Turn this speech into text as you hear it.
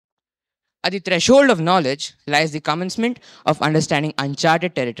At the threshold of knowledge lies the commencement of understanding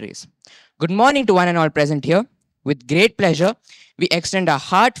uncharted territories. Good morning to one and all present here. With great pleasure, we extend a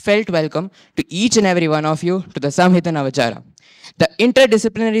heartfelt welcome to each and every one of you to the Samhitanavachara, the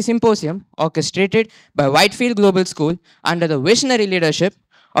interdisciplinary symposium orchestrated by Whitefield Global School under the visionary leadership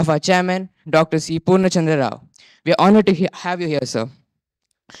of our chairman, Dr. C. Purnachandra Rao. We are honored to have you here, sir.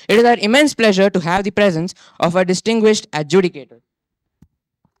 It is our immense pleasure to have the presence of our distinguished adjudicator,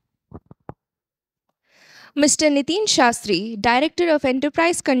 Mr. Nitin Shastri, Director of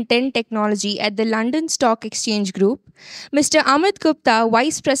Enterprise Content Technology at the London Stock Exchange Group, Mr. Amit Gupta,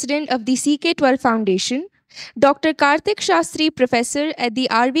 Vice President of the CK12 Foundation, Dr. Karthik Shastri, Professor at the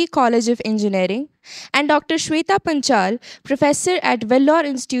RV College of Engineering, and Dr. Shweta Panchal, Professor at Vellore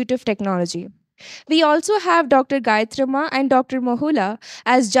Institute of Technology. We also have Dr. Gayatrama and Dr. Mohula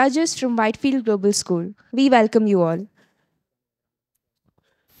as judges from Whitefield Global School. We welcome you all.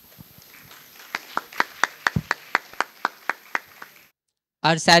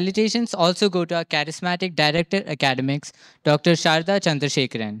 Our salutations also go to our charismatic Director Academics, Dr. Sharda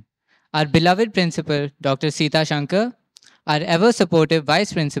Chandrasekharan, our beloved Principal, Dr. Sita Shankar, our ever-supportive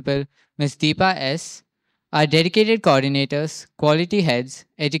Vice Principal, Ms. Deepa S., our dedicated coordinators, quality heads,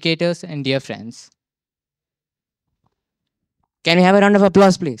 educators, and dear friends. can we have a round of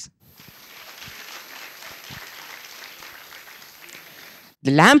applause, please?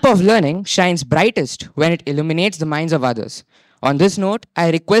 The lamp of learning shines brightest when it illuminates the minds of others. On this note, I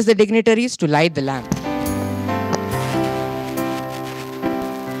request the dignitaries to light the lamp.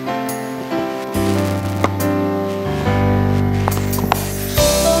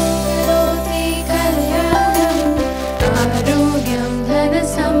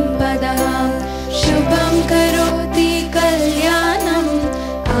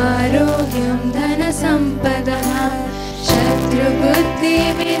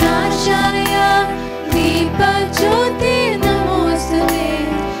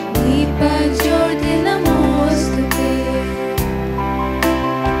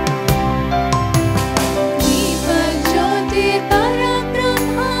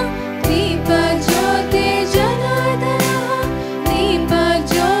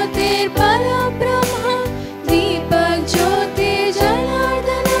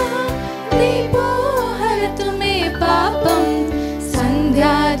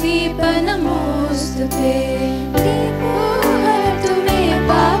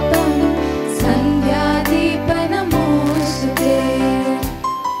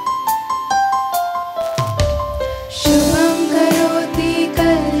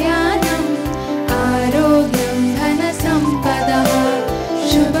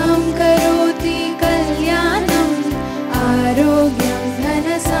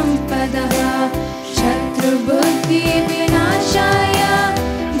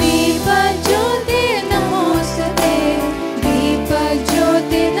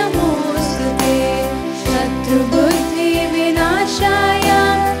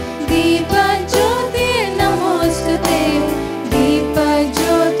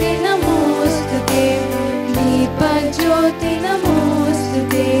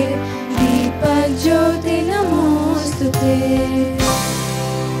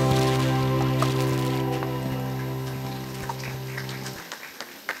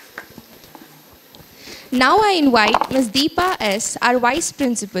 Now I invite Ms. Deepa S., our Vice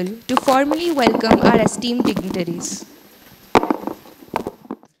Principal, to formally welcome our esteemed dignitaries.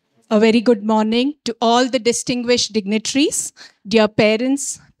 A very good morning to all the distinguished dignitaries, dear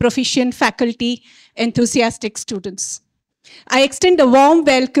parents, proficient faculty, enthusiastic students. I extend a warm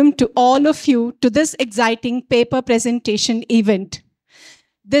welcome to all of you to this exciting paper presentation event.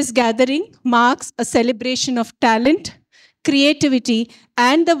 This gathering marks a celebration of talent, creativity,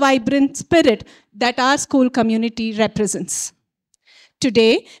 and the vibrant spirit that our school community represents.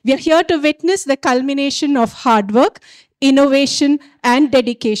 Today, we are here to witness the culmination of hard work, innovation, and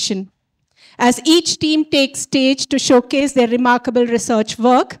dedication. As each team takes stage to showcase their remarkable research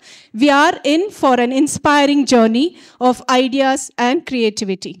work, we are in for an inspiring journey of ideas and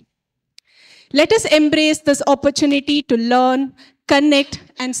creativity. Let us embrace this opportunity to learn, connect,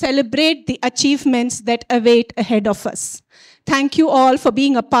 and celebrate the achievements that await ahead of us. Thank you all for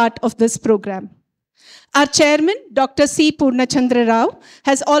being a part of this program. Our chairman, Dr. C. Purnachandra Rao,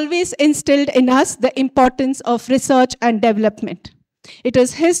 has always instilled in us the importance of research and development. It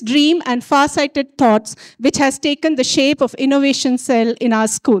is his dream and far-sighted thoughts which has taken the shape of innovation cell in our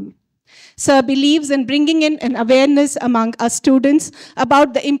school. Sir believes in bringing in an awareness among our students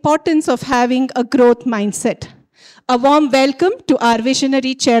about the importance of having a growth mindset. A warm welcome to our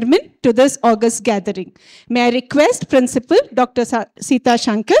visionary chairman to this August gathering. May I request Principal Dr. Sita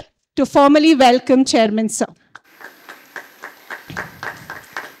Shankar to formally welcome Chairman Sir.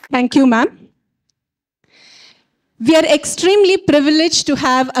 Thank you, ma'am. We are extremely privileged to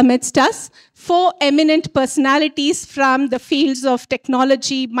have amidst us 4 eminent personalities from the fields of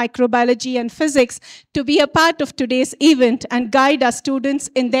technology, microbiology, and physics to be a part of today's event and guide our students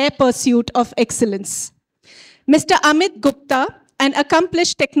in their pursuit of excellence. Mr. Amit Gupta, an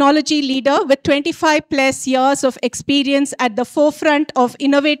accomplished technology leader with 25 plus years of experience at the forefront of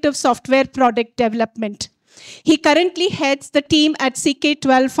innovative software product development. He currently heads the team at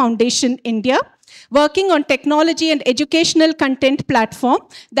CK12 Foundation India, working on technology and educational content platform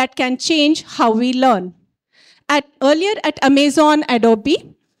that can change how we learn. Earlier at Amazon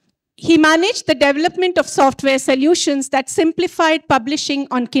Adobe, he managed the development of software solutions that simplified publishing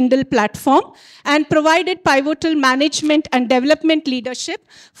on Kindle platform and provided pivotal management and development leadership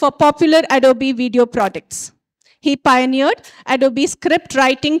for popular Adobe video products. He pioneered Adobe's script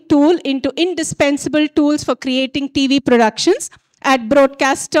writing tool into indispensable tools for creating TV productions at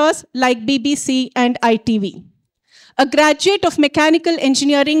broadcasters like BBC and ITV. A graduate of mechanical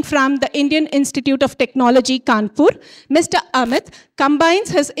engineering from the Indian Institute of Technology, Kanpur, Mr. Amit combines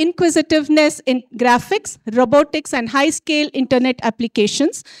his inquisitiveness in graphics, robotics, and high-scale internet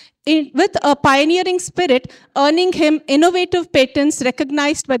applications with a pioneering spirit, earning him innovative patents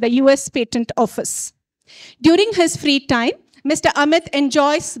recognized by the US Patent Office. During his free time, Mr. Amit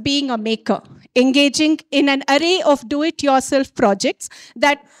enjoys being a maker, engaging in an array of do-it-yourself projects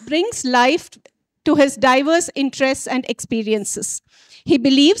that brings life to his diverse interests and experiences. He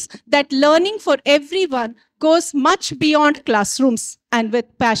believes that learning for everyone goes much beyond classrooms, and with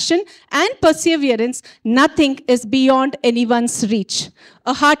passion and perseverance, nothing is beyond anyone's reach.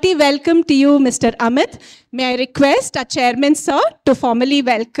 A hearty welcome to you, Mr. Amit. May I request our Chairman, Sir, to formally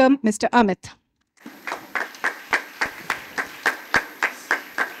welcome Mr. Amit.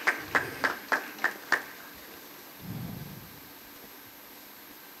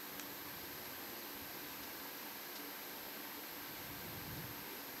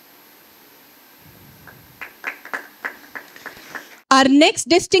 Our next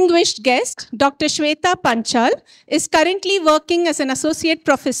distinguished guest, Dr. Shweta Panchal, is currently working as an associate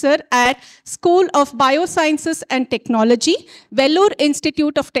professor at School of Biosciences and Technology, Vellore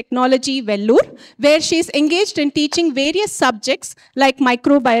Institute of Technology, Vellore, where she is engaged in teaching various subjects like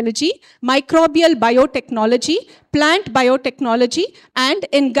microbiology, microbial biotechnology, plant biotechnology, and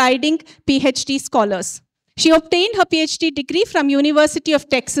in guiding PhD scholars. She obtained her PhD degree from University of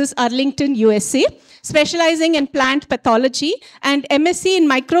Texas, Arlington, USA, specializing in plant pathology, and MSc in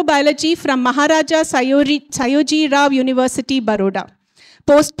microbiology from Maharaja Sayoji Rao University, Baroda.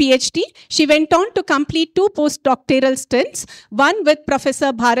 Post-PhD, she went on to complete 2 postdoctoral stints, one with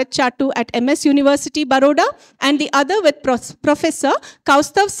Professor Bharat Chatu at MS University, Baroda, and the other with Professor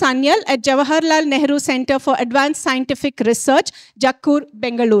Kaustav Sanyal at Jawaharlal Nehru Center for Advanced Scientific Research, Jakkur,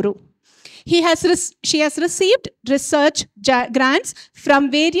 Bengaluru. She has received research grants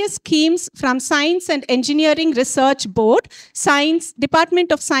from various schemes from Science and Engineering Research Board,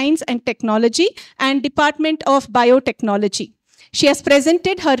 Department of Science and Technology, and Department of Biotechnology. She has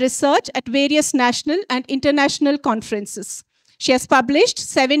presented her research at various national and international conferences. She has published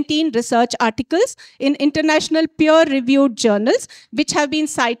 17 research articles in international peer-reviewed journals, which have been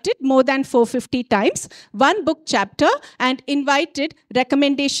cited more than 450 times, 1 book chapter, and invited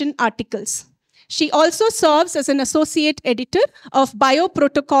recommendation articles. She also serves as an associate editor of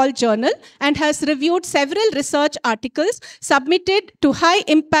Bioprotocol Journal and has reviewed several research articles submitted to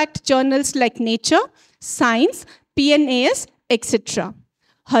high-impact journals like Nature, Science, PNAS, etc.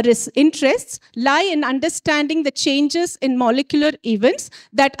 Her interests lie in understanding the changes in molecular events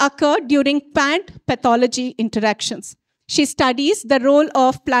that occur during plant pathology interactions. She studies the role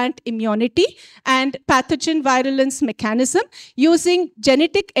of plant immunity and pathogen virulence mechanism using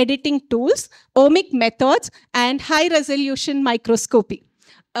genetic editing tools, omic methods, and high-resolution microscopy.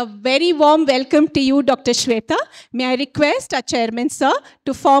 A very warm welcome to you, Dr. Shweta. May I request our Chairman, Sir,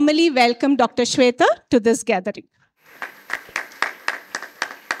 to formally welcome Dr. Shweta to this gathering.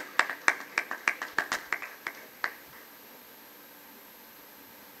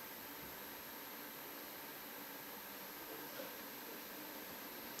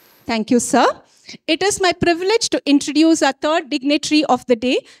 Thank you, sir. It is my privilege to introduce our 3rd dignitary of the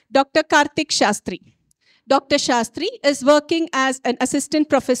day, Dr. Karthik Shastri. Dr. Shastri is working as an assistant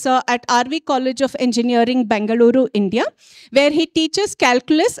professor at RV College of Engineering, Bengaluru, India, where he teaches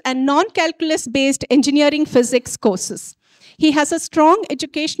calculus and non-calculus based engineering physics courses. He has a strong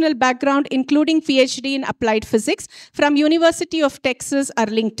educational background, including PhD in applied physics from University of Texas,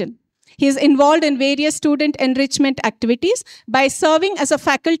 Arlington. He is involved in various student enrichment activities by serving as a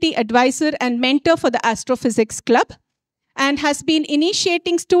faculty advisor and mentor for the Astrophysics Club, and has been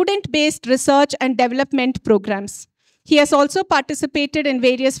initiating student-based research and development programs. He has also participated in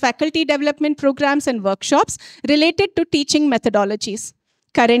various faculty development programs and workshops related to teaching methodologies.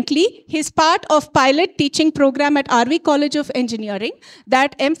 Currently, he is part of pilot teaching program at RV College of Engineering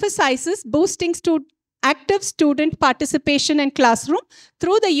that emphasizes boosting active student participation in classroom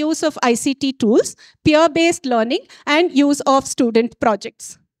through the use of ICT tools, peer-based learning, and use of student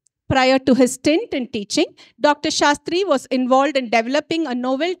projects. Prior to his stint in teaching, Dr. Shastri was involved in developing a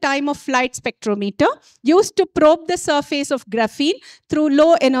novel time-of-flight spectrometer used to probe the surface of graphene through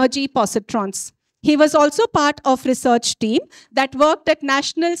low-energy positrons. He was also part of research team that worked at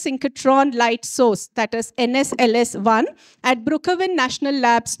National Synchrotron Light Source, that is NSLS-1, at Brookhaven National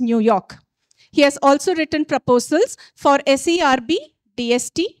Labs, New York. He has also written proposals for SERB,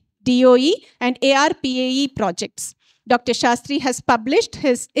 DST, DOE, and ARPAE projects. Dr. Shastri has published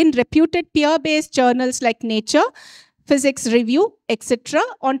in reputed peer-based journals like Nature, Physics Review, etc.,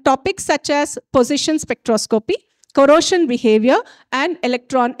 on topics such as position spectroscopy, corrosion behavior, and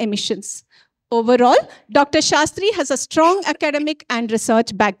electron emissions. Overall, Dr. Shastri has a strong academic and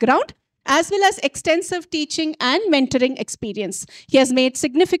research background, as well as extensive teaching and mentoring experience. He has made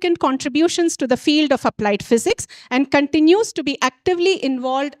significant contributions to the field of applied physics and continues to be actively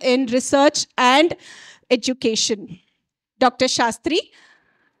involved in research and education. Dr. Shastri,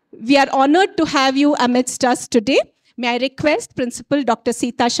 we are honored to have you amidst us today. May I request Principal Dr.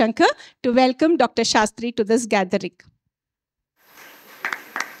 Sita Shankar to welcome Dr. Shastri to this gathering.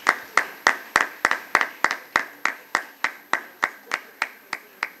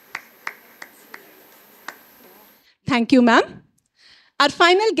 Thank you, ma'am. Our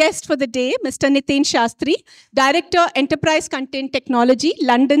final guest for the day, Mr. Nitin Shastri, Director, Enterprise Content Technology,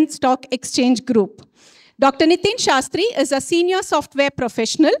 London Stock Exchange Group. Dr. Nitin Shastri is a senior software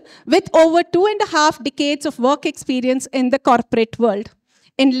professional with over 2.5 decades of work experience in the corporate world.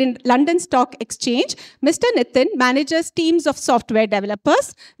 In London Stock Exchange, Mr. Nitin manages teams of software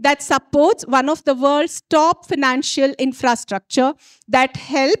developers that supports one of the world's top financial infrastructure that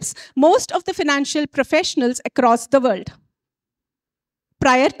helps most of the financial professionals across the world.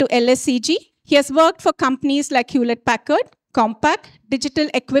 Prior to LSEG, he has worked for companies like Hewlett-Packard, Compaq, Digital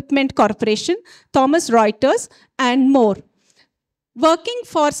Equipment Corporation, Thomson Reuters, and more. Working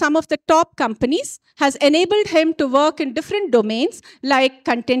for some of the top companies has enabled him to work in different domains like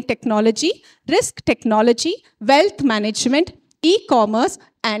content technology, risk technology, wealth management, e-commerce,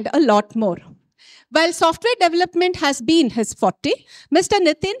 and a lot more. While software development has been his forte, Mr.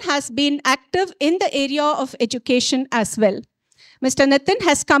 Nitin has been active in the area of education as well. Mr. Nitin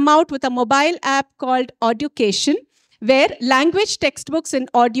has come out with a mobile app called Auducation, where language textbooks in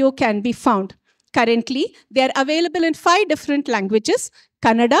audio can be found. Currently, they are available in 5 different languages: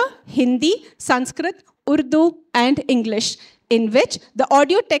 Kannada, Hindi, Sanskrit, Urdu, and English, in which the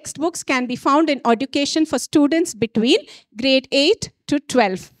audio textbooks can be found in Auducation for students between grade 8 to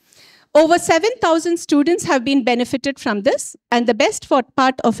 12. Over 7,000 students have been benefited from this, and the best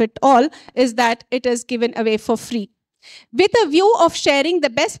part of it all is that it is given away for free. With a view of sharing the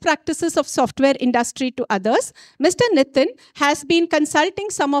best practices of software industry to others, Mr. Nitin has been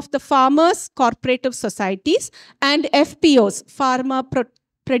consulting some of the farmers' cooperative societies and FPOs, farmer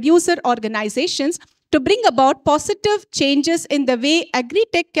producer organizations, to bring about positive changes in the way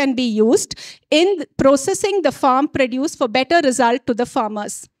agri-tech can be used in processing the farm produce for better result to the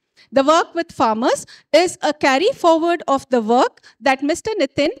farmers. The work with farmers is a carry forward of the work that Mr.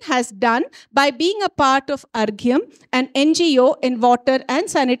 Nitin has done by being a part of Arghyam, an NGO in water and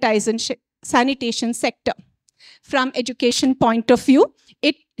sanitation sector. From education point of view,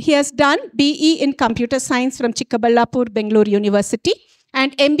 he has done BE in computer science from Chikkaballapur, Bangalore University,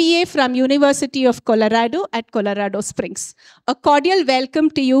 and MBA from University of Colorado at Colorado Springs. A cordial welcome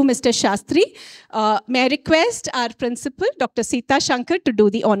to you, Mr. Shastri. May I request our principal, Dr. Sita Shankar, to do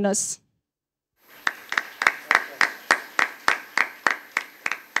the honors.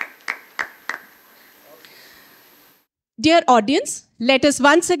 Dear audience, let us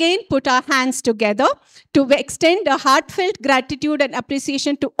once again put our hands together to extend a heartfelt gratitude and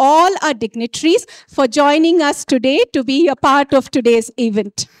appreciation to all our dignitaries for joining us today to be a part of today's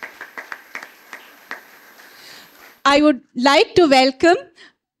event. I would like to welcome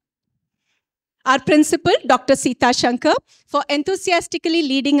our principal, Dr. Sita Shankar, for enthusiastically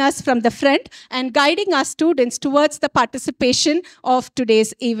leading us from the front and guiding our students towards the participation of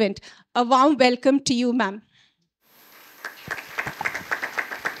today's event. A warm welcome to you, ma'am.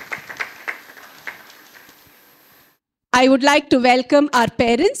 I would like to welcome our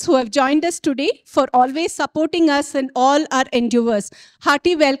parents who have joined us today for always supporting us in all our endeavors.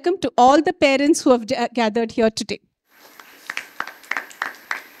 Hearty welcome to all the parents who have gathered here today.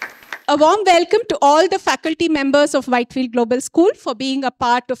 A warm welcome to all the faculty members of Whitefield Global School for being a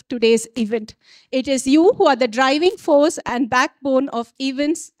part of today's event. It is you who are the driving force and backbone of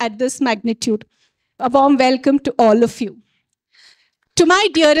events at this magnitude. A warm welcome to all of you. To my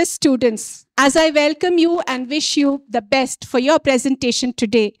dearest students, as I welcome you and wish you the best for your presentation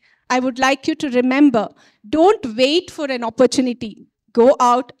today, I would like you to remember, don't wait for an opportunity. Go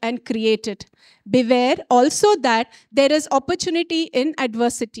out and create it. Beware also that there is opportunity in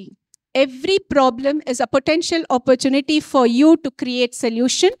adversity. Every problem is a potential opportunity for you to create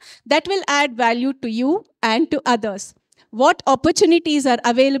solution that will add value to you and to others. What opportunities are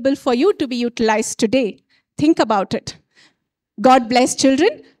available for you to be utilized today? Think about it. God bless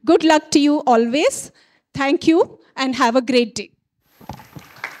children. Good luck to you always. Thank you and have a great day.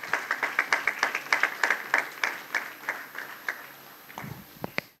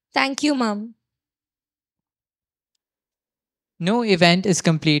 Thank you, Mom. No event is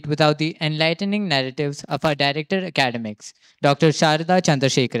complete without the enlightening narratives of our Director Academics, Dr. Sharda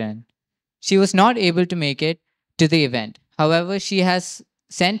Chandrasekharan. She was not able to make it to the event. However, she has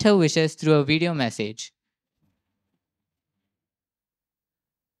sent her wishes through a video message.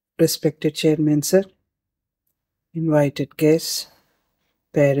 Respected Chairman, sir, invited guests,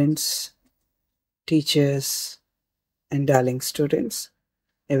 parents, teachers, and darling students,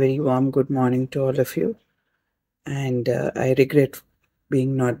 a very warm good morning to all of you. And I regret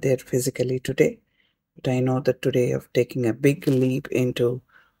being not there physically today, but I know that today of taking a big leap into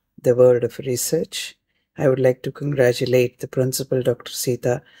the world of research. I would like to congratulate the principal, Dr.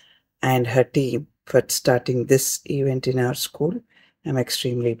 Sita, and her team for starting this event in our school. I'm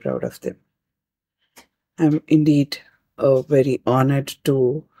extremely proud of them. I'm indeed very honored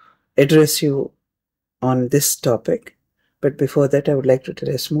to address you on this topic. But before that, I would like to tell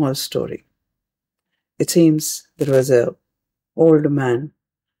a small story. It seems there was an old man.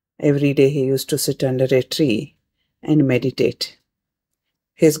 Every day he used to sit under a tree and meditate.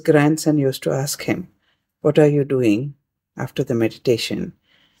 His grandson used to ask him, "What are you doing after the meditation?"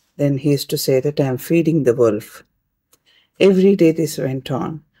 Then he used to say that I am feeding the wolf. Every day this went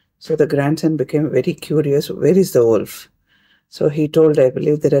on. So the grandson became very curious, where is the wolf? So he told, I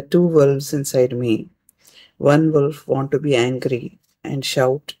believe there are two wolves inside me. One wolf wants to be angry and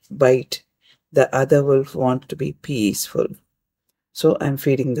shout, bite. The other wolf wants to be peaceful. So I'm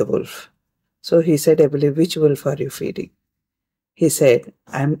feeding the wolf. So he said, I believe, which wolf are you feeding? He said,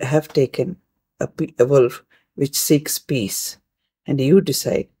 I have taken a wolf which seeks peace, and you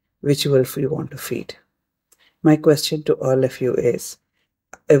decide which wolf you want to feed. My question to all of you is,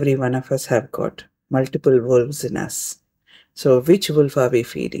 every one of us have got multiple wolves in us. So which wolf are we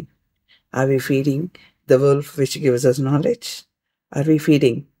feeding? Are we feeding the wolf which gives us knowledge? Are we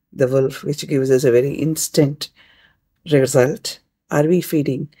feeding the wolf which gives us a very instant result? Are we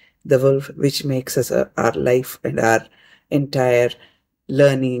feeding the wolf which makes us our life and our entire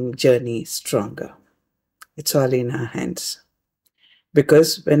learning journey stronger? It's all in our hands.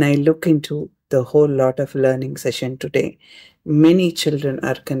 Because when I look into the whole lot of learning session today, many children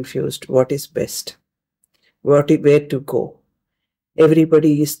are confused what is best, where to go.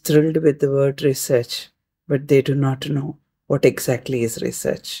 Everybody is thrilled with the word research, but they do not know what exactly is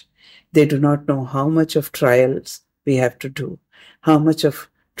research. They do not know how much of trials we have to do, how much of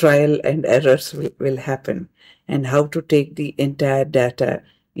trial and errors will happen, and how to take the entire data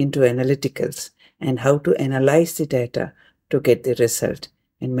into analyticals, and how to analyze the data to get the result.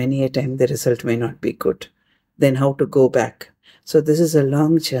 And many a time the result may not be good. Then how to go back. So this is a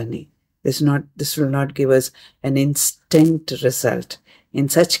long journey. This will not give us an instant result. In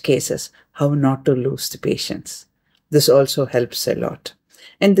such cases, how not to lose the patience. This also helps a lot.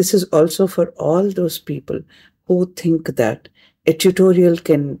 And this is also for all those people who think that a tutorial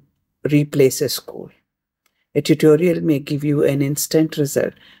can replace a school. A tutorial may give you an instant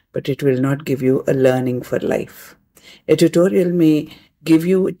result, but it will not give you a learning for life. A tutorial may give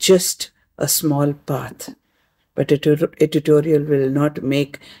you just a small path, but a tutorial will not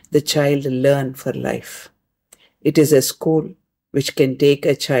make the child learn for life. It is a school which can take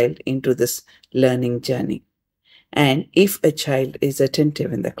a child into this learning journey. And if a child is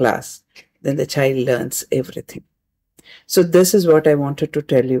attentive in the class, then the child learns everything. So this is what I wanted to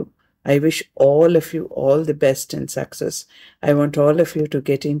tell you. I wish all of you all the best and success. I want all of you to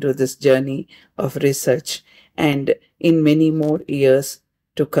get into this journey of research, and in many more years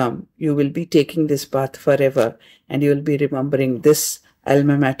to come, you will be taking this path forever, and you will be remembering this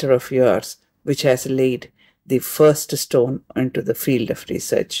alma mater of yours, which has laid the first stone onto the field of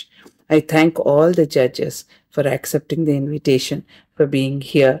research. I thank all the judges for accepting the invitation, for being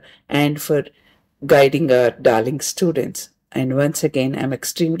here, and for guiding our darling students. And once again, I'm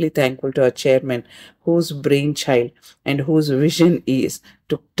extremely thankful to our chairman, whose brainchild and whose vision is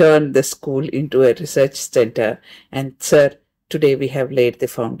to turn the school into a research center. And sir, today we have laid the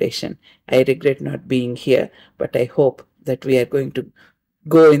foundation. I regret not being here, but I hope that we are going to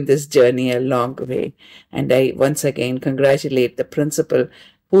go in this journey a long way. And I once again congratulate the principal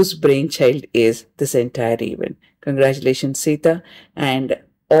whose brainchild is this entire event. Congratulations, Sita, and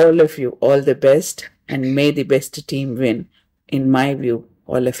all of you, all the best, and may the best team win. In my view,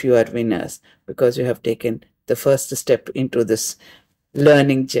 all of you are winners because you have taken the first step into this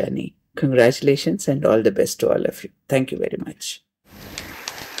learning journey. Congratulations and all the best to all of you. Thank you very much.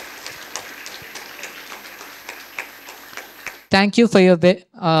 Thank you for your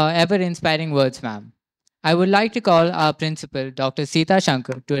ever-inspiring words, ma'am. I would like to call our principal, Dr. Sita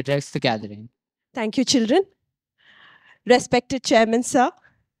Shankar, to address the gathering. Thank you, children. Respected Chairman, sir,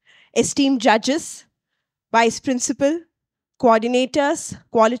 esteemed judges, Vice Principal, coordinators,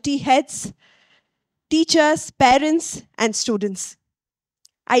 quality heads, teachers, parents, and students.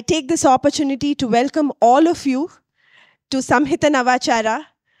 I take this opportunity to welcome all of you to Samhitanavachara,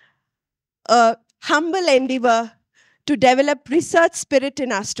 a humble endeavor to develop research spirit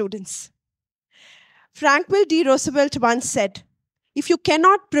in our students. Franklin D. Roosevelt once said, if you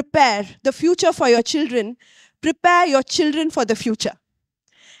cannot prepare the future for your children, prepare your children for the future.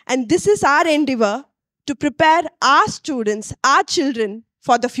 And this is our endeavor to prepare our students, our children,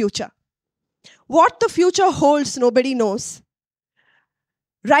 for the future. What the future holds, nobody knows.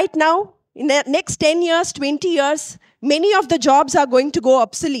 Right now, in the next 10 years, 20 years, many of the jobs are going to go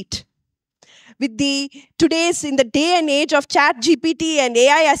obsolete. With in the day and age of chat GPT and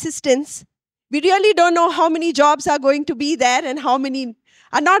AI assistants, we really don't know how many jobs are going to be there and how many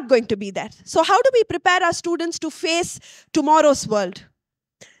are not going to be there. So how do we prepare our students to face tomorrow's world?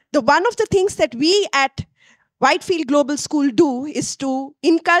 One of the things that we at Whitefield Global School do is to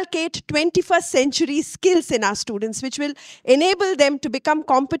inculcate 21st century skills in our students, which will enable them to become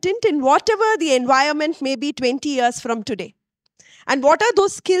competent in whatever the environment may be 20 years from today. And what are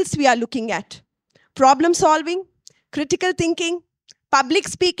those skills we are looking at? Problem solving, critical thinking, public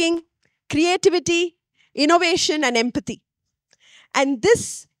speaking, creativity, innovation, and empathy. And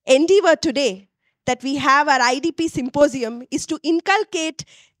this endeavor today that we have our IDP Symposium is to inculcate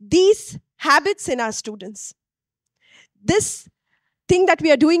these habits in our students. This thing that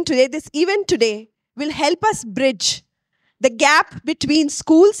we are doing today, this event today, will help us bridge the gap between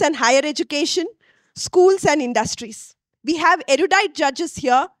schools and higher education, schools and industries. We have erudite judges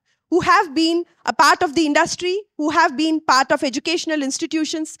here who have been a part of the industry, who have been part of educational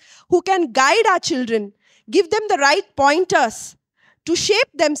institutions, who can guide our children, give them the right pointers to shape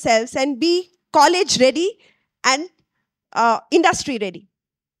themselves and be college ready and industry ready.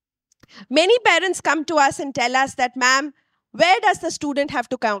 Many parents come to us and tell us that, ma'am, where does the student have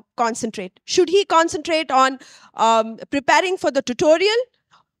to concentrate? Should he concentrate on preparing for the tutorial,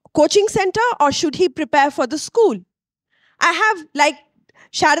 coaching center, or should he prepare for the school? I have, like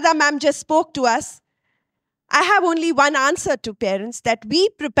Sharada ma'am just spoke to us, I have only one answer to parents, that we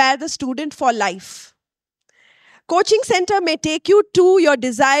prepare the student for life. Coaching center may take you to your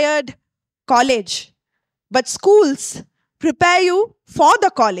desired college, but schools prepare you for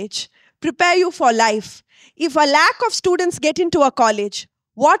the college, prepare you for life. If a lack of students get into a college,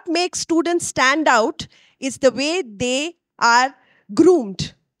 what makes students stand out is the way they are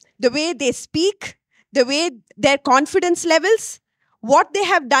groomed, the way they speak, the way their confidence levels. What they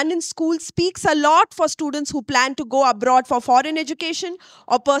have done in school speaks a lot for students who plan to go abroad for foreign education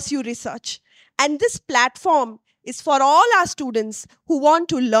or pursue research. And this platform is for all our students who want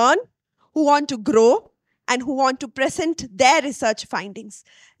to learn, who want to grow, and who want to present their research findings.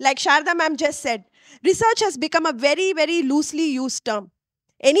 Like Sharda ma'am just said, research has become a very, very loosely used term.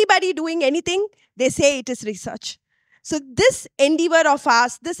 Anybody doing anything, they say it is research. So this endeavor of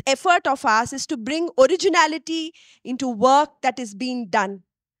ours, this effort of ours is to bring originality into work that is being done.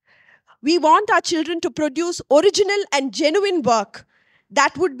 We want our children to produce original and genuine work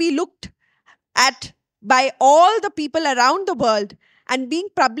that would be looked at by all the people around the world and being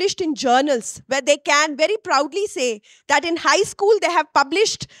published in journals where they can very proudly say that in high school they have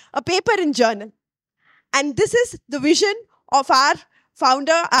published a paper in journal. And this is the vision of our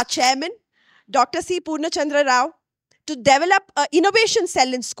founder, our chairman, Dr. C. Purnachandra Rao, to develop an innovation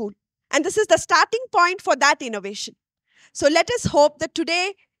cell in school. And this is the starting point for that innovation. So let us hope that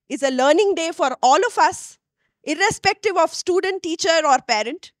today is a learning day for all of us, irrespective of student, teacher, or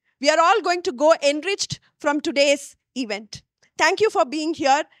parent. We are all going to go enriched from today's event. Thank you for being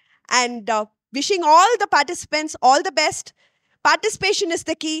here and wishing all the participants all the best. Participation is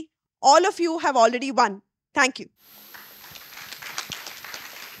the key. All of you have already won. Thank you.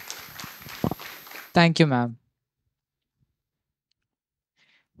 Thank you, ma'am.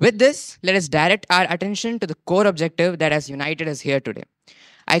 With this, let us direct our attention to the core objective that has united us here today.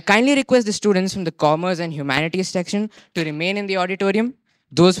 I kindly request the students from the Commerce and Humanities section to remain in the auditorium.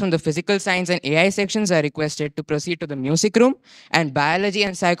 Those from the Physical Science and AI sections are requested to proceed to the music room, and Biology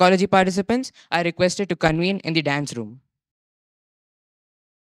and Psychology participants are requested to convene in the dance room.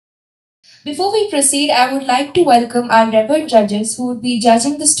 Before we proceed, I would like to welcome our revered judges who would be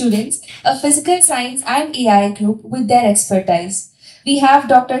judging the students of Physical Science and AI group with their expertise. We have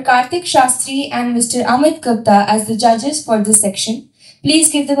Dr. Karthik Shastri and Mr. Amit Gupta as the judges for this section.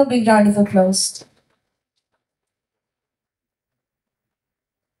 Please give them a big round of applause.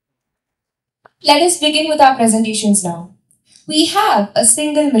 Let us begin with our presentations now. We have a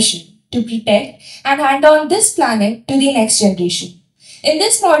single mission to protect and hand on this planet to the next generation. In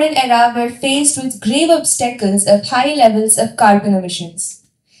this modern era, we're faced with grave obstacles of high levels of carbon emissions.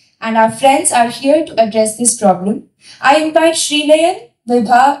 And our friends are here to address this problem. I invite Srilayan,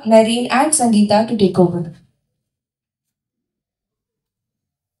 Vibha, Nareen, and Sangeeta to take over.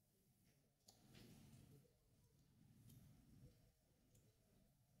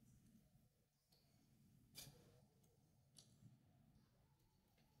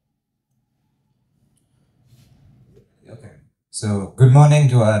 Okay. So, good morning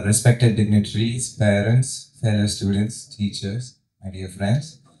to our respected dignitaries, parents, fellow students, teachers, my dear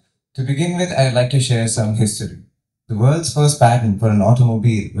friends. To begin with, I'd like to share some history. The world's first patent for an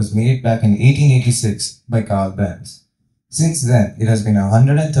automobile was made back in 1886 by Carl Benz. Since then, it has been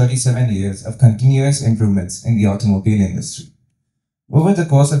 137 years of continuous improvements in the automobile industry. Over the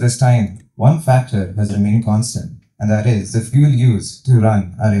course of this time, one factor has remained constant, and that is the fuel used to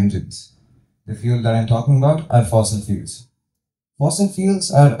run our engines. The fuel that I'm talking about are fossil fuels. Fossil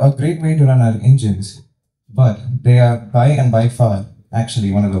fuels are a great way to run our engines, but they are by far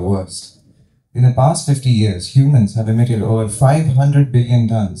actually one of the worst. In the past 50 years, humans have emitted over 500 billion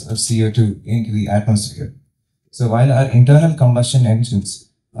tons of CO2 into the atmosphere. So while our internal combustion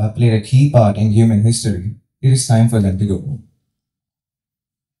engines played a key part in human history, it is time for them to go.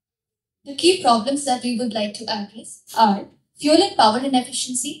 The key problems that we would like to address are fuel and power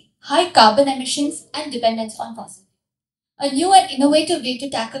inefficiency, high carbon emissions, and dependence on fossil fuels. A new and innovative way to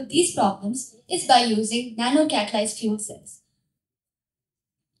tackle these problems is by using nano-catalyzed fuel cells.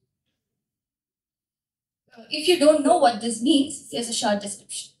 If you don't know what this means, here's a short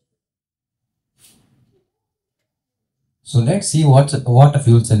description. So let's see what a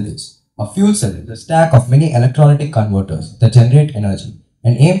fuel cell is. A fuel cell is a stack of many electrolytic converters that generate energy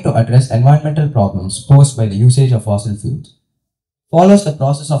and aim to address environmental problems posed by the usage of fossil fuels. Follows the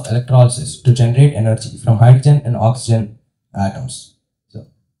process of electrolysis to generate energy from hydrogen and oxygen atoms. So,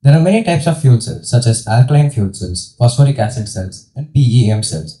 there are many types of fuel cells such as alkaline fuel cells, phosphoric acid cells, and PEM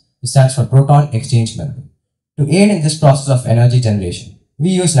cells. It stands for proton exchange membrane. To aid in this process of energy generation, we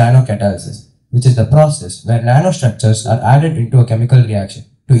use nanocatalysis, which is the process where nanostructures are added into a chemical reaction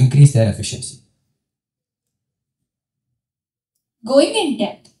to increase their efficiency. Going in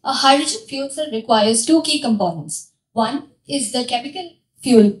depth, a hydrogen fuel cell requires two key components. One is the chemical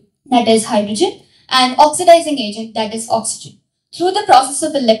fuel, that is hydrogen, and oxidizing agent, that is oxygen. Through the process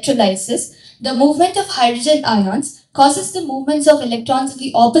of electrolysis, the movement of hydrogen ions causes the movements of electrons in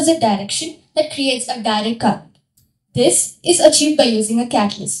the opposite direction that creates a direct current. This is achieved by using a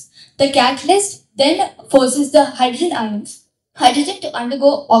catalyst. The catalyst then forces the hydrogen to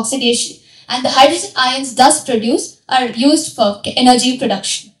undergo oxidation, and the hydrogen ions thus produced are used for energy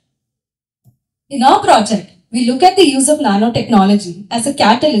production. In our project, we look at the use of nanotechnology as a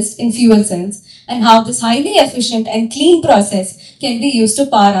catalyst in fuel cells and how this highly efficient and clean process can be used to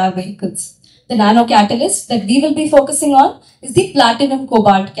power our vehicles. The nanocatalyst that we will be focusing on is the platinum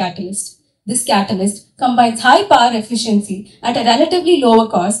cobalt catalyst. This catalyst combines high power efficiency at a relatively lower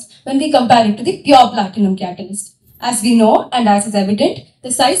cost when we compare it to the pure platinum catalyst. As we know, and as is evident,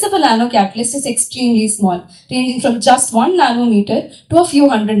 the size of a nanocatalyst is extremely small, ranging from just 1 nanometer to a few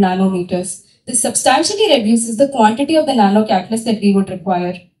hundred nanometers. This substantially reduces the quantity of the nanocatalyst that we would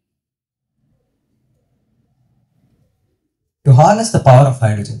require. To harness the power of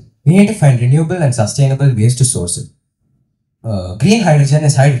hydrogen, we need to find renewable and sustainable ways to source it. Green hydrogen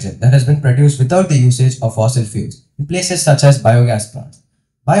is hydrogen that has been produced without the usage of fossil fuels in places such as biogas plants.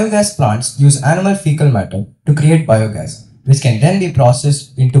 Biogas plants use animal fecal matter to create biogas, which can then be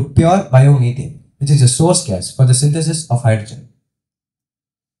processed into pure biomethane, which is a source gas for the synthesis of hydrogen.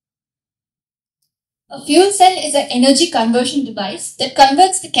 A fuel cell is an energy conversion device that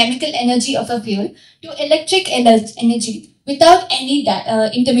converts the chemical energy of a fuel to electric energy without any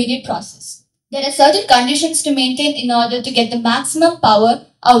intermediate process. There are certain conditions to maintain in order to get the maximum power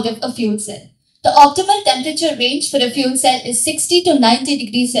out of a fuel cell. The optimal temperature range for a fuel cell is 60 to 90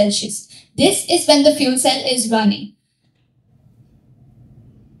 degrees Celsius. This is when the fuel cell is running.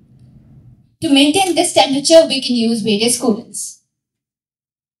 To maintain this temperature, we can use various coolants.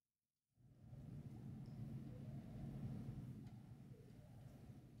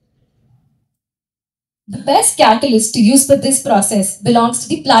 The best catalyst to use for this process belongs to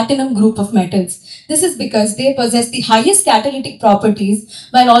the platinum group of metals. This is because they possess the highest catalytic properties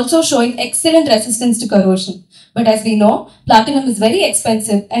while also showing excellent resistance to corrosion. But as we know, platinum is very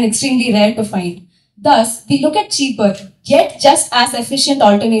expensive and extremely rare to find. Thus, we look at cheaper, yet just as efficient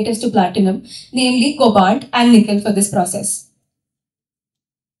alternatives to platinum, namely cobalt and nickel for this process.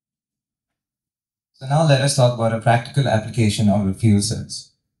 So now let us talk about a practical application of fuel cells.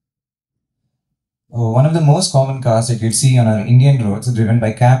 One of the most common cars that you'd see on our Indian roads driven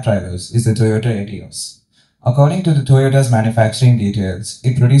by cab drivers is the Toyota Etios. According to the Toyota's manufacturing details,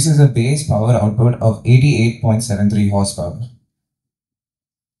 it produces a base power output of 88.73 horsepower.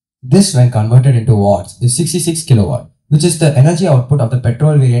 This, when converted into watts, is 66 kilowatt, which is the energy output of the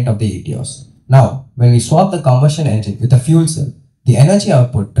petrol variant of the Etios. Now, when we swap the combustion engine with a fuel cell, the energy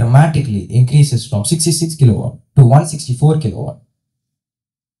output dramatically increases from 66 kilowatt to 164 kilowatt.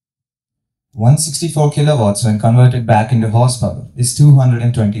 164 kilowatts when converted back into horsepower is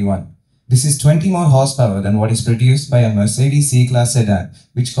 221. This is 20 more horsepower than what is produced by a Mercedes C-Class sedan,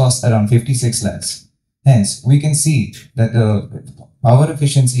 which costs around 56 lakhs. Hence, we can see that the power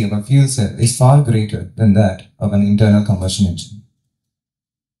efficiency of a fuel cell is far greater than that of an internal combustion engine.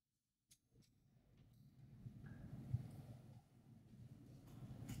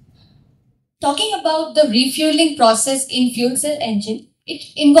 Talking about the refueling process in fuel cell engine, it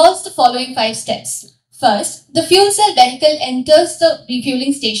involves the following 5 steps. First, the fuel cell vehicle enters the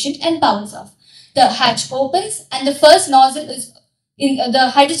refueling station and powers off. The hatch opens and the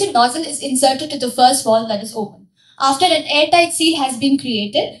hydrogen nozzle is inserted to the first valve that is open. After an airtight seal has been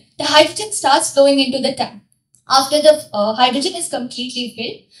created, the hydrogen starts flowing into the tank. After the hydrogen is completely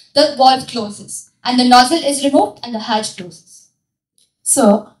filled, the valve closes and the nozzle is removed and the hatch closes.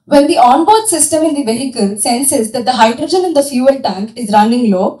 So, when the onboard system in the vehicle senses that the hydrogen in the fuel tank is running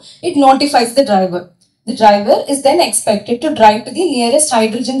low, it notifies the driver. The driver is then expected to drive to the nearest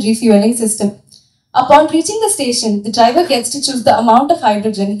hydrogen refueling system. Upon reaching the station, the driver gets to choose the amount of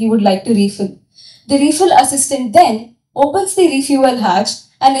hydrogen he would like to refill. The refill assistant then opens the refuel hatch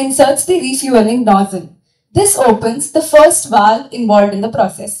and inserts the refueling nozzle. This opens the first valve involved in the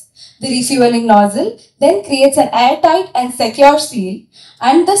process. The refueling nozzle then creates an airtight and secure seal,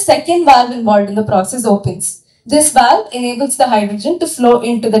 and the second valve involved in the process opens. This valve enables the hydrogen to flow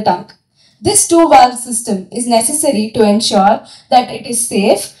into the tank. This two-valve system is necessary to ensure that it is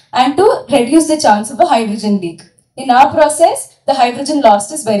safe and to reduce the chance of a hydrogen leak. In our process, the hydrogen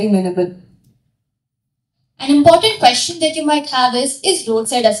loss is very minimal. An important question that you might have is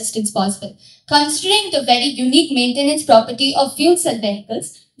roadside assistance possible? Considering the very unique maintenance property of fuel cell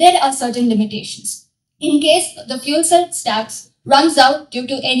vehicles, there are certain limitations. In case the fuel cell stacks runs out due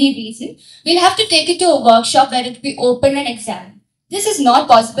to any reason, we'll have to take it to a workshop where it will be opened and examined. This is not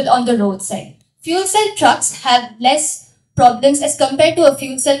possible on the roadside. Fuel cell trucks have less problems as compared to a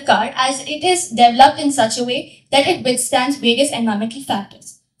fuel cell car, as it is developed in such a way that it withstands various environmental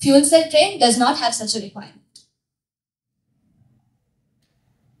factors. Fuel cell train does not have such a requirement.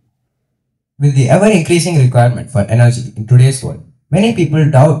 With the ever-increasing requirement for energy in today's world, many people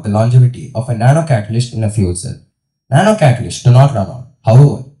doubt the longevity of a nanocatalyst in a fuel cell. Nanocatalysts do not run out.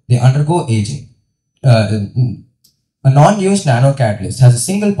 However, they undergo aging. A non-used nanocatalyst has a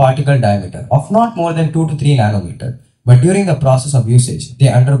single particle diameter of not more than 2 to 3 nanometer, but during the process of usage, they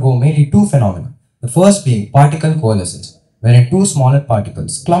undergo mainly two phenomena. The first being particle coalescence, wherein two smaller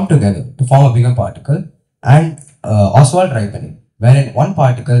particles clump together to form a bigger particle, and Oswald ripening, wherein one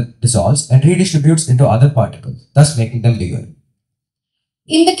particle dissolves and redistributes into other particles, thus making them bigger.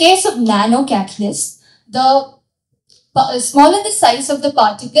 In the case of nanocatalysts, the smaller the size of the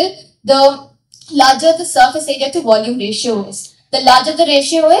particle, the larger the surface area to volume ratio is. The larger the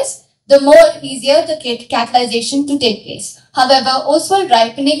ratio is, the more easier the catalyzation to take place. However, Oswald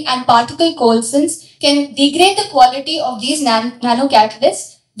ripening and particle coalescence can degrade the quality of these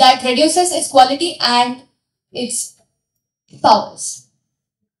nanocatalysts, that reduces its quality and its powers.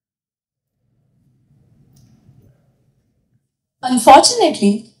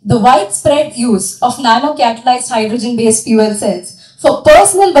 Unfortunately, the widespread use of nanocatalyzed hydrogen-based fuel cells for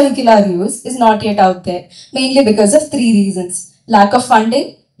personal vehicular use is not yet out there, mainly because of three reasons: lack of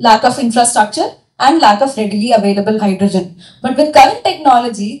funding, lack of infrastructure, and lack of readily available hydrogen. But with current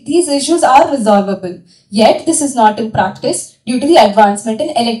technology, these issues are resolvable. Yet, this is not in practice due to the advancement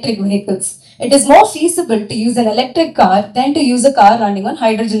in electric vehicles. It is more feasible to use an electric car than to use a car running on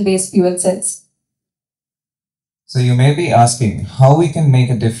hydrogen based fuel cells. So you may be asking how we can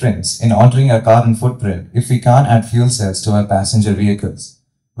make a difference in altering our carbon footprint if we can't add fuel cells to our passenger vehicles.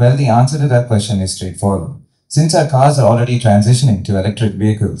 Well, the answer to that question is straightforward. Since our cars are already transitioning to electric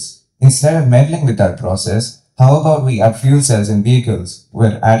vehicles, instead of meddling with that process, how about we add fuel cells in vehicles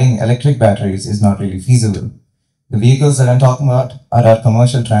where adding electric batteries is not really feasible? The vehicles that I'm talking about are our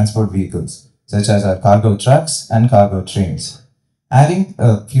commercial transport vehicles, such as our cargo trucks and cargo trains. Adding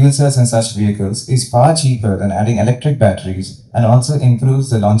fuel cells in such vehicles is far cheaper than adding electric batteries and also improves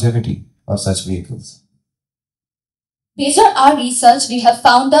the longevity of such vehicles. Based on our research, we have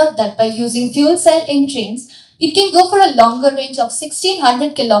found out that by using fuel cell in trains, it can go for a longer range of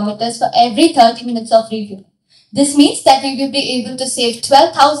 1600 kilometers for every 30 minutes of refueling. This means that we will be able to save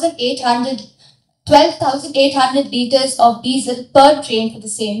 12,800 liters of diesel per train for the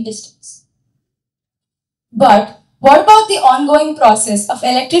same distance. But what about the ongoing process of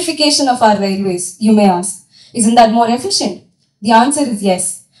electrification of our railways, you may ask? Isn't that more efficient? The answer is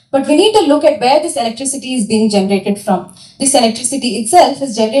yes. But we need to look at where this electricity is being generated from. This electricity itself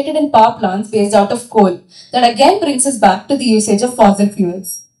is generated in power plants based out of coal. That again brings us back to the usage of fossil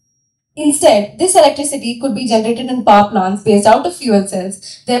fuels. Instead, this electricity could be generated in power plants based out of fuel cells,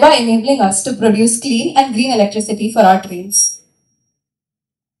 thereby enabling us to produce clean and green electricity for our trains.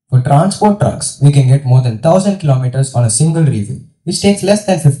 For transport trucks, we can get more than 1000 kilometers on a single refill, which takes less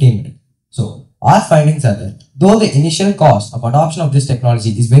than 15 minutes. So, our findings are that though the initial cost of adoption of this technology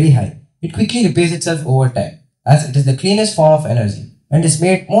is very high, it quickly repays itself over time, as it is the cleanest form of energy and is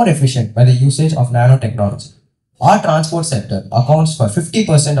made more efficient by the usage of nanotechnology. Our transport sector accounts for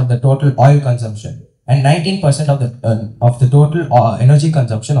 50% of the total oil consumption and 19% of the total energy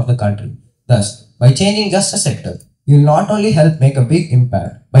consumption of the country. Thus, by changing just a sector, you will not only help make a big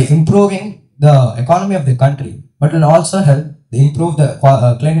impact by improving the economy of the country, but will also help improve the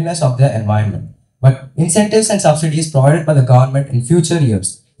cleanliness of the environment. But incentives and subsidies provided by the government in future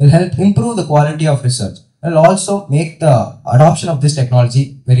years will help improve the quality of research and will also make the adoption of this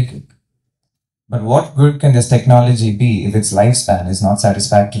technology very quick. But what good can this technology be if its lifespan is not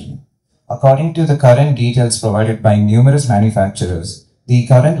satisfactory? According to the current details provided by numerous manufacturers, the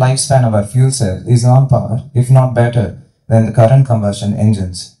current lifespan of our fuel cell is on par, if not better, than the current combustion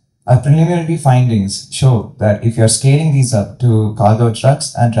engines. Our preliminary findings show that if you're scaling these up to cargo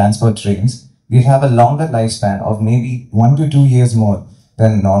trucks and transport trains, we'll have a longer lifespan of maybe 1 to 2 years more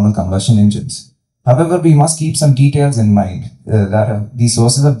than normal combustion engines. However, we must keep some details in mind that are the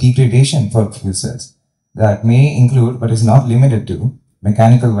sources of degradation for fuel cells that may include but is not limited to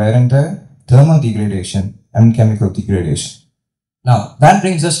mechanical wear and tear, thermal degradation, and chemical degradation. Now, that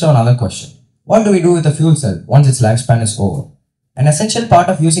brings us to another question. What do we do with a fuel cell once its lifespan is over? An essential part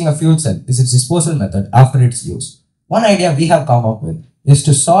of using a fuel cell is its disposal method after its use. One idea we have come up with is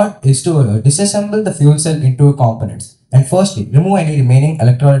to disassemble the fuel cell into components and firstly remove any remaining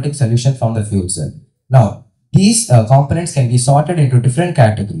electrolytic solution from the fuel cell. Now, these components can be sorted into different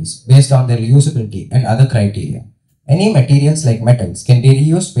categories based on their usability and other criteria. Any materials like metals can be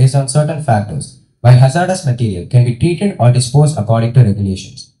reused based on certain factors, while hazardous material can be treated or disposed according to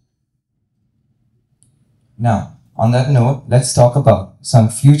regulations. Now, on that note, let's talk about some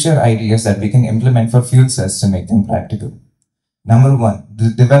future ideas that we can implement for fuel cells to make them practical. Number 1, the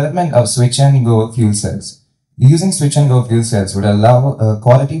development of switch and go fuel cells. Using switch and go fuel cells would allow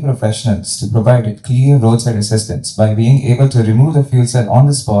quality professionals to provide clear roadside assistance by being able to remove the fuel cell on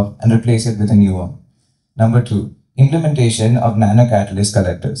the spot and replace it with a new one. Number 2, implementation of nanocatalyst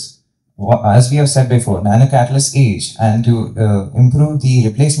collectors. As we have said before, nanocatalysts age, and to improve the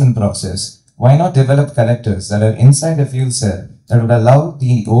replacement process, why not develop collectors that are inside the fuel cell that would allow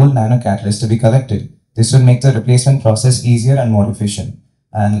the old nanocatalyst to be collected? This would make the replacement process easier and more efficient.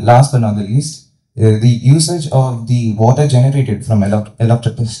 And last but not the least, the usage of the water generated from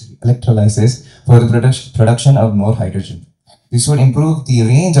electrolysis for the production of more hydrogen. This would improve the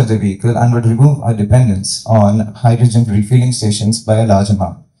range of the vehicle and would remove our dependence on hydrogen refueling stations by a large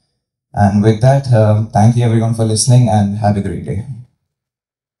amount. And with that, thank you everyone for listening and have a great day.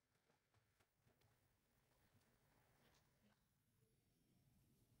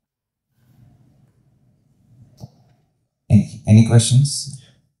 Any questions?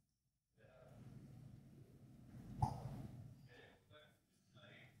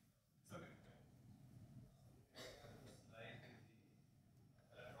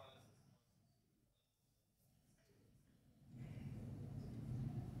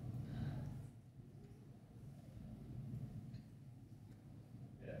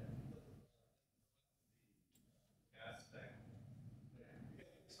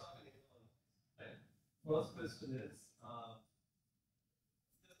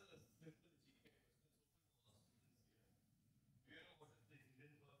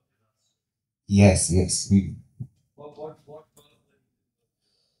 Yes, yes.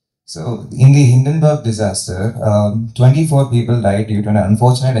 So, in the Hindenburg disaster, 24 people died due to an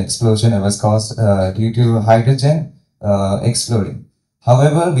unfortunate explosion that was caused due to hydrogen exploding.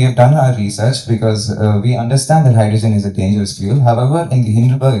 However, we have done our research because we understand that hydrogen is a dangerous fuel. However, in the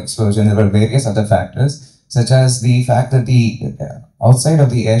Hindenburg explosion, there were various other factors, such as the fact that the outside of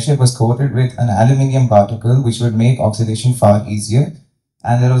the airship was coated with an aluminium particle, which would make oxidation far easier.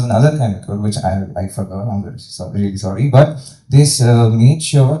 And there was another chemical which I forgot. I'm really sorry, but this made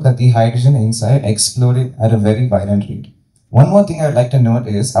sure that the hydrogen inside exploded at a very violent rate. One more thing I'd like to note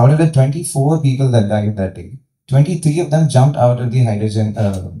is out of the 24 people that died that day, 23 of them jumped out of the hydrogen,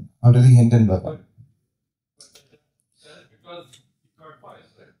 out of the Hindenburg.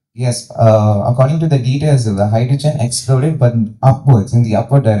 Yes, according to the details, the hydrogen exploded, but upwards, in the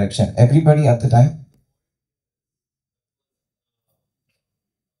upward direction. Everybody at the time.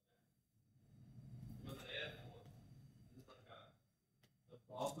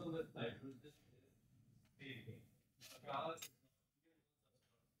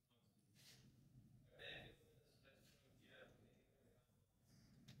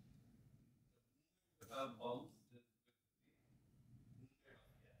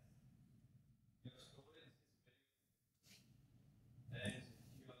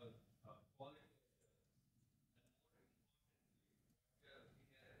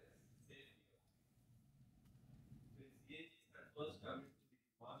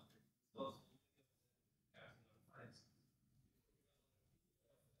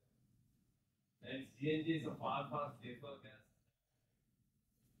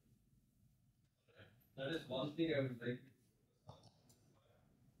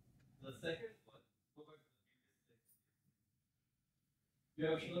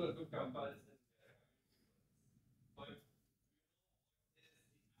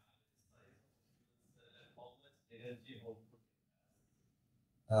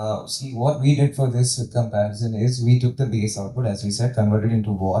 See, what we did for this comparison is we took the base output, as we said, converted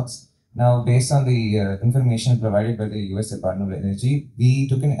into watts. Now, based on the information provided by the US Department of Energy, we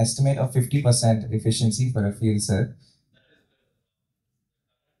took an estimate of 50% efficiency for a fuel cell.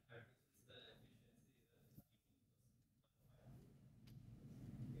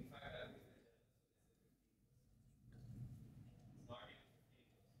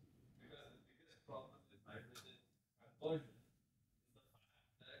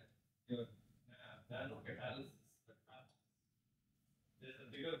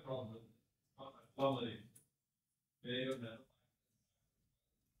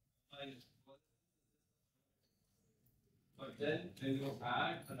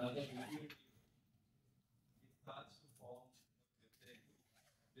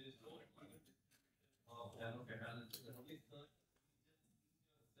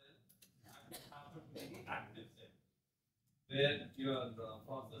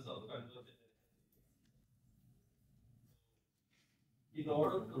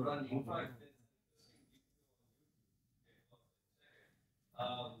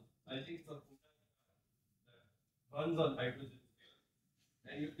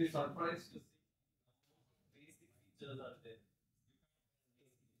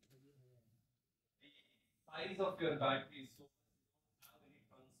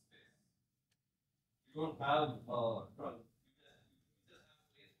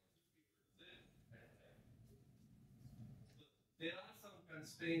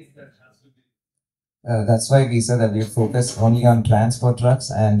 That's why we said that we focus only on transport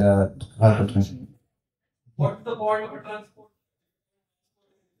trucks and cargo trucks.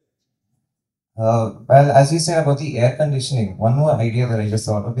 Well, as you said about the air conditioning, one more idea that I just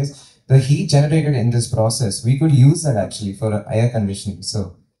thought of is the heat generated in this process. We could use that actually for air conditioning.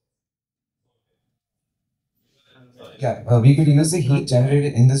 So, yeah, we could use the heat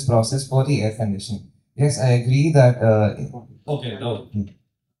generated in this process for the air conditioning. Yes, I agree that. Okay, now,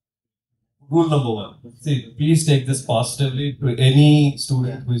 rule number one. See, please take this positively to any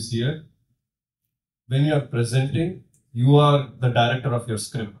student who is here. When you are presenting, you are the director of your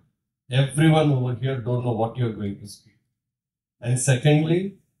script. Everyone over here don't know what you're going to speak. And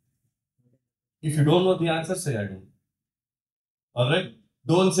secondly, if you don't know the answer, say I don't. Alright?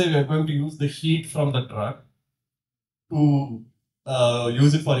 Don't say we are going to use the heat from the truck to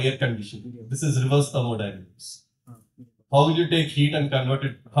use it for air conditioning. This is reverse thermodynamics. How will you take heat and convert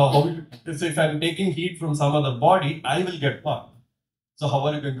it? How will you, so if I'm taking heat from some other body, I will get hot. So how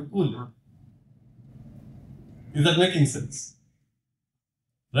are you going to cool it? Is that making sense?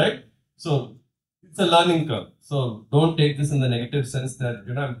 Right? So it's a learning curve. So don't take this in the negative sense that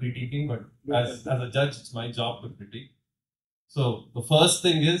I'm critiquing, but as a judge, it's my job to critique. So the first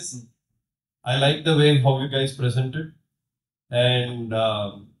thing is, I like the way how you guys presented, and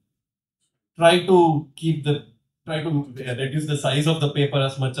try to reduce the size of the paper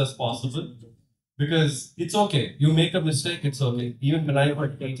as much as possible, because it's okay. You make a mistake, it's okay. Even when I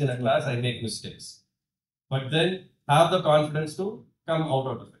teach in a class, I make mistakes, but then have the confidence to come out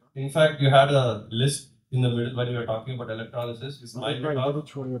of it. In fact, you had a list in the middle when you were talking about electrolysis. It's my good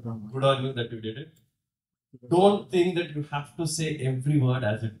on you that you did it. Don't think that you have to say every word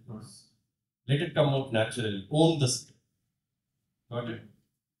as it goes. Let it come out naturally. Own the skill. Got it?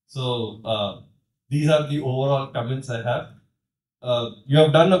 So these are the overall comments I have. You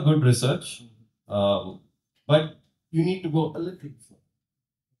have done a good research, but you need to go a little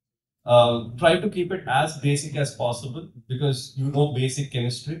further. Try to keep it as basic as possible, because you know basic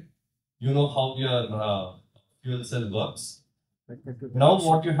chemistry. You know how your fuel cell works. Now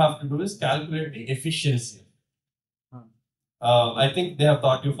what you have to do is calculate the efficiency. I think they have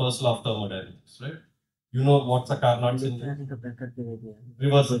taught you first law of thermodynamics, right? You know what's a Carnot's engine?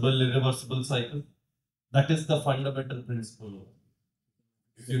 Reversible, irreversible cycle. That is the fundamental principle.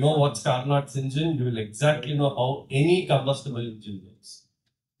 If you know what's Carnot's engine, you will exactly know how any combustible engine works.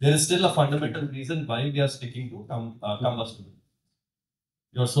 There is still a fundamental reason why we are sticking to combustible.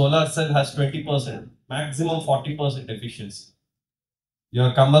 Your solar cell has 20%, maximum 40% efficiency.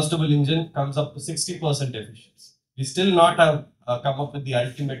 Your combustible engine comes up to 60% efficiency. We still not have come up with the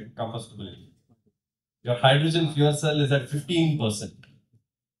ultimate combustible engine. Your hydrogen fuel cell is at 15%.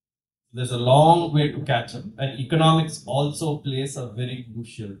 There's a long way to catch up, and economics also plays a very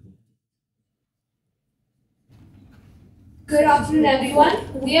crucial role. Good afternoon,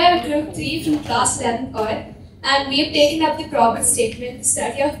 everyone. We are Group 3 from Class 11 Oil, and we have taken up the problem statement, the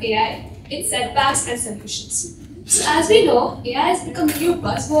study of AI in setbacks and solutions. So, as we know, AI has become a new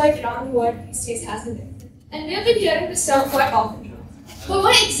buzzword around the world these days, hasn't it? And we have been hearing this term quite often now. But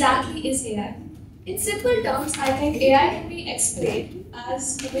what exactly is AI? In simple terms, I think AI can be explained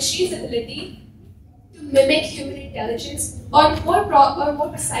as the machine's ability to mimic human intelligence, or more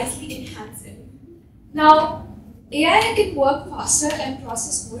precisely enhance it. Now, AI can work faster and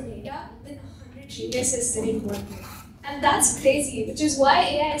process more data than 100 geniuses sitting one way. And that's crazy, which is why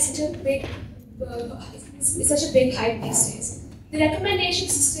AI is such a big hype these days. The recommendation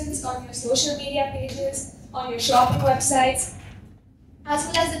systems on your social media pages, on your shopping websites, as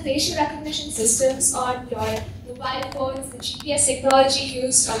well as the facial recognition systems on your mobile phones, the GPS technology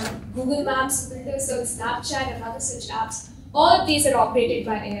used on Google Maps, Windows, Snapchat, and other such apps, all of these are operated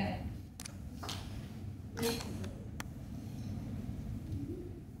by AI.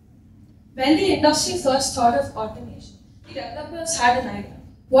 When the industry first thought of automation, the developers had an idea.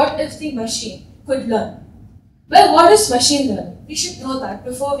 What if the machine could learn? Well, what is machine learning? We should know that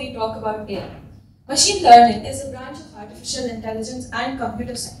before we talk about AI. Machine learning is a branch of artificial intelligence and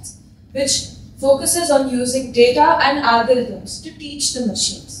computer science, which focuses on using data and algorithms to teach the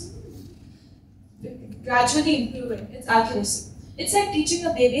machines, gradually improving its accuracy. It's like teaching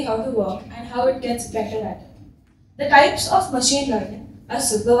a baby how to walk and how it gets better at it. The types of machine learning are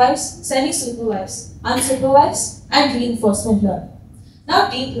supervised, semi-supervised, unsupervised, and reinforcement learning. Now,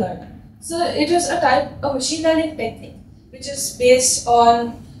 deep learning. So, it is a type of machine learning technique which is based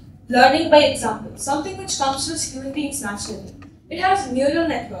on learning by example, something which comes to human beings naturally. It has neural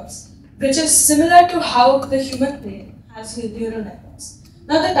networks, which is similar to how the human brain has neural networks.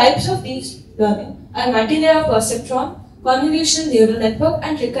 Now, the types of deep learning are multilayer perceptron, convolutional neural network,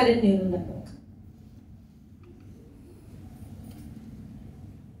 and recurrent neural network.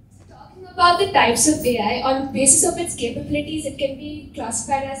 About the types of AI, on the basis of its capabilities, it can be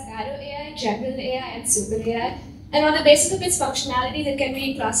classified as narrow AI, general AI, and super AI. And on the basis of its functionalities, it can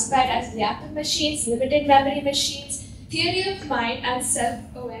be classified as reactive machines, limited memory machines, theory of mind, and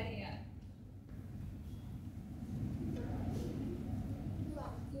self-aware AI.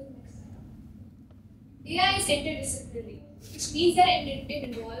 AI is interdisciplinary, which means that it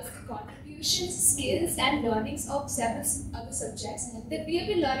involves the contributions, skills, and learnings of several other subjects that we have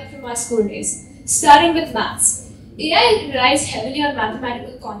been learning from our school days, starting with maths. AI relies heavily on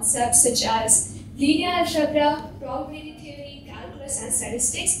mathematical concepts such as linear algebra, probability theory, calculus, and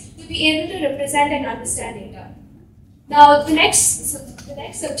statistics to be able to represent and understand data. Now, the next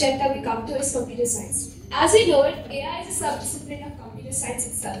subject that we come to is computer science. As we know it, AI is a subdiscipline of computer science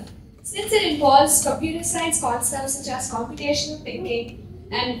itself. Since it involves computer science concepts such as computational thinking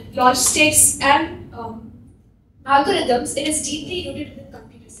and logistics and algorithms, it is deeply rooted in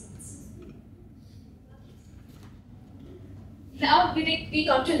computer science. Now we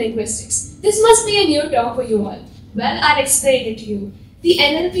come to linguistics. This must be a new term for you all. Well, I'll explain it to you. The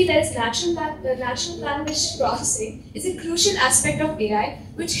NLP, that is natural language processing, is a crucial aspect of AI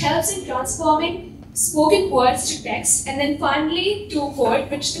which helps in transforming spoken words to text and then finally to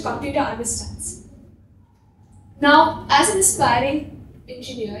code which the computer understands. Now, as an aspiring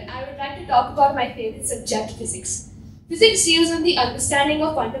engineer, I would like to talk about my favorite subject, physics. Physics deals on the understanding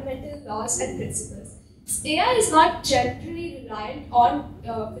of fundamental laws and principles. AI is not generally reliant on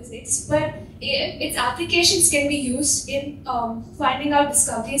physics, but its applications can be used in finding out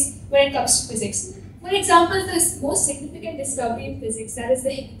discoveries when it comes to physics. For example, the most significant discovery in physics, that is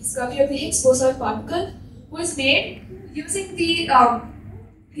the discovery of the Higgs boson particle, was made using the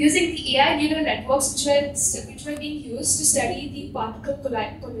AI neural networks which were being used to study the particle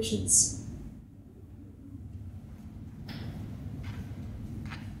collisions.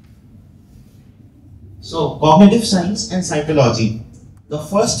 So, cognitive science and psychology. The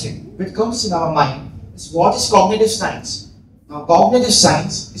first thing which comes in our mind is, what is cognitive science? Now, cognitive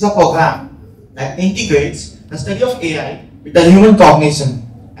science is a program that integrates the study of AI with the human cognition.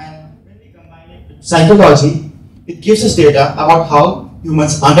 And when we combine it with psychology, it gives us data about how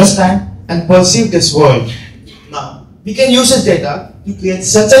humans understand and perceive this world. Now, we can use this data to create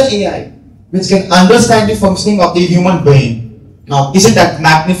such an AI which can understand the functioning of the human brain. Now, isn't that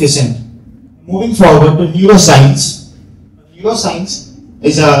magnificent? Moving forward to neuroscience. Neuroscience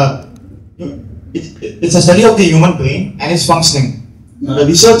is it's a study of the human brain and its functioning. Now, the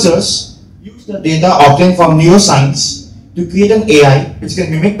researchers use the data obtained from neuroscience to create an AI which can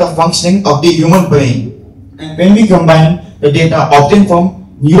mimic the functioning of the human brain. And when we combine the data obtained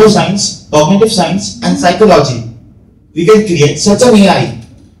from neuroscience, cognitive science, and psychology, we can create such an AI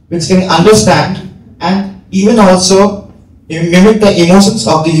which can understand and even also mimic the emotions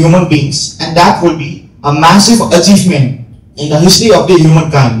of the human beings, and that will be a massive achievement in the history of the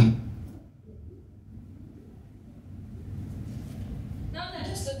humankind. Now let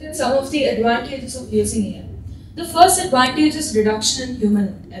us look at some of the advantages of using AI. The first advantage is reduction in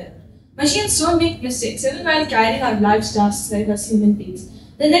human error. Machines don't make mistakes even while carrying out large tasks like us human beings.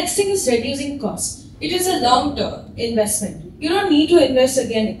 The next thing is reducing costs. It is a long-term investment. You don't need to invest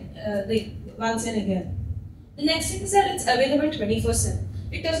again, once and again. The next thing is that it's available 24/7.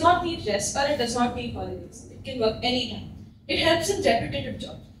 It does not need rest or it does not need holidays. It can work anytime. It helps in repetitive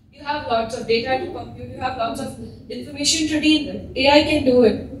jobs. You have lots of data to compute, you have lots of information to deal with. AI can do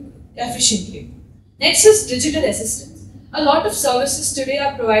it efficiently. Next is digital assistance. A lot of services today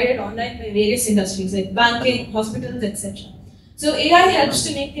are provided online by various industries like banking, hospitals, etc. So AI helps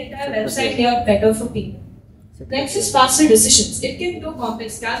to make the entire website layout better for people. Next is faster decisions. It can do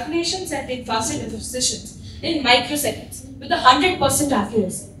complex calculations and take faster decisions in microseconds with 100%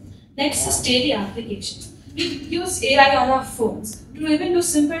 accuracy. Next is daily applications. We use AI on our phones to even do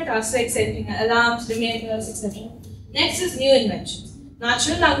simple tasks like setting alarms, reminders, etc. Next is new inventions.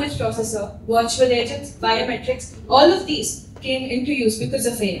 Natural language processor, virtual agents, biometrics, all of these came into use because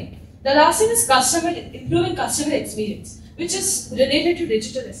of AI. The last thing is improving customer experience, which is related to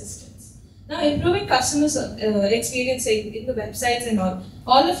digital assistance. Now, improving customers' experience in the websites and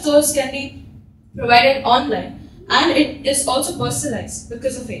all of those can be provided online, and it is also personalized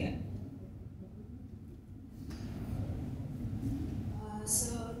because of AI.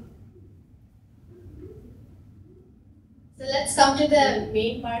 So let's come to the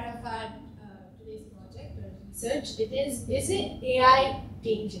main part of our today's project or research. Is it AI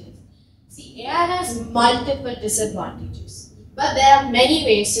dangerous? See, AI has multiple disadvantages, but there are many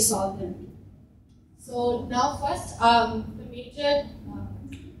ways to solve them. So now first, the major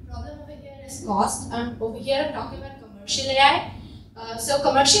problem over here is cost. Over here I'm talking about commercial AI. So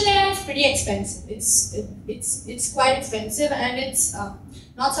commercial AI is pretty expensive. It's quite expensive, and it's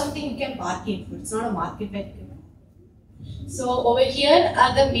not something you can bargain for. It's not a market that you can. So over here,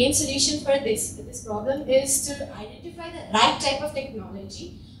 the main solution for this problem is to identify the right type of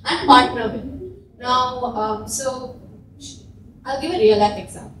technology and partner with it. Now, so I'll give a real life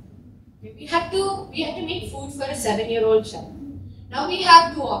example. We had to make food for a 7-year-old child. Now we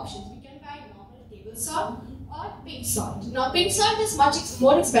have two options. We can buy normal table salt or pink salt. Now pink salt is much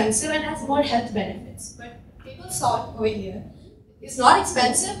more expensive and has more health benefits, but table salt over here is not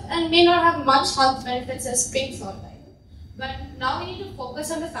expensive and may not have much health benefits as pink salt. But now we need to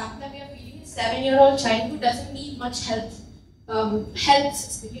focus on the fact that we are feeding a 7-year-old child who doesn't need much health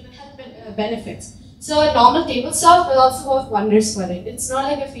benefits. So a normal table salt will also work wonders for it. It's not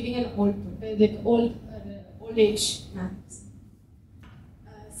like you're feeding an old age man.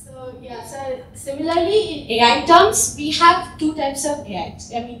 So similarly in AI terms, we have two types of AI.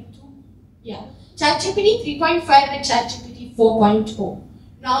 ChatGPT 3.5 and ChatGPT 4.0.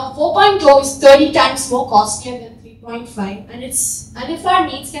 Now 4.0 is 30 times more costlier than 3.5, and if our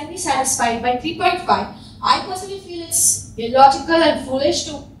needs can be satisfied by 3.5, I personally feel it's illogical and foolish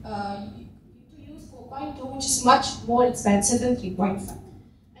to use 4.2, which is much more expensive than 3.5.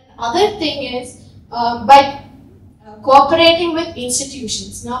 And other thing is by cooperating with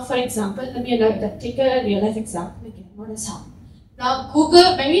institutions. Now, for example, let me take a real life example again. What has happened? Now,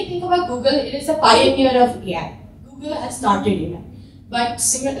 Google, when we think about Google, it is a pioneer of AI. Google has started AI. But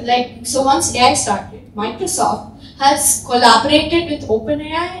so once AI started, Microsoft has collaborated with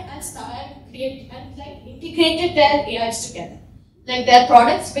OpenAI and integrated their AIs together, like their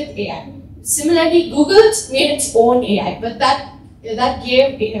products with AI. Similarly, Google's made its own AI, but that gave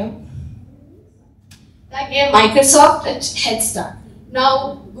Microsoft a head start.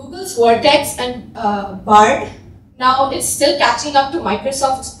 Now, Google's Vertex and Bard now is still catching up to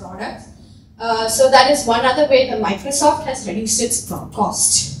Microsoft's products. So that is one other way that Microsoft has reduced its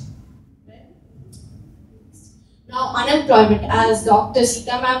cost. Now, unemployment, as Dr.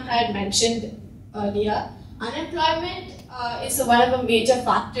 Sita ma'am had mentioned earlier, unemployment is one of the major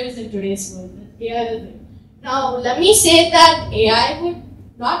factors in today's world. Now, let me say that AI would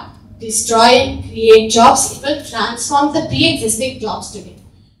not destroy and create jobs, it will transform the pre-existing jobs today.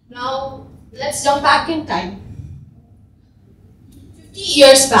 Now, let's jump back in time. 50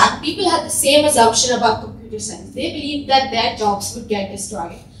 years back, people had the same assumption about computer science. They believed that their jobs would get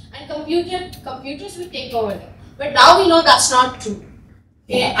destroyed and computers would take over them. But now we know that's not true.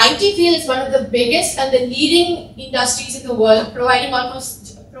 IT field is one of the biggest and the leading industries in the world, providing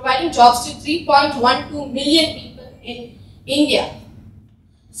jobs to 3.12 million people in India.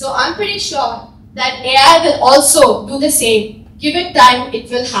 So I'm pretty sure that AI will also do the same. Give it time, it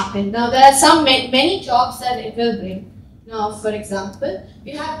will happen. Now there are many jobs that it will bring. Now, for example,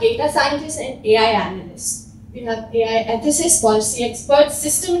 we have data scientists and AI analysts. We have AI ethicists, policy experts,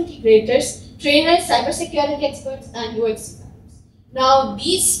 system integrators, trainers, cybersecurity experts, and UX designers. Now,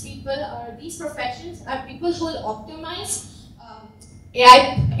 these professions are people who will optimize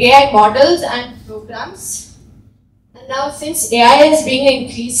AI models and programs. And now, since AI is being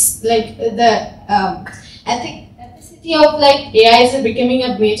increased, like the ethicity of AI is becoming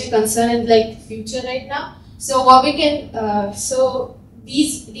a major concern in the future right now. So what we can, so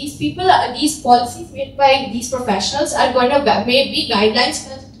these policies made by these professionals are going to be guidelines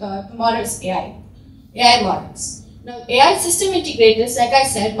for tomorrow's AI models. Now AI system integrators, like I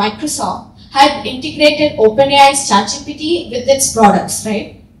said, Microsoft had integrated OpenAI's ChatGPT with its products,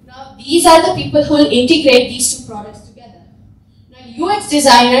 right? Now these are the people who will integrate these two products together. Now UX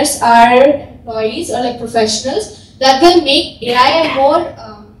designers are employees or professionals that will make AI a more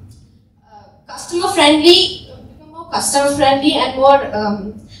customer friendly and more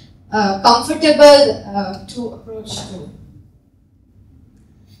comfortable to approach to.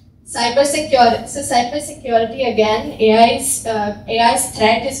 Cybersecurity. So cybersecurity again, AI's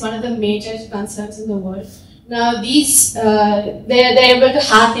threat is one of the major concerns in the world. Now these they're able to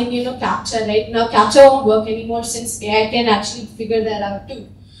hack and capture, right? Now capture won't work anymore since AI can actually figure that out too.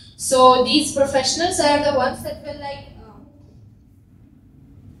 So these professionals are the ones that will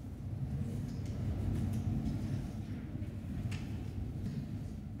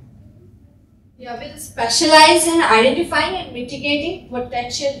will specialize in identifying and mitigating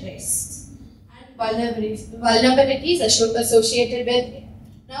potential risks and vulnerabilities associated with it.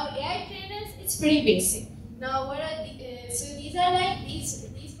 Now, AI trainers, it's pretty basic. Now, what are so these are these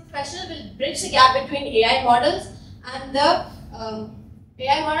professionals will bridge the gap between AI models and the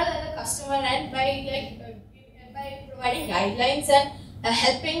customer end by providing guidelines and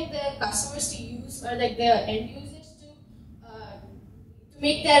helping the customers to use or the end users to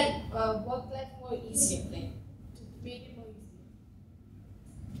make their work life more easier, to make it more easier.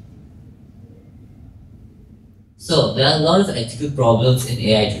 So there are a lot of ethical problems in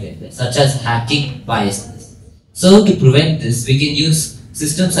AI today, such as hacking biases. So to prevent this, we can use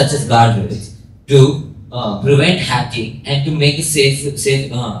systems such as guardrails to prevent hacking and to make a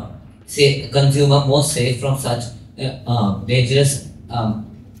consumer more safe from such dangerous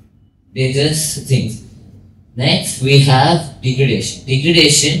things. Next, we have degradation.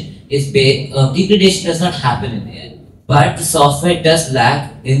 Degradation does not happen in AI, but the software does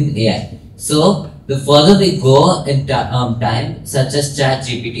lag in AI. So the further they go in time, such as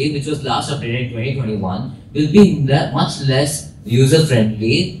ChatGPT, which was last updated in 2021, will be much less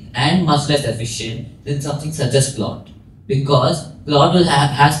user-friendly and much less efficient than something such as Claude, because Claude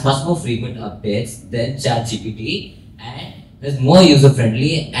has much more frequent updates than ChatGPT and is more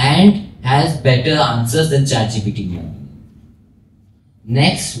user-friendly and has better answers than ChatGPT.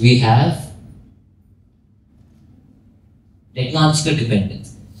 Next, we have Technological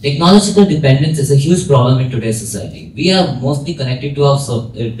dependence. Technological dependence is a huge problem in today's society. We are mostly connected to our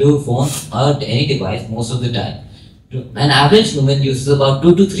to phones or to any device most of the time. An average human uses about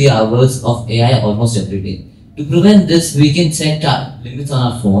 2 to 3 hours of AI almost every day. To prevent this, we can set limits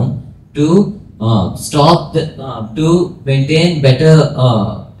on our phone to to maintain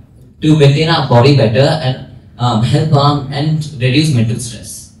our body better and help and reduce mental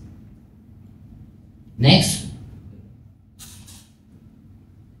stress.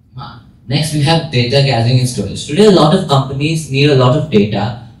 Next, we have data gathering and storage. Today, a lot of companies need a lot of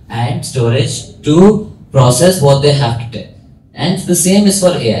data and storage to process what they have to tell. And the same is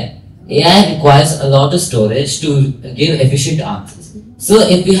for AI. AI requires a lot of storage to give efficient answers. So,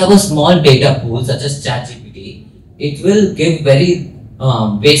 if we have a small data pool such as ChatGPT, it will give very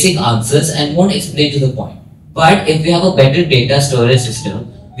basic answers and won't explain to the point. But if we have a better data storage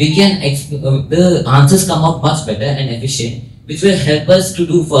system, we can the answers come out much better and efficient, which will help us to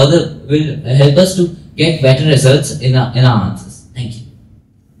do further, will help us to get better results in our answers. Thank you.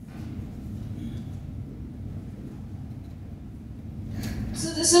 So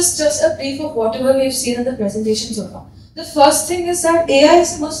this is just a brief of whatever we've seen in the presentation so far. The first thing is that AI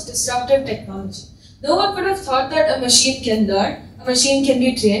is the most disruptive technology. No one would have thought that a machine can learn, a machine can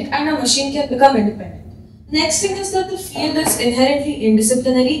be trained, and a machine can become independent. Next thing is that the field is inherently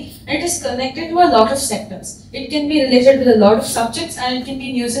interdisciplinary and it is connected to a lot of sectors. It can be related with a lot of subjects and it can be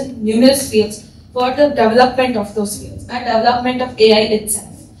used in numerous fields for the development of those fields and development of AI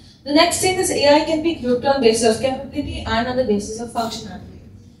itself. The next thing is AI can be grouped on basis of capability and on the basis of functionality.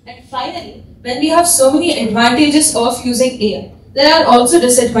 And finally, when we have so many advantages of using AI, there are also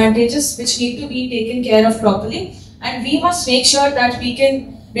disadvantages which need to be taken care of properly, and we must make sure that we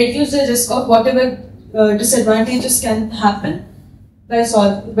can reduce the risk of whatever disadvantages can happen by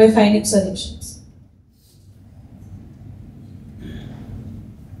finding solutions.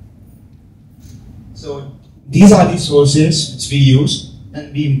 So these are the sources which we use,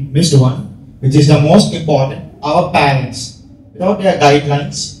 and we missed one, which is the most important, our parents. Without their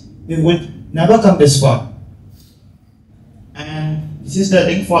guidelines, we would never come this far. And this is the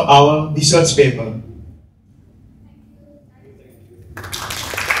link for our research paper.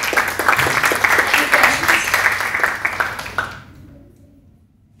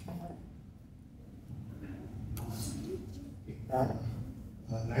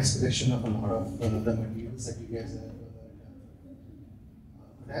 Nice collection of a lot of the materials that you guys have.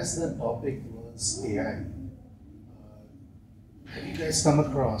 But as the topic was AI, have you guys come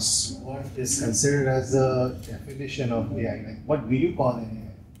across what is considered as the definition of AI? Like, what do you call an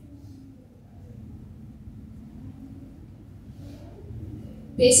AI?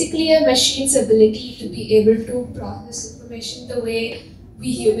 Basically, a machine's ability to be able to process information the way we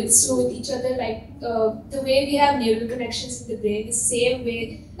humans do with each other, like the way we have neural connections in the brain, the same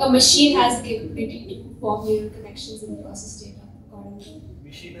way a machine has the capability to form neural connections and process data accordingly.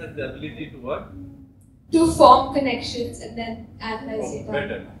 Machine has the ability to what? To form connections and then analyze data.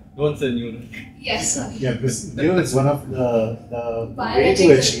 Better. Don't say neural. Yes, sorry. Yeah, because neural is one of the way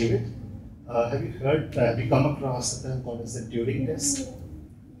to achieve it. Have you come across a term called as the Turing test?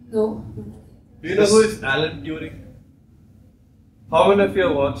 No. Do you know who is Alan Turing? How many of you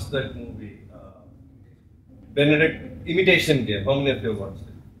have watched that movie? Benedict Imitation Game. How many of you have watched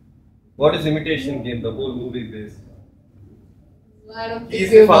it? What is Imitation Game? The whole movie based. I don't think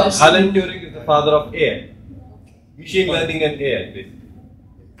we watched. Alan Turing is the father of AI. Machine learning and AI, basically.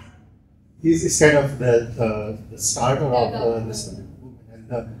 He's kind of the starter of this movement. And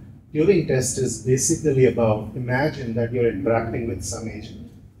the Turing test is basically about, imagine that you're interacting with some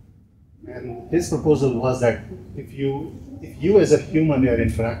agent. And his proposal was that if you as a human are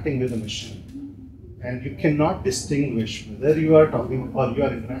interacting with a machine, and you cannot distinguish whether you are talking or you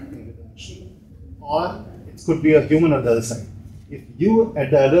are interacting with a machine, or it could be a human on the other side. If you at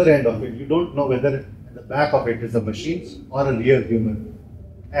the other end of it, you don't know whether at the back of it is a machine or a real human,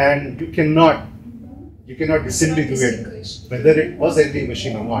 and you cannot distinguish whether it was a real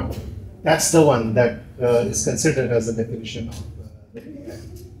machine or not. That's the one that is considered as a definition of the AI.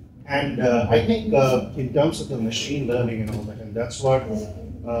 And I think in terms of the machine learning and all that, and that's what a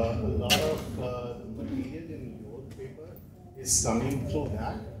lot of the material in your paper is coming through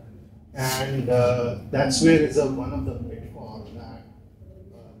that. And that's where is one of the pitfalls that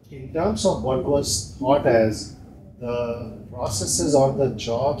in terms of what was thought as the processes or the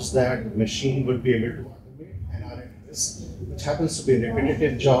jobs that machine would be able to automate and are at risk, which happens to be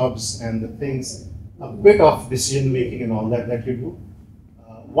repetitive jobs and the things, a bit of decision making and all that you do.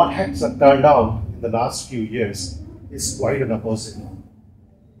 What has turned out in the last few years is quite an opposite.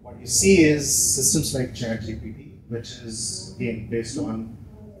 What you see is systems like ChatGPT, which is again based on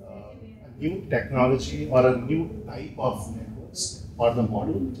a new technology or a new type of networks or the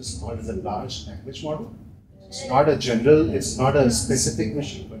model, which is called as a large language model. It's not a general, it's not a specific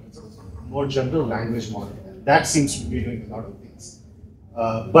machine, but it's a more general language model. That seems to be doing a lot of things.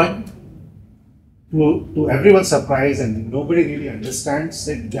 But to everyone's surprise, and nobody really understands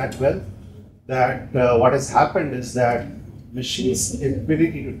it that well, that what has happened is that machines'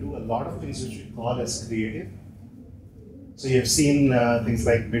 ability to do a lot of things which we call as creative. So you've seen things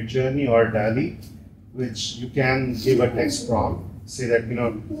like Midjourney or DALL-E, which you can give a text prompt, say that,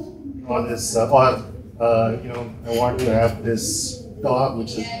 on this, I want to have this dog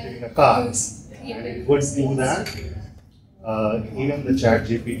which is in a car, and it would do that. Even the chat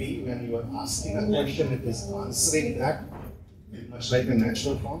GPT, when you are asking a question, it is answering that, much like a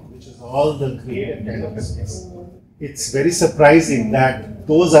natural form, which is all the creative kind of space. It's very surprising that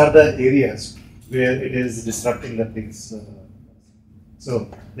those are the areas where it is disrupting the things. So,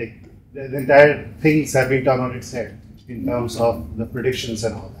 like, the entire things have been turned on its head in terms of the predictions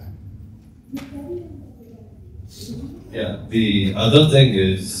and all that. Yeah, the other thing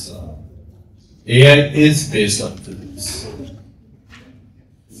is AI is based on physics,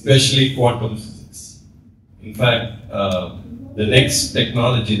 especially quantum physics. In fact, the next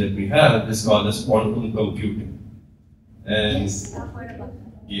technology that we have is called as quantum computing. And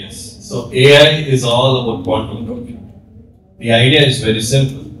yes, so AI is all about quantum computing. The idea is very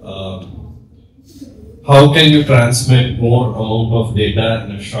simple. How can you transmit more amount of data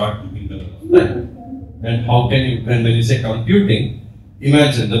in a short interval of time? And how can you, and when you say computing,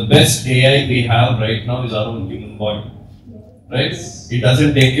 imagine the best AI we have right now is our own human body, right? It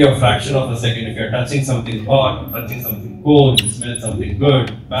doesn't take you a fraction of a second. If you're touching something hot, touching something cold, you smell something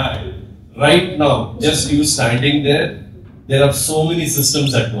good, bad. Right now, just you standing there are so many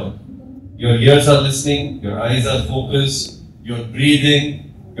systems at work. Your ears are listening, your eyes are focused, you're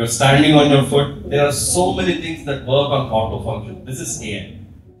breathing, you're standing on your foot. There are so many things that work on auto function. This is AI.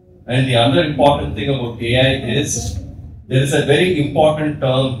 And the other important thing about AI is there is a very important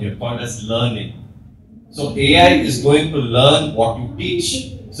term here called as learning. So AI is going to learn what you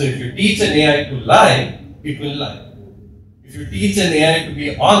teach. So if you teach an AI to lie, it will lie. If you teach an AI to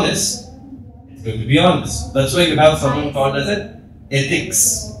be honest, it's going to be honest. That's why you have someone called as an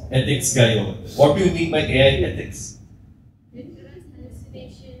ethics guy over there. What do you mean by AI ethics?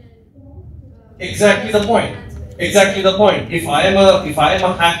 Exactly the point. Exactly the point. If I am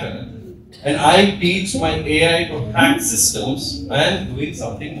a hacker and I teach my AI to hack systems, I am doing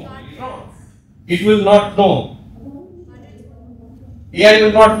something morally wrong. It will not know. AI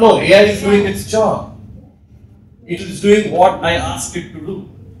will not know. AI is doing its job. It is doing what I asked it to do.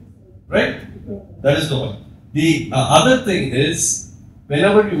 Right? That is the one. The other thing is,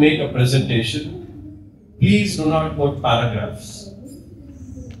 whenever you make a presentation, please do not put paragraphs.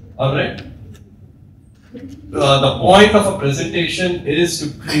 Alright? The point of a presentation is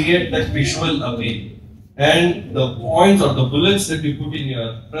to create that visual appeal. And the points or the bullets that you put in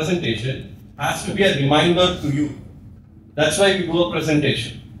your presentation has to be a reminder to you. That's why we do a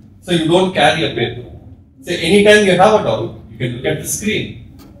presentation. So you don't carry a paper. So anytime you have a doubt, you can look at the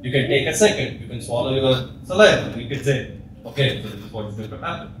screen. You can take a second, you can swallow your saliva, and you can say, okay, so this is what is going to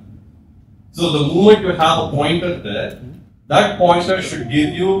happen. So the moment you have a pointer there, that pointer should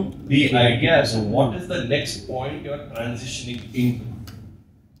give you the idea as to what is the next point you are transitioning into.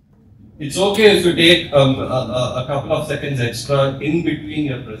 It's okay if you take a couple of seconds extra in between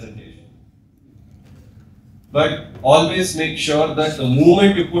your presentation. But always make sure that the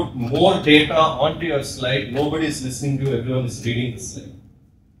moment you put more data onto your slide, nobody is listening to you, everyone is reading the slide.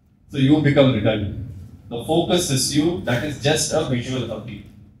 So you become redundant. The focus is you, that is just a visual appeal.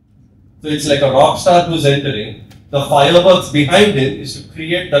 So it's like a rock star who's entering. The fireworks behind it is to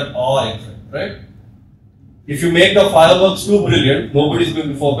create that awe effect, right? If you make the fireworks too brilliant, nobody is going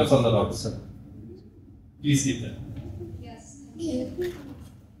to focus on the rock star. Please keep that. Yes.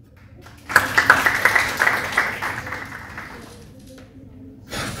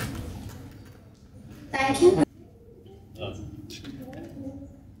 Thank you.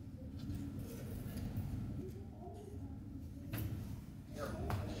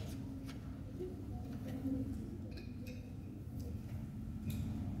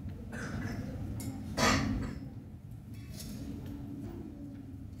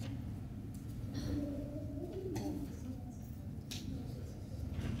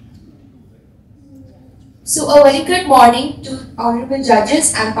 So a very good morning to honorable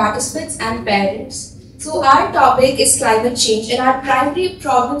judges and participants and parents. So our topic is climate change and our primary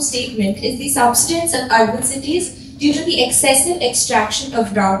problem statement is the subsidence of urban cities due to the excessive extraction of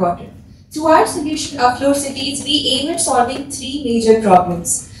groundwater. Through our solution of Flow Cities, we aim at solving three major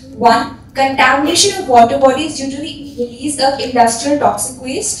problems. One, contamination of water bodies due to the release of industrial toxic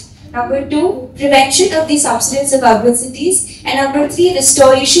waste. Number two, prevention of the subsidence of urban cities. And number three,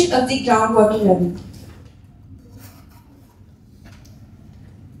 restoration of the groundwater level.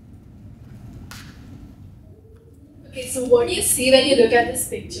 Okay, so what do you see when you look at this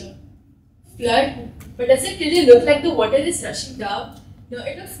picture? Flood, but does it really look like the water is rushing down? No,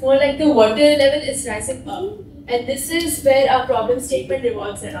 it looks more like the water level is rising up. And this is where our problem statement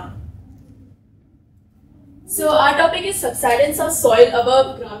revolves around. So our topic is subsidence of soil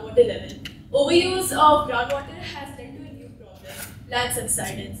above groundwater level. Overuse of groundwater has led to a new problem, land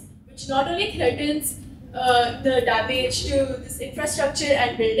subsidence, which not only threatens the damage to this infrastructure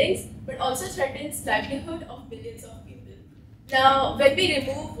and buildings, but also threatens livelihood of millions of people. Now, when we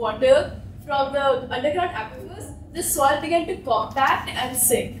remove water from the underground aquifers, the soil began to compact and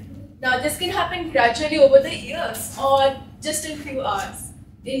sink. Now, this can happen gradually over the years or just in few hours.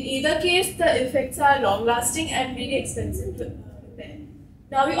 In either case, the effects are long-lasting and really expensive to repair.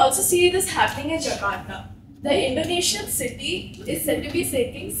 Now, we also see this happening in Jakarta. The Indonesian city is said to be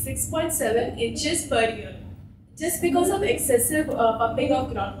sinking 6.7 inches per year just because of excessive pumping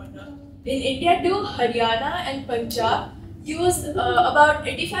of groundwater. In India too, Haryana and Punjab use about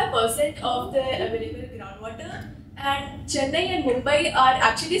 85% of the available groundwater, and Chennai and Mumbai are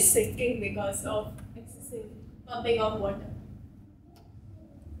actually sinking because of excessive pumping of water.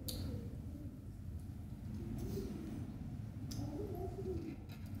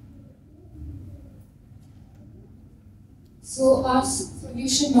 So our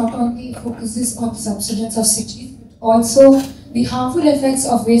solution not only focuses on the subsidence of cities, but also the harmful effects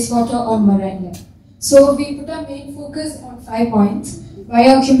of wastewater on marine life. So we put our main focus on 5 points: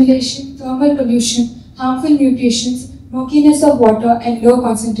 bioaccumulation, thermal pollution, harmful mutations, murkiness of water, and low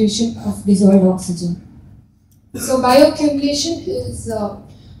concentration of dissolved oxygen. So bioaccumulation is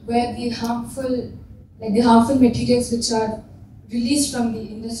where the harmful materials which are released from the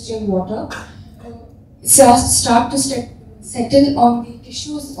industrial water start to settle on the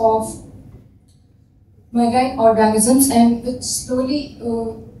tissues of marine organisms, and which slowly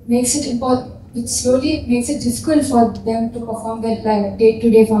makes it difficult for them to perform their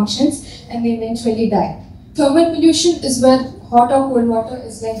day-to-day functions, and they eventually die. Thermal pollution is where hot or cold water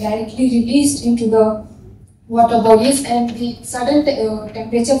is directly released into the water bodies, and the sudden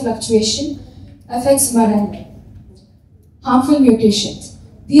temperature fluctuation affects marine life. Harmful mutations.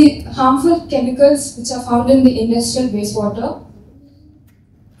 The harmful chemicals which are found in the industrial wastewater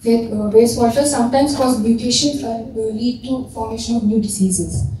sometimes cause mutations and lead to formation of new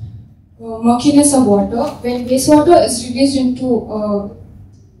diseases. Murkiness of water. When wastewater is released into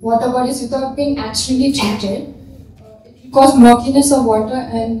water bodies without being actually treated, it will cause murkiness of water,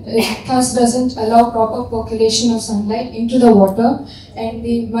 and it thus doesn't allow proper percolation of sunlight into the water, and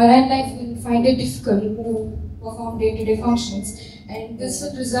the marine life will find it difficult to perform day-to-day functions, and this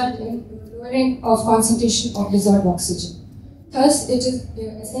will result in lowering of concentration of dissolved oxygen. Thus, it is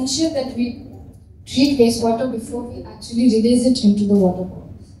essential that we treat wastewater before we actually release it into the water bodies.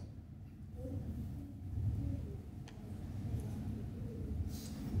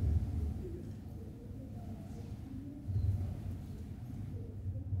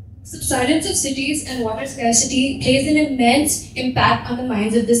 Subsidence of cities and water scarcity plays an immense impact on the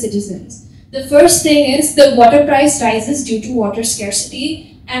minds of the citizens. The first thing is the water price rises due to water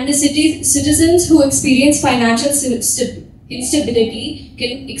scarcity, and the citizens who experience financial instability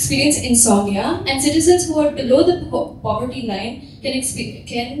can experience insomnia, and citizens who are below the poverty line can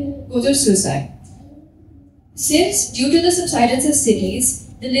go through suicide. Since, due to the subsidence of cities,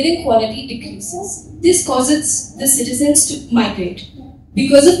 the living quality decreases, this causes the citizens to migrate.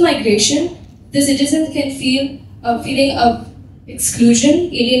 Because of migration, the citizens can feel a feeling of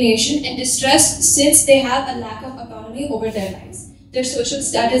exclusion, alienation, and distress since they have a lack of autonomy over their lives. Their social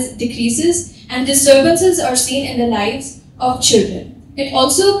status decreases, and disturbances are seen in the lives of children. It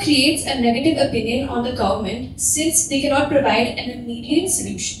also creates a negative opinion on the government since they cannot provide an immediate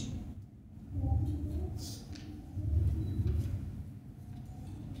solution.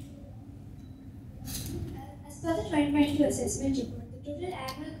 As per the 2022 assessment report, the total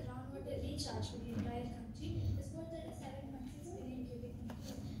annual groundwater recharge for the entire country is 437.6 billion cubic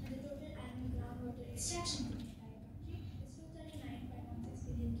meters, and the total annual groundwater extraction for the entire country is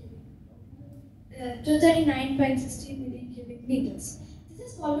 239.60 billion cubic meters. This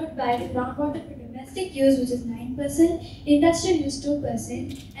is followed by the groundwater for domestic use, which is 9%, industrial use 2%,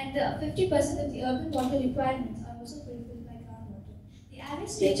 and 50% of the urban water requirements are also fulfilled by groundwater. The average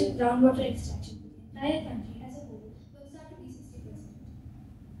stage of groundwater extraction for the entire country as a whole works out to be 60%.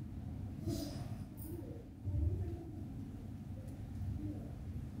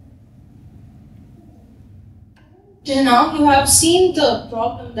 Till now, you have seen the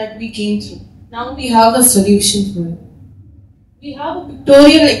problem that we came through. Now we have a solution for it. We have a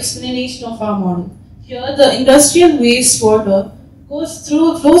pictorial explanation of our model. Here, the industrial wastewater flows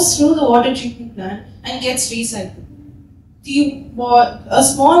through the water treatment plant and gets recycled. A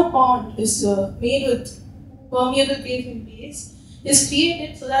small pond is made with permeable pavement base is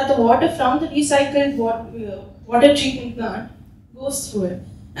created so that the water from the recycled water treatment plant goes through it.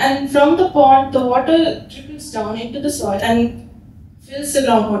 And from the pond, the water trickles down into the soil and fills the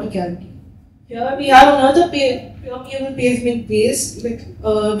groundwater cavity. Here we have another permeable pavement base, like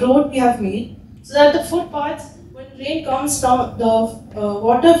road we have made, so that the footpaths, when rain comes from the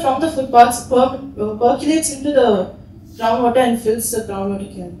water from the footpaths percolates into the groundwater and fills the groundwater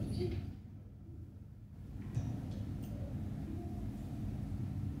cavity.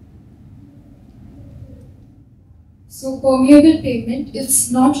 So permeable pavement, it's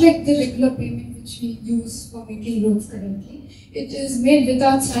not like the regular pavement which we use for making roads currently. It is made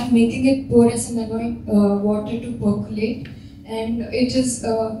without sand, making it porous and allowing water to percolate. And it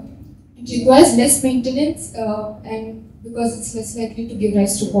requires less maintenance and because it's less likely to give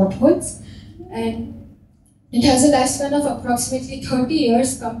rise to potholes. And it has a lifespan of approximately 30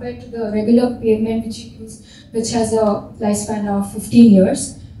 years compared to the regular pavement which we use, which has a lifespan of 15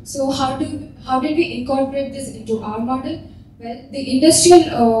 years. So how did we incorporate this into our model? Well, the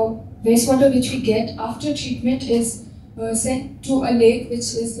industrial wastewater which we get after treatment is sent to a lake which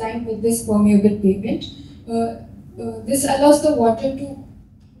is lined with this permeable pavement. This allows the water to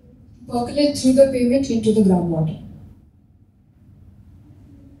percolate through the pavement into the groundwater.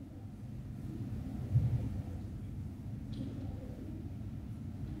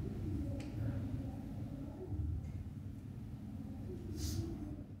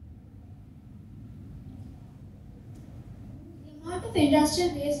 Of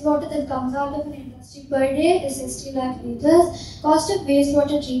industrial wastewater that comes out of an industry per day is 60 lakh liters. Cost of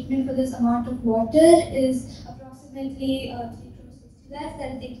wastewater treatment for this amount of water is approximately 3 crores 60 lakhs,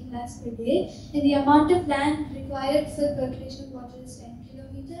 that is 18 lakhs per day. And the amount of land required for percolation of water is 10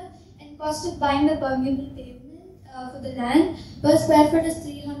 kilometer. And cost of buying the permeable pavement for the land per square foot is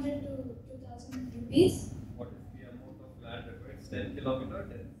 300 to 2000 rupees. What is the amount of land required? 10 kilometer,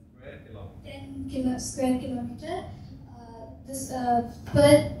 10 square kilometer? 10 square kilometer.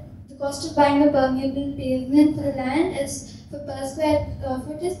 The cost of buying the permeable pavement for the land is per square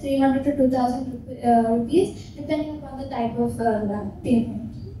foot is 300 to 2000 rupees, depending upon the type of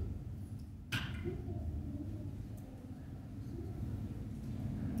pavement.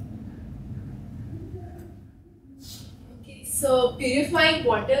 Okay, so purifying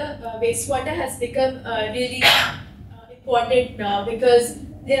water, wastewater has become really important now because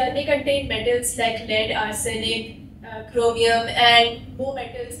they contain metals like lead, arsenic, chromium, and more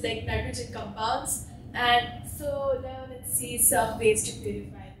metals like nitrogen compounds. And so now let's see some ways to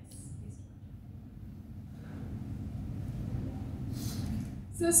purify this.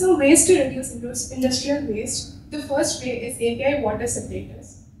 So some ways to reduce industrial waste. The first way is API water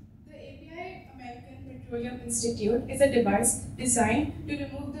separators. The API American Petroleum Institute is a device designed to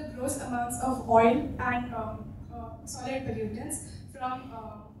remove the gross amounts of oil and solid pollutants from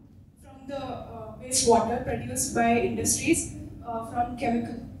the wastewater produced by industries from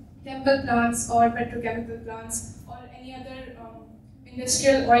chemical plants or petrochemical plants or any other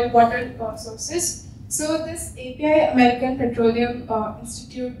industrial oil water sources. So this API American Petroleum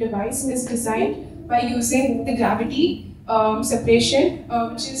Institute device is designed by using the gravity separation,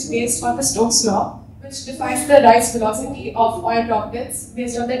 which is based on the Stokes law, which defines the rise velocity of oil droplets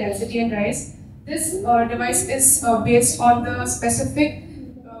based on the density and rise. This device is based on the specific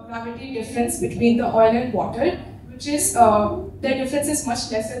gravity difference between the oil and water, which is the difference is much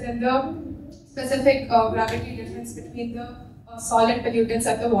lesser than the specific gravity difference between the solid pollutants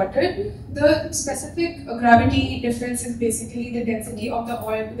and the water. The specific gravity difference is basically the density of the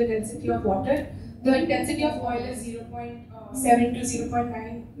oil to the density of water. The density of oil is 0.7 to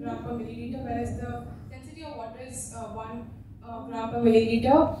 0.9 gram per milliliter, whereas the density of water is 1 gram per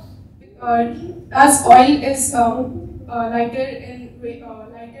milliliter. As oil is lighter than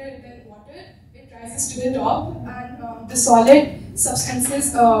water, it rises to the top, and the solid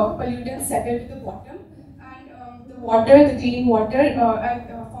substances, pollutants settle to the bottom, and the water, the clean water,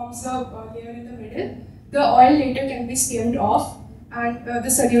 forms a layer in the middle. The oil later can be skimmed off, and the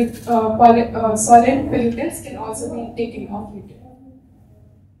solid pollutants can also be taken off later.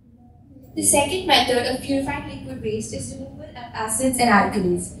 The second method of purifying liquid waste is removal of acids and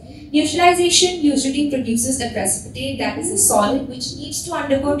alkalis. Neutralization usually produces a precipitate, that is a solid, which needs to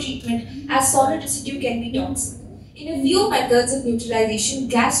undergo treatment as solid residue can be toxic. In a few methods of neutralization,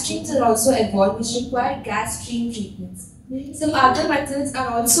 gas streams are also evolved which require gas stream treatments. Some other methods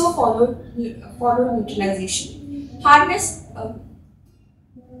are also follow neutralization. Hardness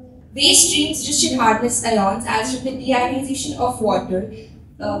waste streams rich in hardness ions, as from the deionization of water,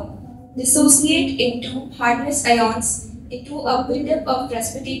 dissociate into hardness ions into a buildup of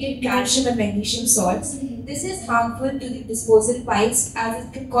precipitated calcium and magnesium salts. This is harmful to the disposal pipes as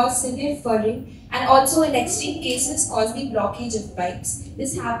it can cause severe furring and also in extreme cases cause the blockage of pipes.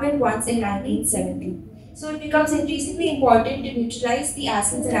 This happened once in 1970. So it becomes increasingly important to neutralize the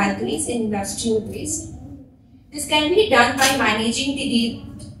acids and alkalis in industrial waste. This can be done by managing the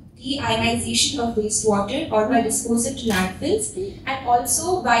deionization of wastewater or by disposal to landfills, and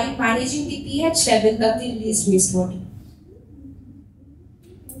also by managing the pH level of the released wastewater.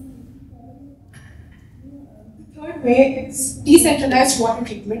 The third way is decentralized water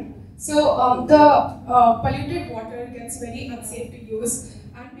treatment. So the polluted water gets very unsafe to use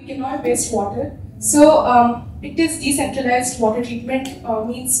and we cannot waste water. So it is decentralized water treatment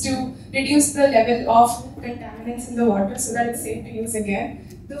means to reduce the level of contaminants in the water so that it's safe to use again.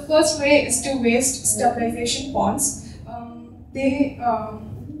 The first way is to waste stabilization ponds. It's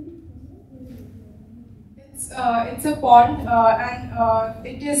a pond and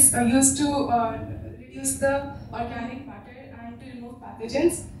it is used to reduce the organic matter and to remove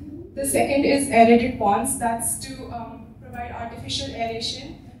pathogens. The second is aerated ponds. That's to provide artificial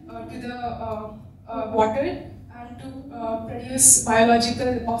aeration to the water and to produce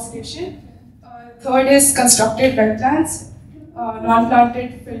biological oxidation. Third is constructed wetlands,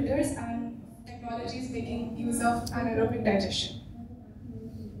 non-planted filters, and technologies making use of anaerobic digestion.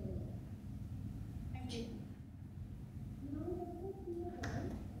 Thank you.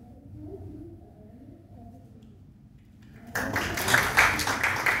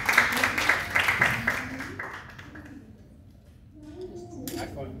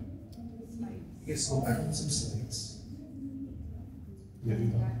 Yes, go back to some slides. Here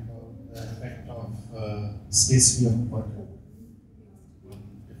we talk about the effect of scarcity of water on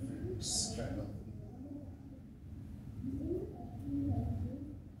different strata.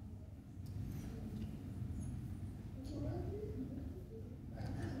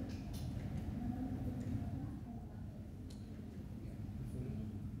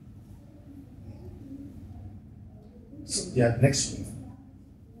 So, yeah, next one.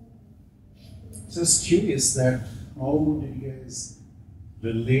 So it's curious that how do you guys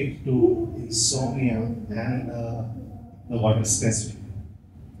relate to insomnia and the water scarcity?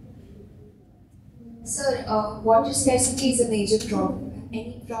 Sir, water scarcity is a major problem.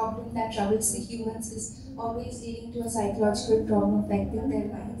 Any problem that troubles the humans is always leading to a psychological problem affecting their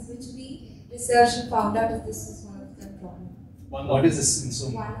minds, which we researched and found out that this is one of the problems. What is this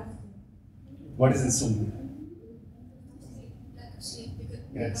insomnia? What is insomnia?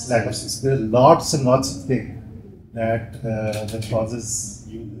 Yeah, it's lack of sleep. There are lots and lots of things that causes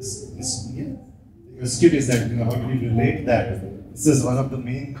you this insomnia. The question is that how do you relate that? This is one of the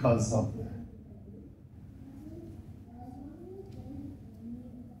main causes of that.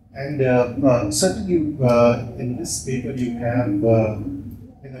 And certainly in this paper you have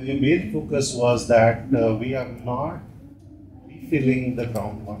your main focus was that we are not refilling the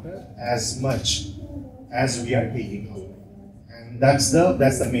groundwater as much as we are taking out. That's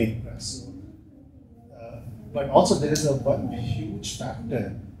the main thrust. But also there is one huge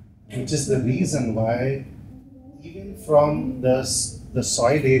factor, which is the reason why even from the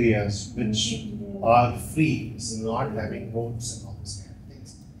soil areas which are free, is not having roads and all these kind of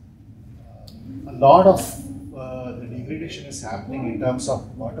things, a lot of the degradation is happening in terms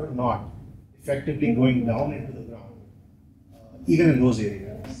of water not effectively going down into the ground, even in those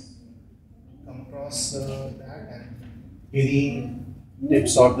areas. Come across that and any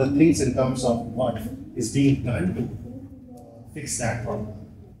tips or the things in terms of what is being done to fix that problem.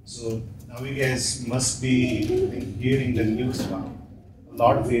 So now you guys must be hearing the news about a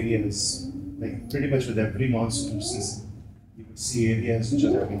lot of areas, like pretty much with every monsoon season, you would see areas which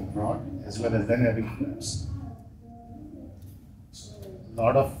are having drought as well as then having floods. So a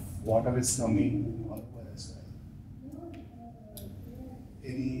lot of water is coming all over as well.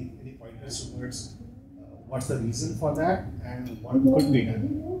 Any pointers towards what's the reason for that and what could be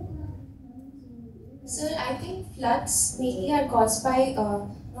done? Sir, I think floods mainly are caused by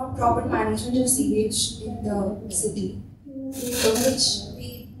not proper management of sewage in the city, which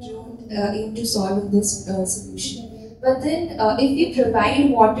we don't aim to solve in this solution. But then if we provide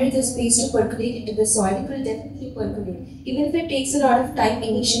water the space to percolate into the soil, it will definitely percolate. Even if it takes a lot of time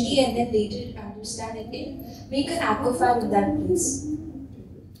initially and then later understand it, make an aquifer in that place.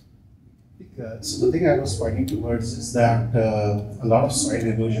 so the thing I was pointing towards is that a lot of soil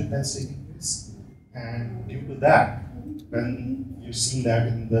erosion that's taking place, and due to that, when you've seen that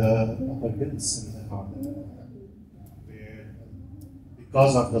in the upper hills in the northern, where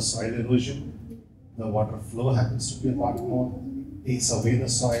because of the soil erosion, the water flow happens to be a lot more, it takes away the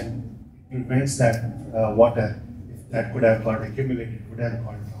soil, it prevents that water, if that could have got accumulated, could have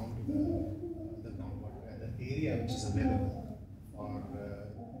gone down to the groundwater, and the area which is available for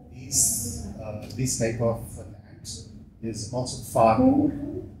these type of lands is also far more.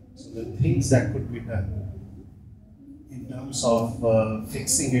 So the things that could be done in terms of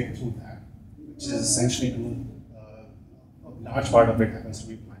fixing it through that, which is essentially to a large part of it happens to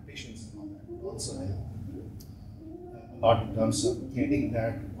be plantations and all that, also help a lot in terms of getting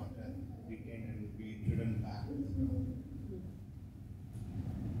that water retained and be driven back.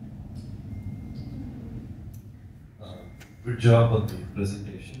 Good job on the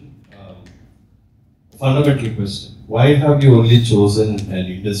presentation. Fundamental question. Why have you only chosen an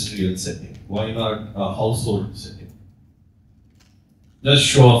industrial setting? Why not a household setting? Just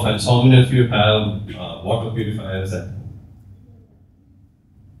show of hands. How many of you have water purifiers at home?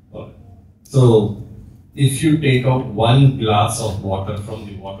 Okay. So, if you take out 1 glass of water from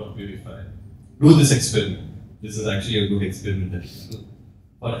the water purifier, do this experiment. This is actually a good experiment that you do.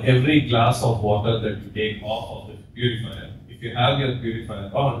 For every glass of water that you take off of the purifier, if you have your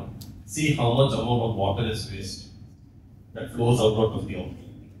purifier on, see how much amount of water is wasted that flows out of the outlet.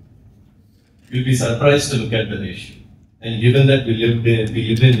 You'll be surprised to look at the ratio. And given that we live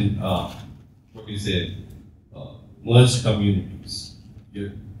in merged communities.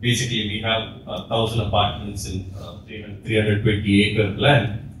 Basically, we have 1,000 apartments in 320-acre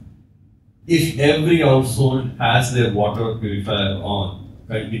land. If every household has their water purifier on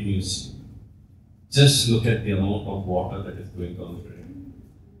continuously, just look at the amount of water that is going on the drain.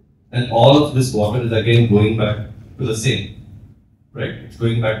 And all of this water is again going back to the same, right? It's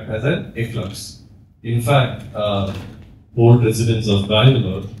going back as an efflux. In fact, old residents of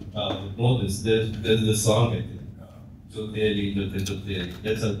Bangalore know this. There's this song, I think,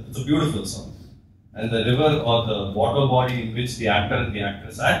 it's a beautiful song. And the river or the water body in which the actor and the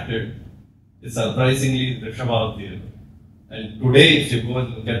actress acted is surprisingly Rishabhavati River. And today, if you go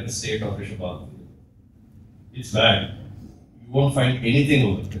and look at the state of Rishabhavati, it's bad. You won't find anything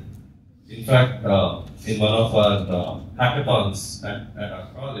over there. In fact, in one of our hackathons at our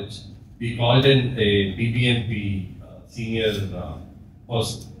college, we called in a BBMP senior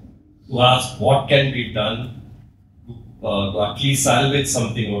person to ask what can be done to at least salvage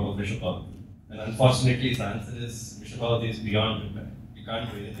something out of Rishabhavati. And unfortunately, his answer is Rishabhavati is beyond repair. You can't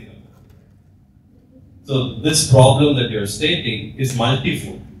do anything about it. So this problem that you're stating is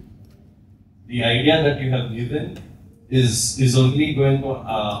multifold. The idea that you have given is only going to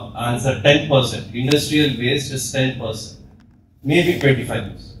answer 10%. Industrial waste is 10%, maybe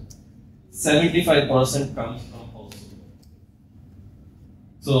 25%. 75% comes from household.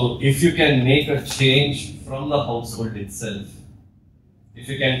 So if you can make a change from the household itself, if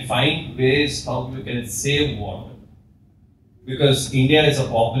you can find ways how you can save water, because India is a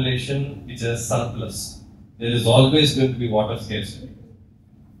population which has surplus, there is always going to be water scarcity.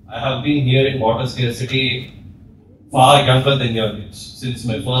 I have been hearing water scarcity far younger than your age, since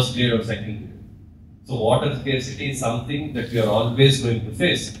my first grade or second grade. So water scarcity is something that we are always going to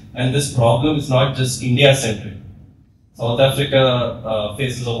face. And this problem is not just India-centric. South Africa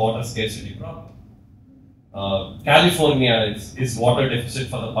faces a water scarcity problem. California is water deficit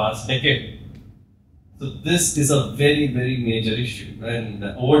for the past decade. So this is a very, very major issue. And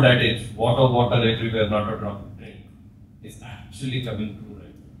the old adage, water everywhere, not a drop of rain, is actually coming true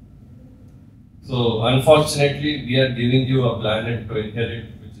right now. So unfortunately, we are giving you a planet to inherit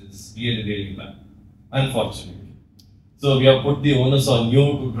which is really, really bad. Unfortunately. So we have put the onus on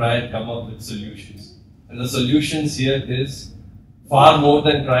you to try and come up with solutions. And the solutions here is far more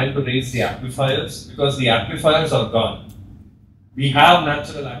than trying to raise the aquifers, because the aquifers are gone. We have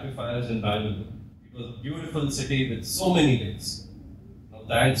natural aquifers in Bangalore. It was a beautiful city with so many lakes. Now,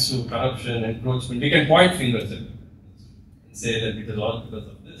 thanks to corruption, encroachment, we can point fingers at it and say that it is all because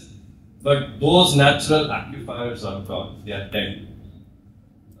of this. But those natural aquifers are gone. They are dead.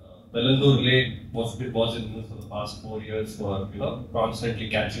 Bellandur Lake was in news for the past 4 years for constantly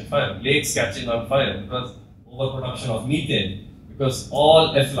catching fire. Lakes catching on fire because overproduction of methane. Because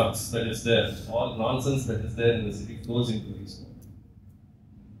all efflux that is there, all nonsense that is there in the city goes into these.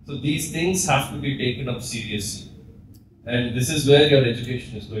 So these things have to be taken up seriously. And this is where your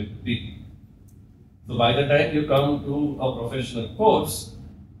education is going to be. So by the time you come to a professional course,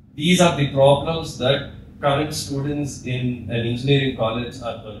 these are the problems that current students in an engineering college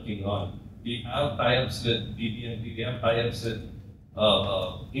are working on. We have tie-ups with BBMP, we have tie-ups with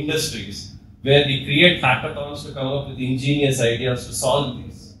industries, where we create hackathons to come up with ingenious ideas to solve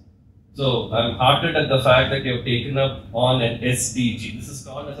these. So I'm heartened at the fact that you have taken up on an SDG. This is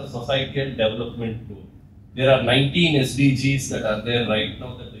called as a societal development goal. There are 19 SDGs that are there right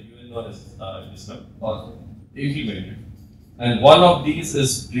now that the UN has implemented. And one of these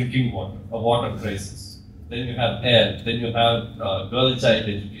is drinking water, a water crisis. Then you have air, then you have girl-child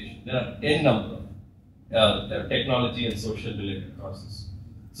education. There are n number of technology and social related causes.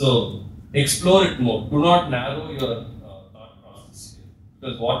 So explore it more. Do not narrow your thought process here.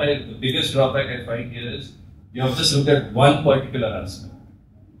 Because the biggest drawback I find here is you have just looked at one particular aspect.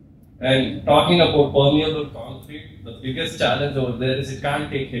 And talking about permeable concrete, the biggest challenge over there is it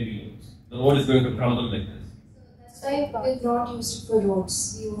can't take heavy loads. The road is going to crumble like this. That's why we've not used it for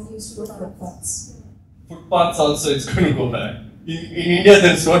roads. We only use it for footpaths. Footpaths also, it's going to go back. In India,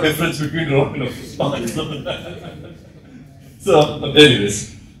 there is no difference between road and a footpath. So,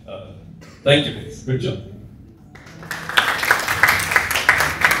 anyways, thank you guys. Good job.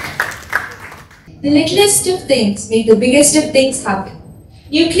 The littlest of things make the biggest of things happen.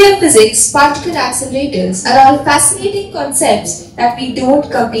 Nuclear physics, particle accelerators are all fascinating concepts that we don't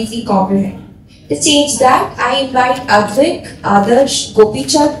completely comprehend. To change that, I invite Advik, Adarsh,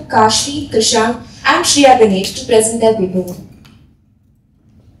 Gopichand, Kashvi, Krishan and Shriya Ganesh to present their paper.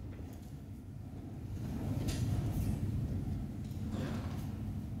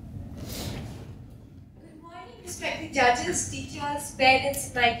 Respected judges, teachers,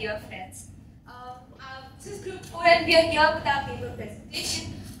 parents, my dear friends. This is group 4 and we are here with our paper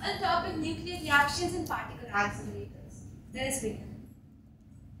presentation on the topic nuclear reactions and particle accelerators. Let us begin.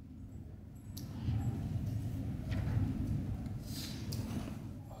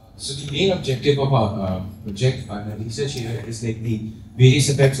 So the main objective of our project and research here is like the various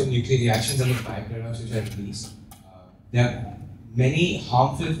effects of nuclear reactions and the byproducts which are released. There are many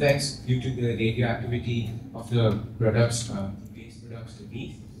harmful effects due to the radioactivity of the products, waste products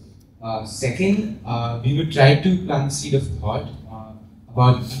released. Second, we would try to plant the seed of thought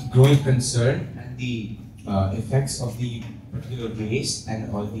about the growing concern and the effects of the particular waste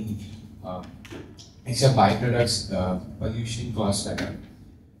and all the extra byproducts, pollution caused by that.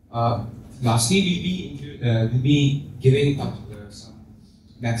 Lastly, we'll be giving some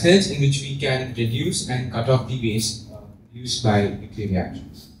methods in which we can reduce and cut off the waste used by nuclear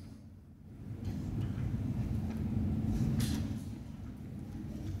reactions.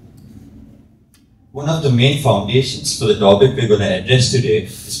 One of the main foundations for the topic we're going to address today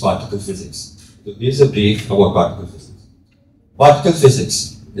is particle physics. So here's a brief about particle physics. Particle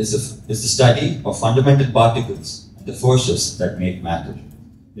physics is the study of fundamental particles and the forces that make matter.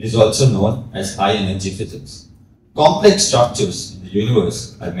 It is also known as high energy physics. Complex structures in the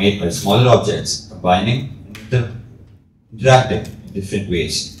universe are made by smaller objects combining and interacting in different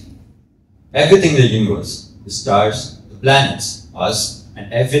ways. Everything in the universe, the stars, the planets, us,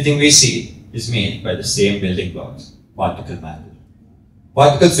 and everything we see is made by the same building blocks, particle matter.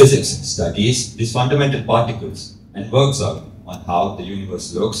 Particle physics studies these fundamental particles and works out on how the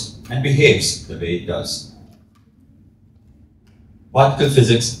universe looks and behaves the way it does. Particle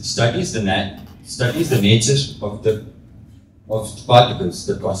physics studies the nature of the particles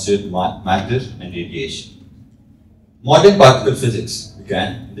that constitute matter and radiation. Modern particle physics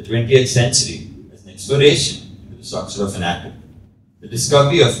began in the 20th century as an exploration into the structure of an atom. The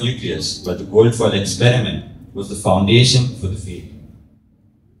discovery of nucleus by the Goldfall experiment was the foundation for the field.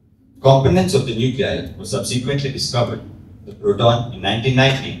 Components of the nuclei were subsequently discovered, the proton in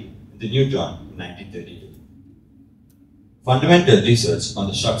 1919 and the neutron in 1932. Fundamental research on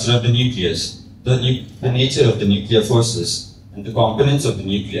the structure of the nucleus, the nature of the nuclear forces, and the components of the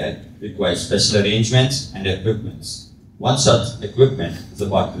nuclei requires special arrangements and equipments. One such equipment is the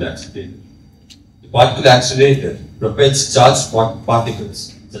particle accelerator. The particle accelerator propels charged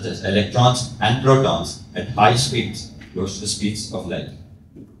particles, such as electrons and protons, at high speeds, close to the speeds of light.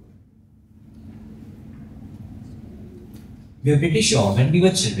 We are pretty sure when we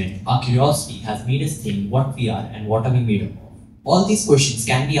were children, our curiosity has made us think what we are and what are we made of. All these questions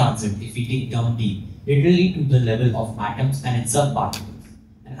can be answered if we dig down deep, literally to the level of atoms and its subparticles.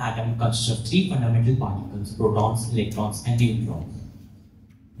 An atom consists of three fundamental particles, protons, electrons, and neutrons.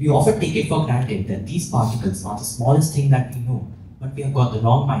 We often take it for granted that these particles are the smallest thing that we know, but we have got the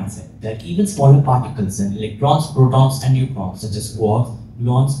wrong mindset. There are even smaller particles than electrons, protons, and neutrons, such as quarks,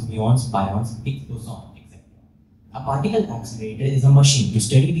 gluons, muons, pions, Higgs boson. A particle accelerator is a machine to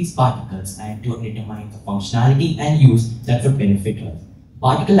study these particles and to determine the functionality and use that would benefit us.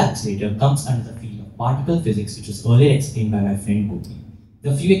 Particle accelerator comes under the field of particle physics, which was earlier explained by my friend Gopi.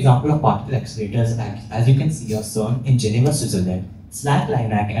 The few examples of particle accelerators, as you can see, are CERN in Geneva, Switzerland, SLAC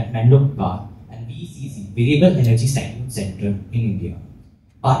LINAC at Menlo Park, and VECC, Variable Energy Science Center in India.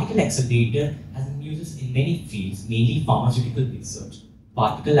 Particle accelerator has uses in many fields, mainly pharmaceutical research.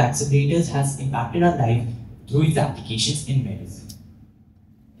 Particle accelerators has impacted our life through its applications in medicine.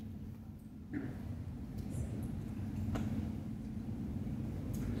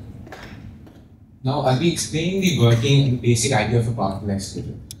 Now I'll be explaining the working and basic idea of a particle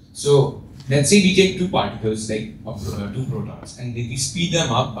accelerator. So let's say we take two particles, like two protons, and we speed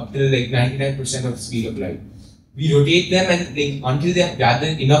them up till like 99% of the speed of light. We rotate them and until they have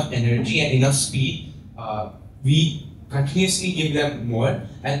gathered enough energy and enough speed, we continuously give them more,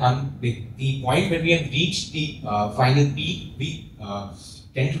 and the point where we have reached the final peak, we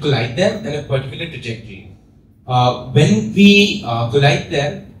tend to collide them in a particular trajectory. When we collide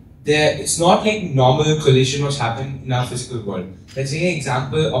them, it's not like normal collision which happens in our physical world. Let's say an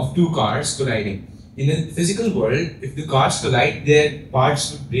example of two cars colliding. In the physical world, if the cars collide, their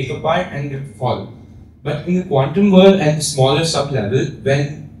parts would break apart and they would fall. But in the quantum world and the smaller sub-level,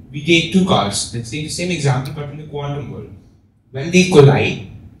 when we take two cars, let's take the same example but in the quantum world, when they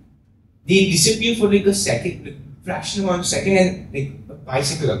collide, they disappear for like a second, a fraction amount of a second, and like a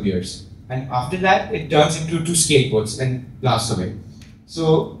bicycle appears. And after that, it turns into two skateboards and blasts away.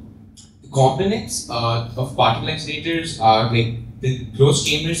 So the components of particle accelerators are like the closed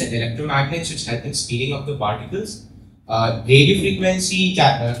chambers and electromagnets which help in speeding up the particles. Radio frequency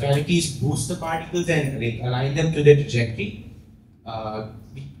cavities boost the particles and align them to their trajectory.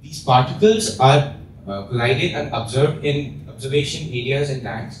 These particles are collided and observed in observation areas and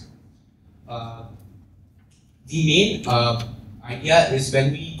tanks. The main idea is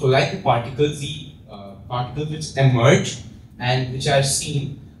when we collide the particles which emerge and which are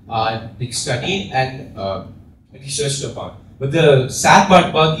seen are studied and researched upon. But the sad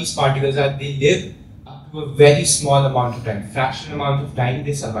part about these particles are they live up to a very small amount of time, fractional amount of time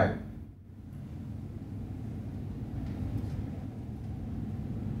they survive.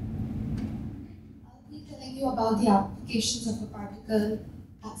 I'll be telling you about the applications of a particle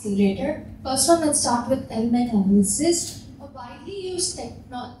accelerator. First one, let's start with element analysis. A widely used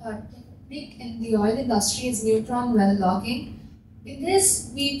technique in the oil industry is neutron well logging. In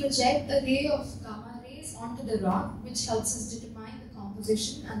this, we project a ray of gamma rays onto the rock, which helps us determine the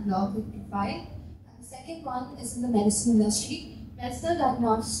composition and log the profile. And the second one is in the medicine industry. Medicinal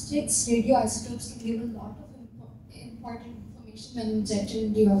diagnostics radioisotopes can give a lot of important information when injected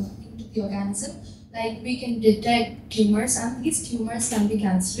into the organism. Like we can detect tumors, and these tumors can be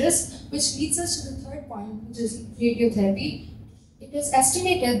cancerous, which leads us to the third point, which is radiotherapy. It is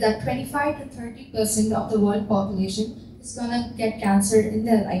estimated that 25 to 30% of the world population is going to get cancer in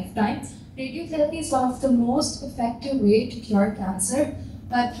their lifetime. Radiotherapy is one of the most effective way to cure cancer,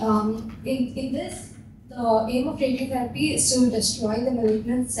 but in this, the aim of radiotherapy is to destroy the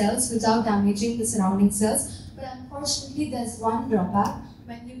malignant cells without damaging the surrounding cells. But unfortunately, there's one drawback.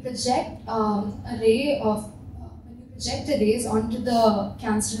 When you project the rays onto the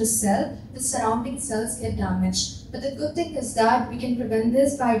cancerous cell, the surrounding cells get damaged. But the good thing is that we can prevent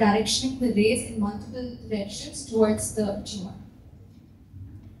this by directioning the rays in multiple directions towards the tumor.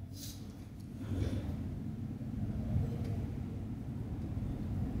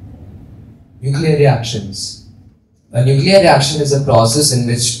 Nuclear reactions. A nuclear reaction is a process in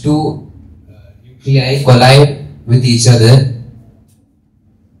which two nuclei collide with each other.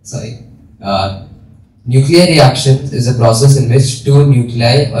 Nuclear reaction is a process in which two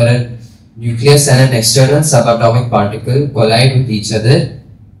nuclei or a nucleus and an external subatomic particle collide with each other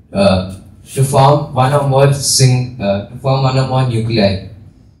to form one or more nuclei.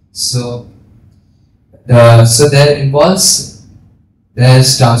 So there's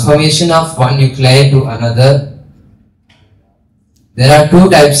transformation of one nuclei to another. There are two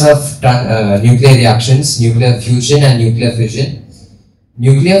types of nuclear reactions: nuclear fusion and nuclear fission.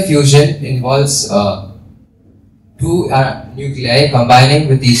 Nuclear fusion involves two nuclei combining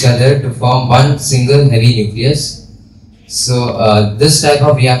with each other to form one single heavy nucleus. So this type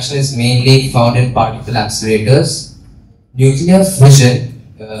of reaction is mainly found in particle accelerators. Nuclear fission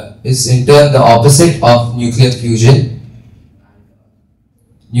is in turn the opposite of nuclear fusion.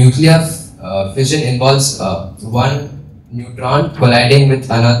 Nuclear fission involves one neutron colliding with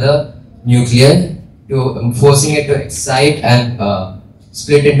another nuclear, forcing it to excite and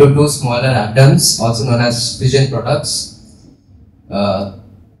split into two smaller atoms, also known as fission products.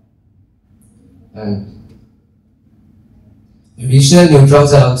 And additional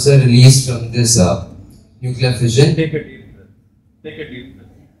neutrons are also released from this nuclear fission. Take a deep breath. Take a deep breath.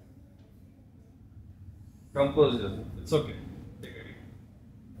 Compose yourself. It's okay. Take a deep breath.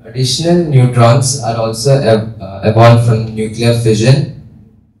 Additional neutrons are also evolved from nuclear fission,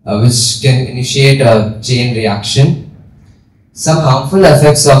 which can initiate a chain reaction. Some harmful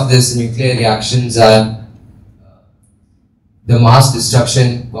effects of these nuclear reactions are the mass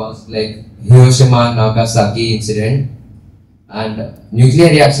destruction caused like Hiroshima Nagasaki incident, and nuclear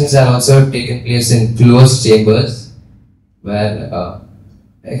reactions are also taken place in closed chambers where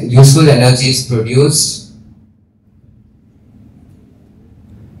useful energy is produced.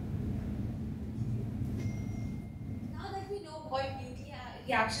 Now that we know what nuclear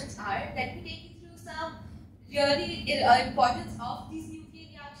reactions are, let me take you through some really importance of these nuclear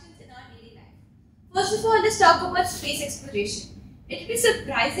reactions in our daily life. First of all, let's talk about space exploration. It will be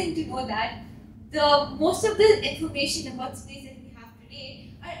surprising to know that most of the information about space that we have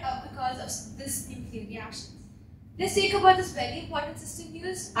today are because of this nuclear reactions. Let's take about this very important system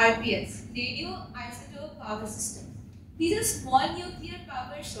used, RPS, Radio Isotope Power System. These are small nuclear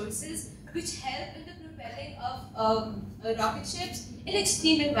power sources which help in the propelling of rocket ships in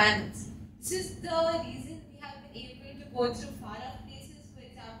extreme environments. This is the reason we have been able to go through far-off places, for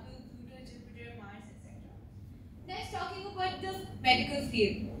example, Pluto, Jupiter, Mars, etc. Next, talking about the medical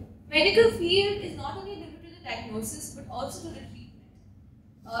field. Medical field is not only limited to the diagnosis but also to the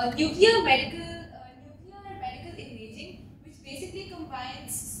treatment. Nuclear and medical imaging, which basically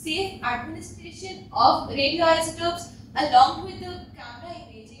combines safe administration of radioisotopes along with the camera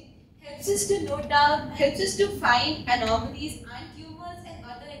imaging, helps us to find anomalies and tumors and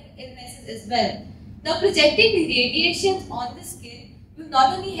other illnesses as well. Now, projecting the radiations on the skin will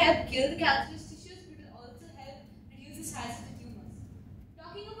not only help kill the cancerous tissues, but will also help reduce the size of the tumors.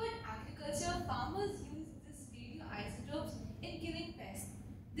 Talking about agriculture, farmers use these radioisotopes in killing pests.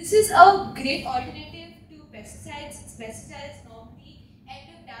 This is a great alternative to pesticides, since pesticides normally end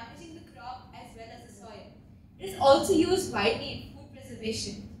up damaging the crop as well as the soil. It is also used widely in food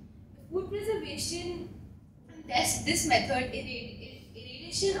preservation. The food preservation this method,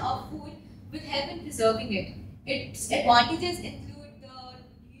 irradiation of food, will help in preserving it. Its advantages include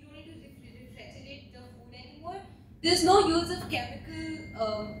you don't need to refrigerate the food anymore. There's no use of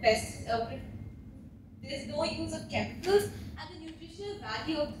there's no use of chemicals, and the nutritional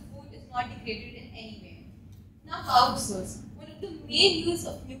value of the food is not degraded in any way. Now, power source. One of the main use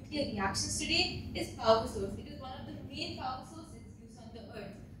of nuclear reactions today is power source. It is one of the main power sources used on the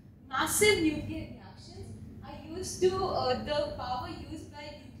earth. Massive nuclear reactions are used to the power used by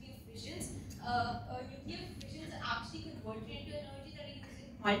nuclear fissions. Nuclear fissions are actually converted into energy that are used in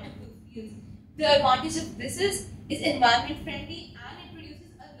multiple fields. The advantage of this is environment friendly, and it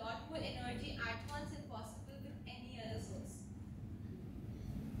produces a lot more energy at once than possible with any other source.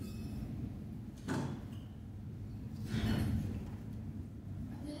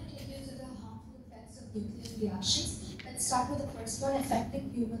 I'm going to take you to the harmful effects of nuclear reactions. Let's start with the first one, affecting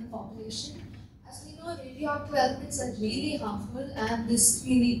human population. As we know, radioactive elements are really harmful, and this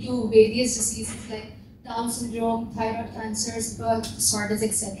will lead to various diseases like Down syndrome, thyroid cancers, birth disorders,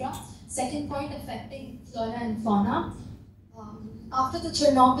 etc. Second point, affecting flora and fauna. After the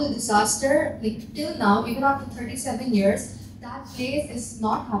Chernobyl disaster, like till now, even after 37 years, that place is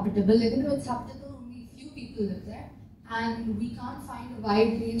not habitable. Even though it's habitable, only few people live there, and we can't find a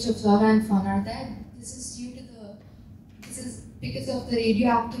wide range of flora and fauna there. This is because of the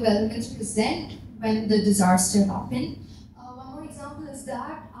radioactive elements present when the disaster happened. One more example is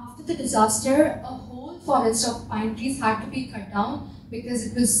that after the disaster, a whole forest of pine trees had to be cut down because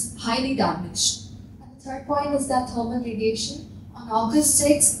it was highly damaged. And the third point is that thermal radiation. On August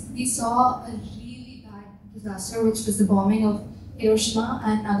 6th, we saw a really bad disaster, which was the bombing of Hiroshima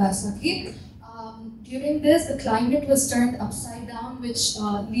and Nagasaki. During this, the climate was turned upside down, which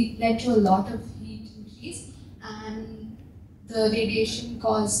led to a lot of heat increase, and the radiation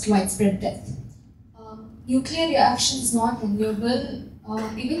caused widespread death. Nuclear reaction is not renewable.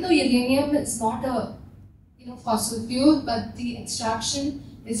 Even though uranium is not a fossil fuel, but the extraction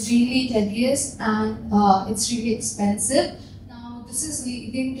is really tedious and it's really expensive. Now, this is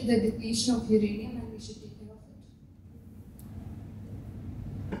leading to the depletion of uranium, and we should take care of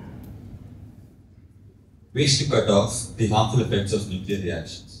it. Ways to cut off the harmful effects of nuclear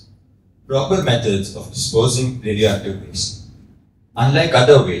reactions. Proper methods of disposing radioactive waste. Unlike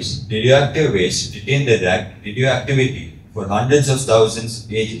other waste, radioactive waste retain their radioactivity for hundreds of thousands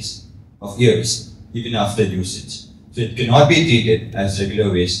of years, even after usage. So it cannot be treated as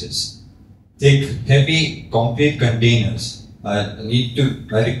regular waste is. Thick, heavy concrete containers are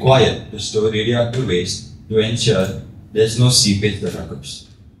required to store radioactive waste to ensure there is no seepage that occurs.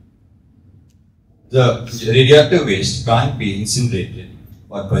 The radioactive waste can't be incinerated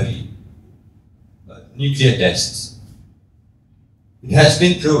or buried. Nuclear tests. It has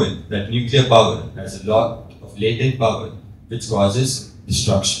been proven that nuclear power has a lot of latent power which causes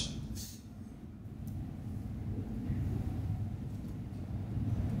destruction.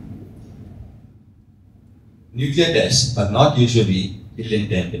 Nuclear tests are not usually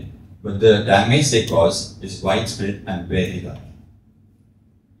ill-intended, but the damage they cause is widespread and very large.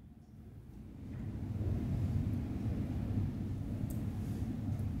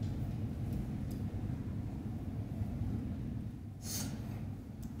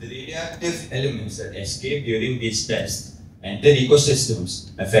 The radioactive elements that escape during these tests enter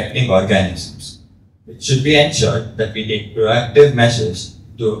ecosystems affecting organisms. It should be ensured that we take proactive measures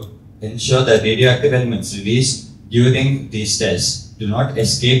to ensure that radioactive elements released during these tests do not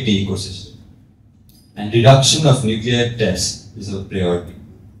escape the ecosystem. And reduction of nuclear tests is a priority.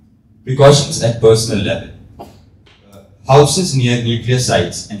 Precautions at personal level. Houses near nuclear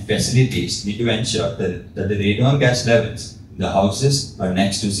sites and facilities need to ensure that the radon gas levels in the houses are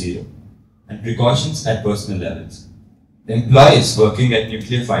next to zero. And precautions at personal levels. Employees working at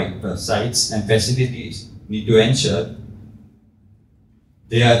nuclear sites and facilities need to ensure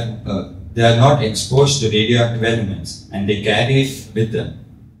they are not exposed to radioactive elements and they carry it with them.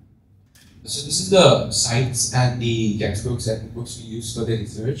 So this is the sites and the textbooks and books we use for the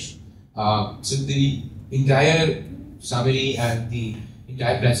research. So the entire summary and the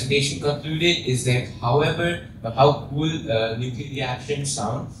entire presentation concluded is that however how cool nuclear reactions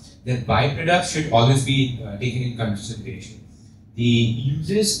sound, their byproducts should always be taken in consideration. The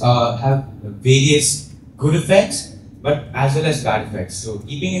uses have various good effects, but as well as bad effects. So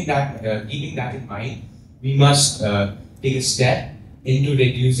keeping that in mind, we must take a step into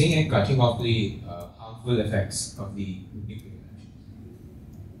reducing and cutting off the harmful effects of the nuclear reaction.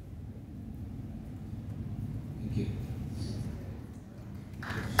 Thank you.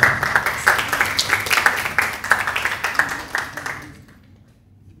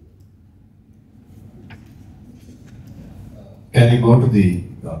 Can you go to the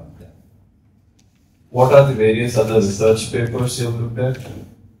what are the various other research papers you have looked at?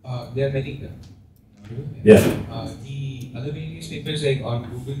 There are many. Yeah. The other various papers like on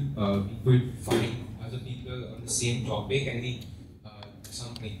Google, people find other people on the same topic and they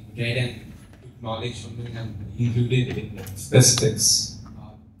something read and took knowledge from them and included in the Specifics.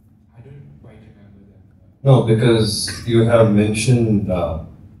 I don't quite remember that. No, because you have mentioned a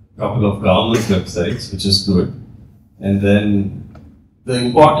couple of government websites, which is good. And then the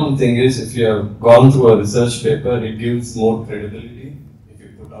important thing is if you have gone through a research paper, it gives more credibility if you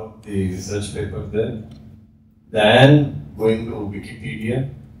put out the research paper there than going to Wikipedia.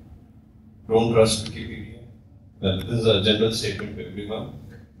 Don't trust Wikipedia. Well, this is a general statement for everyone.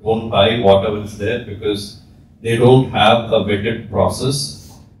 Don't buy whatever is there because they don't have a vetted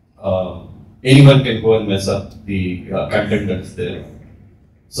process. Anyone can go and mess up the content that's there.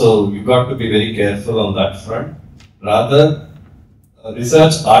 So you got to be very careful on that front. Rather,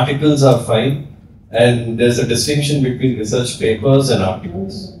 research articles are fine, and there's a distinction between research papers and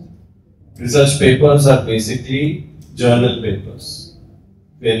articles. Research papers are basically journal papers,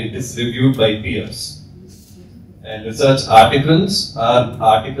 where it is reviewed by peers. And research articles are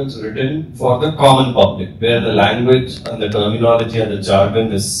articles written for the common public, where the language and the terminology and the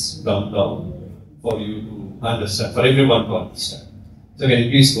jargon is dumbed down for you to understand, for everyone to understand. So can you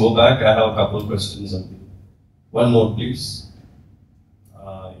please go back? I have a couple of questions on you. One more, please.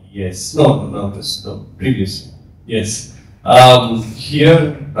 Yes. No, previously. Yes.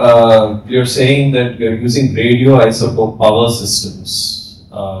 Here, you're saying that you're using radioisotope power systems.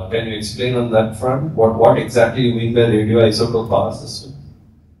 Can you explain on that front? What exactly you mean by radioisotope power system?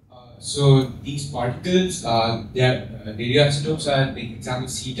 So these particles, their radioisotopes are, like example,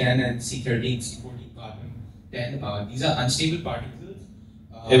 C10 and C13, C14 carbon. Then these are unstable particles.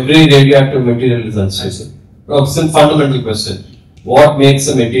 Every radioactive material is unstable. It's a fundamental question. What makes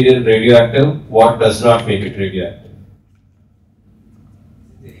a material radioactive? What does not make it radioactive?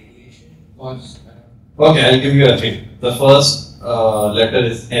 The radiation cause. Okay, I'll give you a hint. The first letter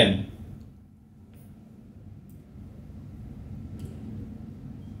is M.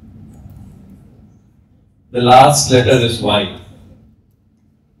 The last letter is Y.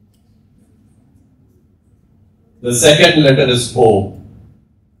 The second letter is O.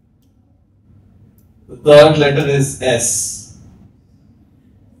 The third letter is S.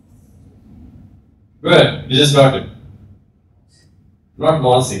 Good, you just got it. Not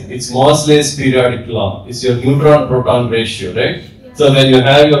Morse, it's Morsley's periodic law. It's your neutron-proton ratio, right? So when you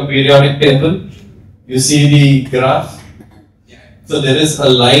have your periodic table, you see the graph. So there is a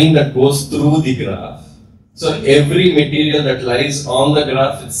line that goes through the graph. So every material that lies on the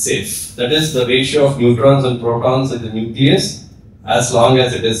graph is safe. That is the ratio of neutrons and protons in the nucleus As long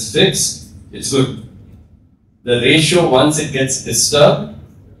as it is fixed, it's good. The ratio, once it gets disturbed,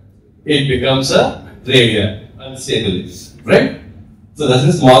 it becomes a radioactive, unstable, right? So that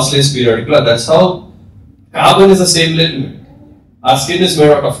is Mossley's periodic law. That's how carbon is a stable element. Our skin is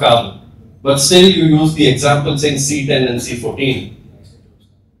made out of carbon. But still you use the example saying C10 and C14.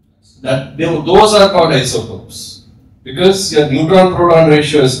 Those are called isotopes. Because your neutron-proton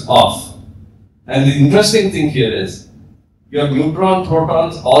ratio is off. And the interesting thing here is, your neutron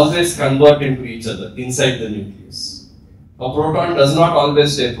protons always convert into each other inside the nucleus. A proton does not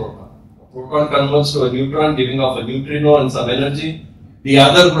always stay proton. A proton converts to a neutron, giving off a neutrino and some energy. The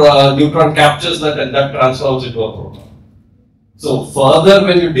other neutron captures that and that transforms into a proton. So further,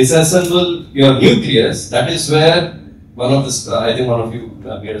 when you disassemble your nucleus, that is where I think one of you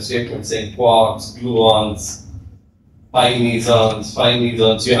made a statement saying quarks, gluons, pi mesons.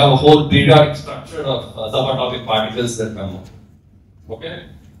 You have a whole periodic structure of subatomic particles that come out. Okay?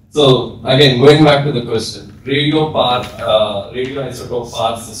 So again, going back to the question, radioisotope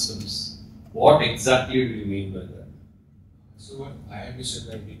power systems. What exactly do you mean by that? So what I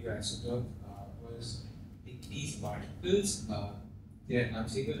understood by radioisotope was these particles, they are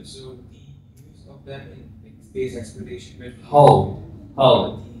unstable, so the use of them in space exploration will... How?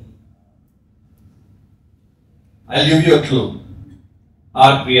 I'll give you a clue.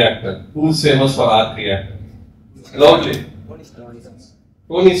 Arc reactor. Who's famous for arc reactor? Loudly.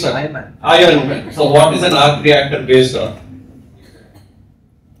 Tony Stark. Iron Man. So what is an arc reactor based on?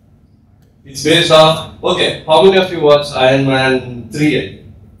 It's based on, okay, how many of you watched Iron Man 3?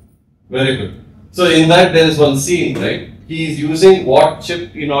 Very good. So in that there is one scene, right? He is using what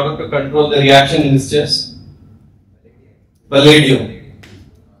chip in order to control the reaction in his chest? Palladium.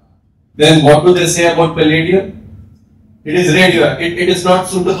 Then what do they say about palladium? It is radioactive. It is not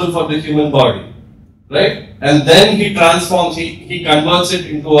suitable for the human body, right? And then he transforms, he converts it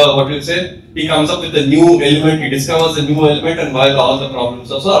into a, what do you say? He comes up with a new element, he discovers a new element, and while all the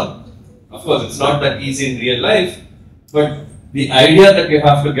problems are solved. Of course, it's not that easy in real life, but the idea that you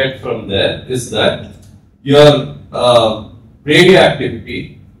have to get from there is that your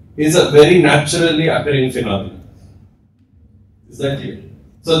radioactivity is a very naturally occurring phenomenon. Is that clear?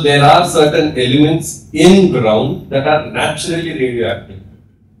 So there are certain elements in ground that are naturally radioactive.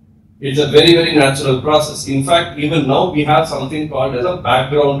 It's a very, very natural process. In fact, even now we have something called as a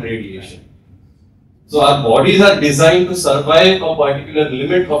background radiation. So our bodies are designed to survive a particular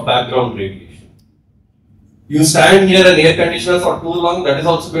limit of background radiation. You stand near an air conditioner for too long, that is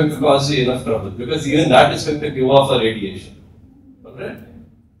also going to cause you enough trouble because even that is going to give off a radiation. Okay?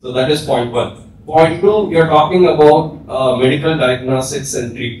 So that is point one. Point two, you are talking about medical diagnostics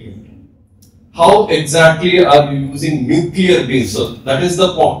and treatment. How exactly are you using nuclear beams? So that is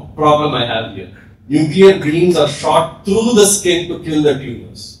the problem I have here. Nuclear beams are shot through the skin to kill the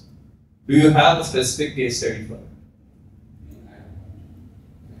tumors. Do you have a specific case study for it?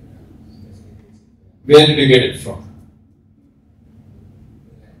 Where did you get it from?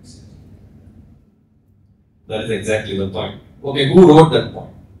 That is exactly the point. Okay, who wrote that point?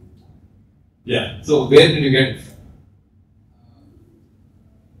 Yeah, so where did you get it from?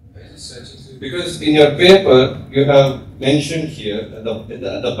 Because in your paper, you have mentioned here at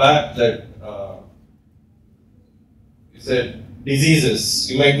the back that you said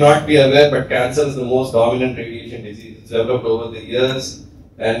diseases. You might not be aware, but cancer is the most dominant radiation disease. It's developed over the years,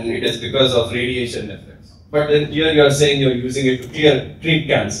 and it is because of radiation effects. But then here you are saying you are using it to treat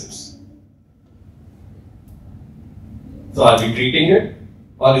cancers. So are we treating it,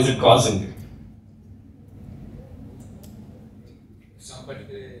 or is it causing it? Some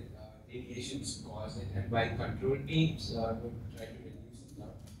particular radiations cause it, and while control teams will try to reduce it.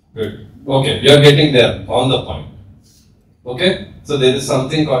 Good. Okay, you are getting there on the point. Okay, so there is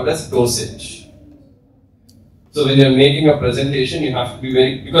something called as dosage. So when you are making a presentation, you have to be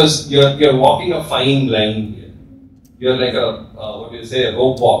very, because you are walking a fine line here. You are like a what do you say, a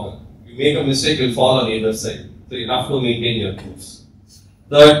rope walker. You make a mistake, you'll fall on either side. So you have to maintain your course.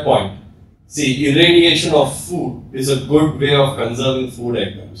 Third point. See, irradiation of food is a good way of conserving food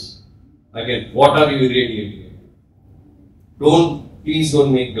items. Again, what are you irradiating? Please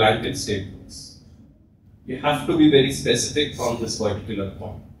don't make blanket statements. You have to be very specific on this particular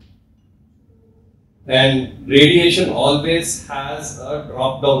point. And radiation always has a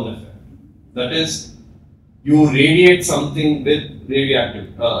drop-down effect. That is, you radiate something with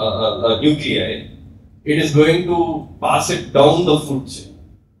radioactive nuclei, it is going to pass it down the food chain.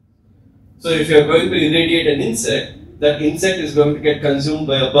 So if you are going to irradiate an insect, that insect is going to get consumed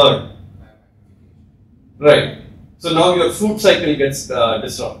by a bird. Right. So now your food cycle gets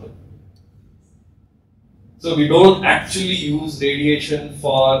disrupted. So we don't actually use radiation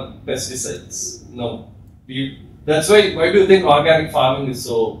for pesticides. No. That's why do you think organic farming is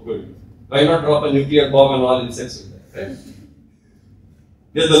so good? Why not drop a nuclear bomb and all insects with that, right?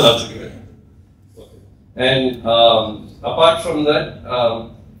 Here's the logic, right? Okay. And apart from that,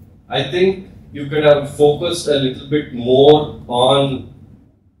 I think you could have focused a little bit more on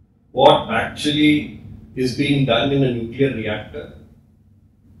what actually is being done in a nuclear reactor.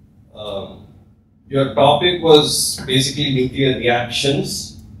 Your topic was basically nuclear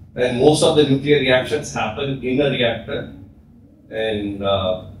reactions, and most of the nuclear reactions happen in a reactor. And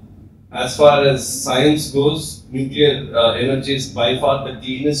as far as science goes, nuclear energy is by far the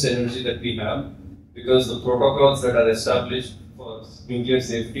cleanest energy that we have, because the protocols that are established for nuclear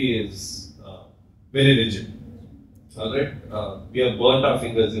safety is very rigid. Alright, we have burnt our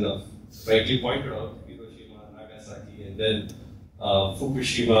fingers enough. Rightly pointed out, Hiroshima, Nagasaki, and then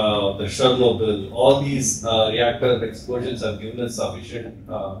Fukushima, the Chernobyl, all these reactor explosions have given us sufficient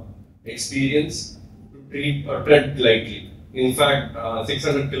experience to tread lightly. In fact,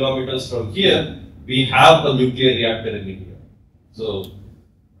 600 kilometers from here, we have a nuclear reactor in India. So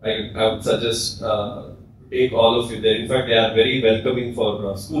I would suggest take all of you there. In fact, they are very welcoming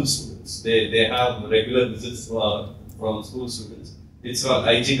for school students. They have regular visits from school students. It's called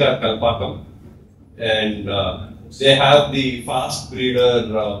IGCAR Kalpakam, and they have the fast breed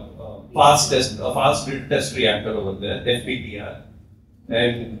test reactor over there, FPTR,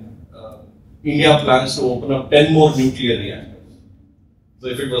 and India plans to open up 10 more nuclear reactors. So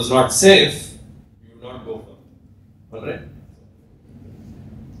if it was not safe, you would not go for it. All right?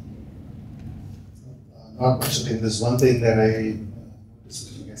 Not much to think. There's one thing that I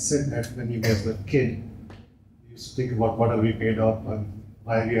said that when you guys were a kid, you used to think about what are we paid off and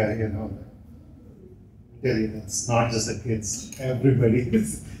why we are here and all that. I tell you, it's not just the kids. Everybody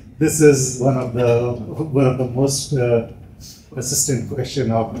is. This is one of the most persistent question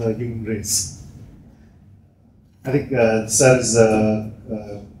of the human race. I think Sir's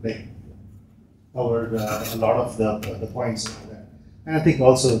like covered a lot of the points of that, and I think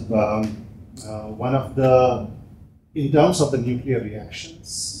also one of the, in terms of the nuclear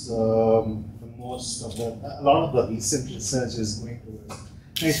reactions, a lot of the recent research is going towards.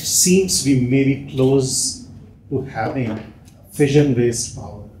 It seems we may be close to having fission-based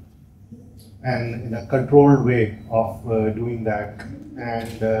power, and in a controlled way of doing that,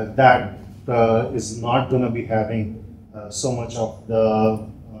 and that is not going to be having so much of the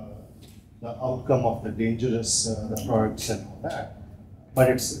outcome of the dangerous the products and all that. But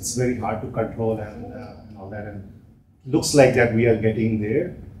it's very hard to control and all that. And looks like that we are getting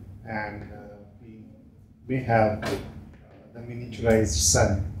there, and we may have the miniaturized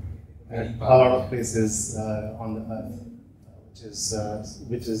sun at a lot of places on the earth,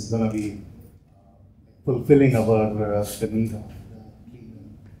 which is going to be fulfilling our the need of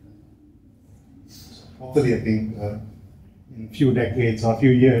clean. Hopefully, I think in a few decades or a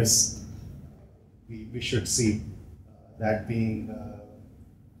few years, we should see that being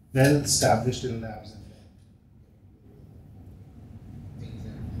well established in labs.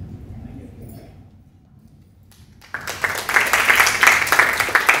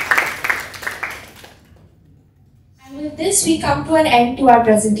 And with this, we come to an end to our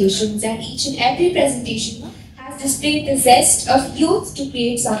presentations, and each and every presentation has displayed the zest of youth to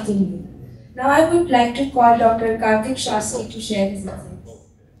create something new. Now I would like to call Dr. Karthik Shastri to share his insights.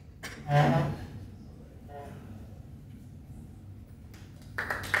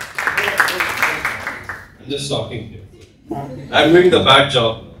 I'm just talking here. I'm doing the bad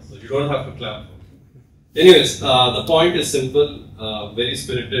job now, so you don't have to clap. Anyways, the point is simple. Very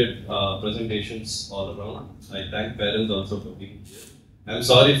spirited presentations all around. I thank parents also for being here. I'm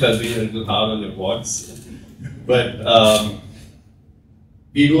sorry if I've been a little hard on your wards, but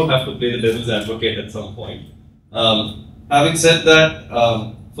we do have to play the devil's advocate at some point. Having said that,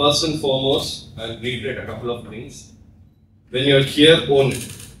 first and foremost, I'll reiterate a couple of things. When you're here, own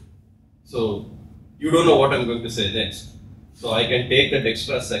it. So, you don't know what I'm going to say next. So I can take that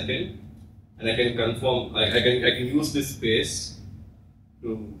extra second and I can confirm, I can use this space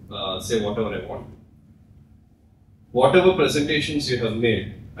to say whatever I want. Whatever presentations you have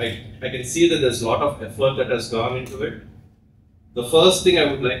made, I can see that there's a lot of effort that has gone into it. The first thing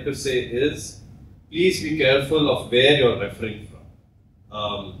I would like to say is, please be careful of where you're referring from.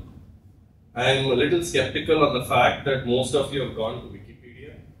 I'm a little skeptical on the fact that most of you have gone to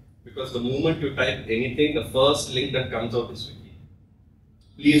Wikipedia, because the moment you type anything, the first link that comes out is Wiki.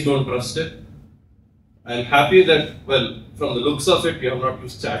 Please don't trust it. I'm happy that, well, from the looks of it, you have not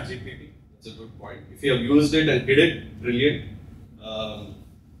used ChatGPT. That's a good point. If you have used it and hid it, brilliant.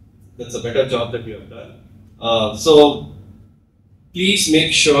 That's a better job that you have done. So please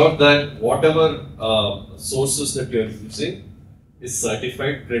make sure that whatever sources that you are using is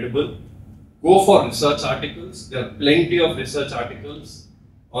certified, credible. Go for research articles. There are plenty of research articles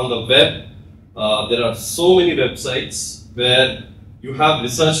on the web. There are so many websites where you have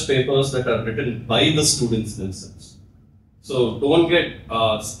research papers that are written by the students themselves. So don't get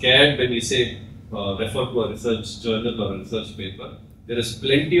scared when we say refer to a research journal or a research paper. There is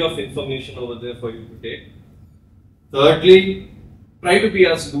plenty of information over there for you to take. Thirdly, try to be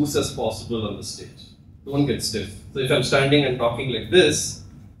as loose as possible on the stage. Don't get stiff. So if I'm standing and talking like this,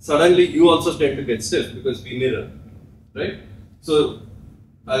 suddenly you also tend to get stiff because we mirror, right? So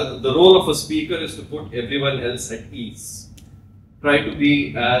the role of a speaker is to put everyone else at ease. Try to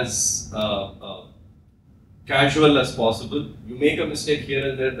be as casual as possible. You make a mistake here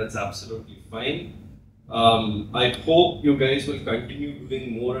and there, that's absolutely fine. I hope you guys will continue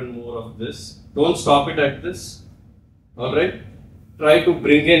doing more and more of this. Don't stop it at this, all right? Try to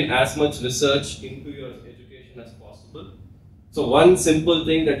bring in as much research into your education as possible. So one simple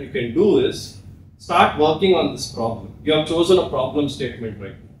thing that you can do is start working on this problem. You have chosen a problem statement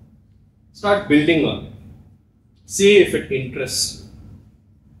right now. Start building on it. See if it interests you.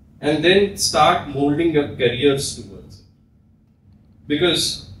 And then start molding your careers towards it.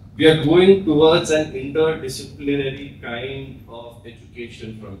 Because we are going towards an interdisciplinary kind of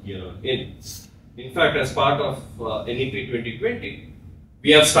education from here on in. In fact, as part of NEP 2020,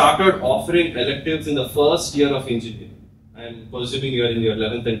 we have started offering electives in the first year of engineering. I'm presuming you are in your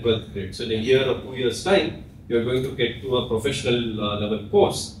 11th and 12th grade. So in a year or 2 years' time, you're going to get to a professional level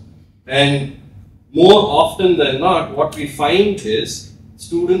course. And more often than not, what we find is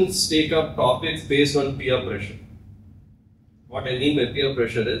students take up topics based on peer pressure. What I mean by peer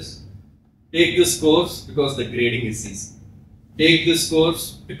pressure is, take this course because the grading is easy. Take this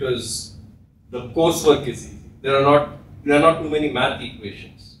course because the coursework is easy. There are not too many math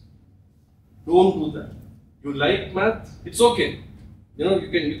equations. Don't do that. You like math, it's okay. You know,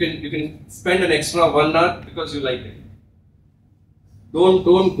 you can spend an extra 1 hour because you like it. Don't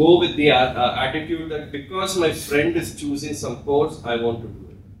go with the attitude that because my friend is choosing some course, I want to do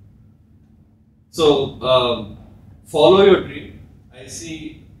it. So follow your dream. I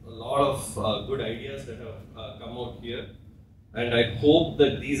see a lot of good ideas that have come out here, and I hope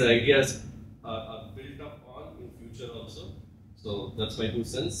that these ideas are built up on in future also. So that's my 2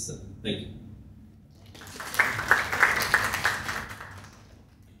 cents. Thank you.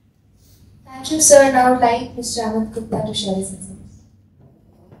 Thank you, sir. Now, I'd like Mr. Amit Gupta to share his insights.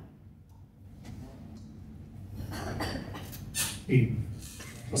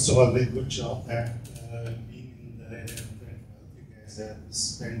 First of all, very good job at being in the area of that. You guys have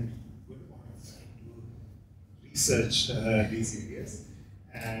spent good amount of time to research these areas.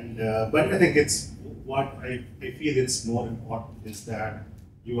 And but I think it's what I feel is more important is that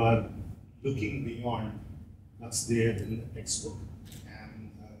you are looking beyond what's there in the textbook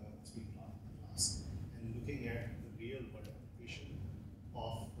and what's being taught in the class, and looking at the real world application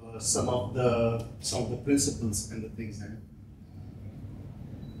of some of the principles and the things that.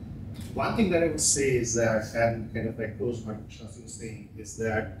 One thing that I would say is that, and kind of echoes what Shasi was saying, is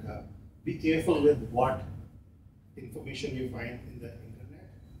that be careful with what information you find in the internet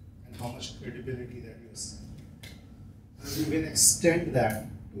and how much credibility that you assign. And you can extend that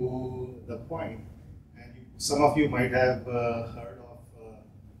to the point, and some of you might have heard of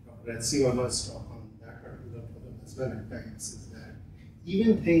Dr. Etsiona's talk on that particular problem as well at times, is that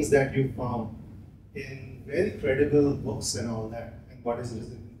even things that you found in very credible books and all that, and what is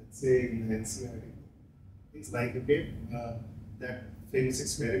written, say in the NCRT, things like that famous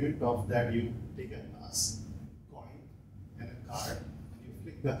experiment of that you take a glass coin and a card, and you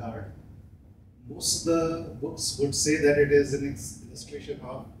flick the card. Most of the books would say that it is an illustration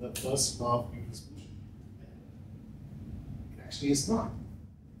of the first law of Newton's motion. It actually is not.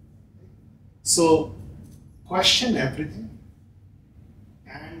 So question everything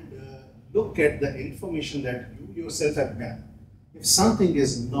and look at the information that you yourself have gathered. If something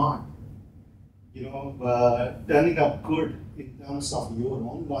is not, turning up good in terms of your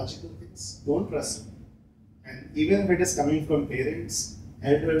own logical things, don't trust it. And even if it is coming from parents,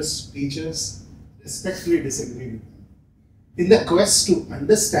 elders, teachers, respectfully disagree with them. In the quest to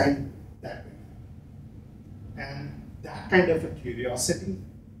understand that better. And that kind of a curiosity,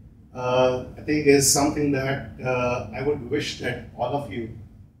 I think, is something that I would wish that all of you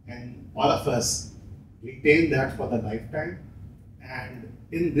and all of us retain that for the lifetime. And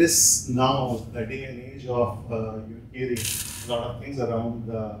in this now, the day and age of you're hearing a lot of things around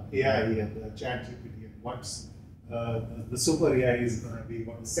the AI and the chat GPT and what's the super AI is going to be,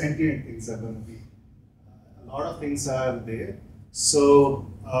 what the sentient things are going to be. lot of things are there. So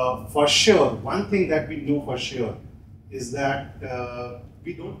for sure, one thing that we know for sure is that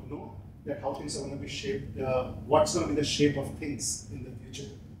we don't know that how things are going to be shaped, what's going to be the shape of things in the future.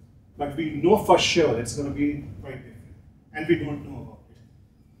 But we know for sure it's going to be quite different, and we don't know about it.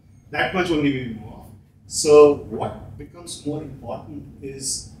 That much only we know of. So what becomes more important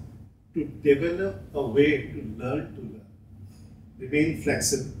is to develop a way to learn, remain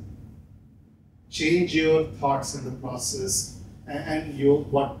flexible, change your thoughts in the process, and your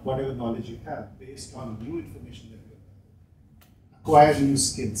whatever knowledge you have based on new information that you have, acquire new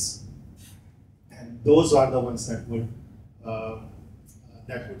skills, and those are the ones that would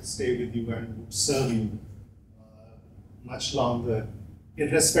stay with you and would serve you much longer,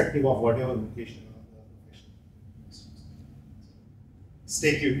 irrespective of whatever vocation or profession.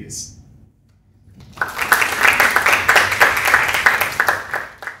 Stay curious.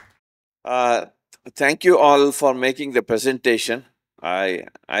 Thank you all for making the presentation. I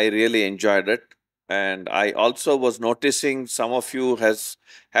really enjoyed it, and I also was noticing some of you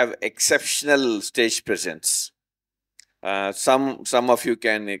have exceptional stage presence. Some of you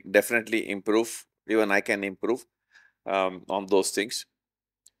can definitely improve. Even I can improve on those things.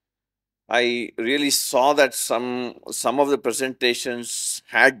 I really saw that some of the presentations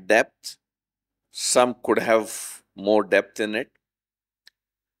had depth. Some could have more depth in it.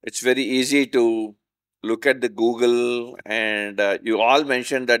 It's very easy to look at the Google, and you all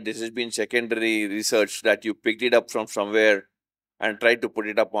mentioned that this has been secondary research, that you picked it up from somewhere and tried to put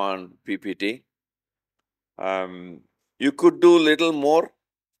it up on PPT. You could do little more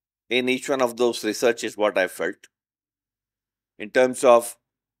in each one of those research is what I felt. In terms of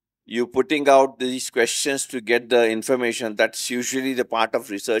you putting out these questions to get the information, that's usually the part of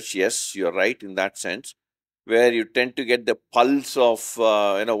research. Yes, you're right in that sense, where you tend to get the pulse of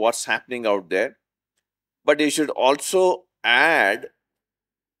what's happening out there. But you should also add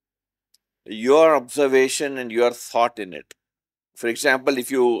your observation and your thought in it. For example,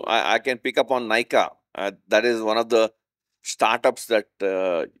 if I can pick up on Nika. That is one of the startups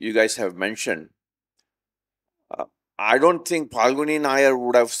that you guys have mentioned. I don't think Phalguni Nair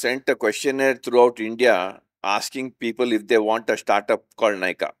would have sent a questionnaire throughout India asking people if they want a startup called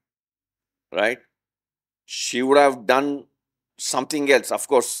Nika, right? She would have done something else. Of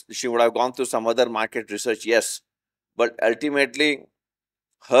course, she would have gone through some other market research, yes. But ultimately,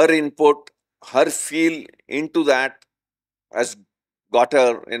 her input, her feel into that has got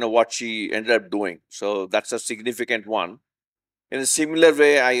her, what she ended up doing. So that's a significant one. In a similar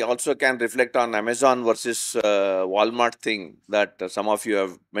way, I also can reflect on Amazon versus Walmart thing that some of you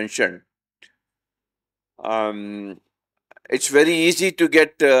have mentioned. It's very easy to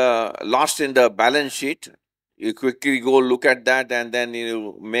get lost in the balance sheet. You quickly go look at that and then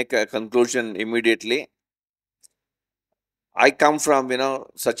you make a conclusion immediately. I come from,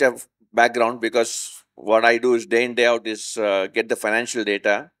 such a background because what I do is day in, day out is get the financial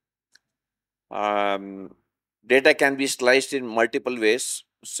data. Data can be sliced in multiple ways.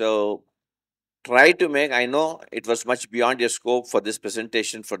 So try to make, I know it was much beyond your scope for this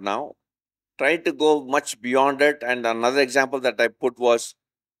presentation for now. Try to go much beyond it. And another example that I put was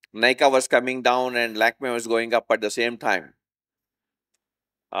Nika was coming down and Lakme was going up at the same time.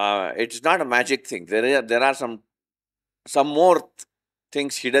 It's not a magic thing. There are some more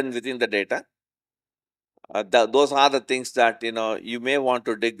things hidden within the data. Those are the things that you may want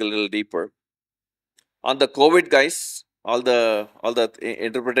to dig a little deeper. On the COVID, guys, all the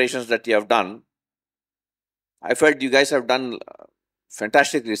interpretations that you have done, I felt you guys have done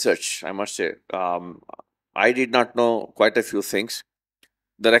fantastic research, I must say. I did not know quite a few things.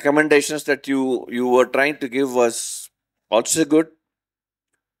 The recommendations that you were trying to give was also good.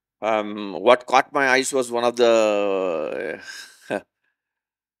 What caught my eyes was one of the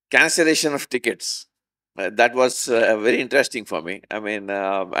cancellation of tickets. That was very interesting for me. I mean,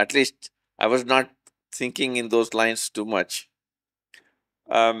 at least I was not thinking in those lines too much.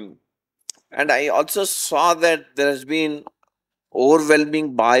 And I also saw that there has been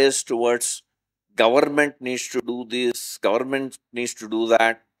overwhelming bias towards government needs to do this, government needs to do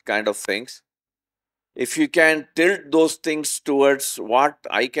that kind of things. If you can tilt those things towards what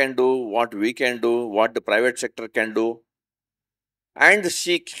I can do, what we can do, what the private sector can do, and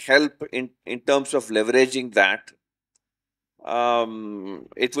seek help in terms of leveraging that,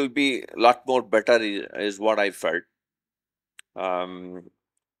 it will be a lot more better is what I felt.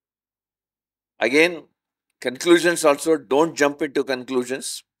 Again, conclusions also, don't jump into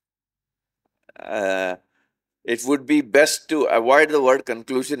conclusions. It would be best to avoid the word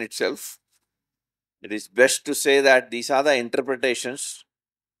conclusion itself. It is best to say that these are the interpretations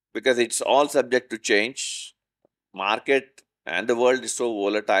because it's all subject to change. market and the world is so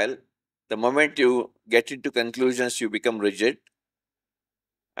volatile. The moment you get into conclusions, you become rigid.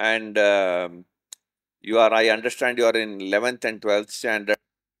 And I understand you are in 11th and 12th standard.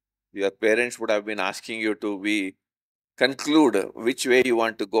 Your parents would have been asking you to conclude which way you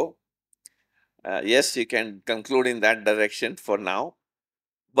want to go. Yes, you can conclude in that direction for now.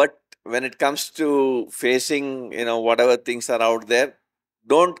 But when it comes to facing, whatever things are out there,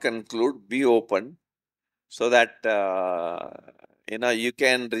 don't conclude, be open, so that, you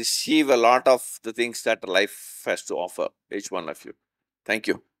can receive a lot of the things that life has to offer, each one of you. Thank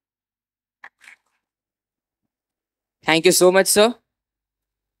you. Thank you so much, sir.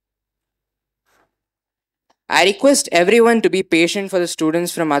 I request everyone to be patient for the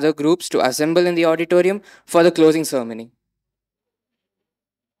students from other groups to assemble in the auditorium for the closing ceremony.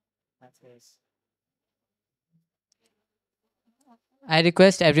 I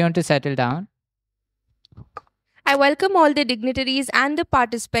request everyone to settle down. I welcome all the dignitaries and the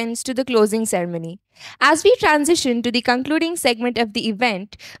participants to the closing ceremony. As we transition to the concluding segment of the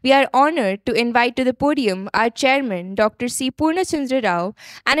event, we are honored to invite to the podium our chairman, Dr. C. Purnachandra Rao,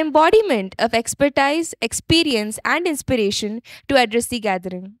 an embodiment of expertise, experience, and inspiration to address the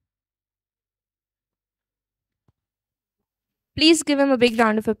gathering. Please give him a big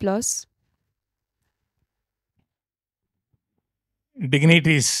round of applause.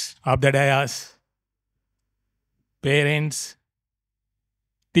 Dignitaries of the dais, parents,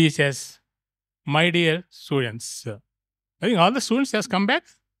 teachers, my dear students. I think all the students has come back.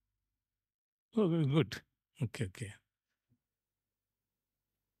 Oh, good. Okay.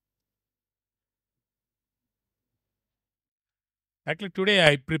 Actually, today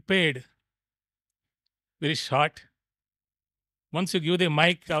I prepared very short. Once you give the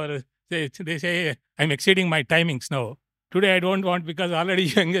mic, they say I'm exceeding my timings now. Today I don't want, because already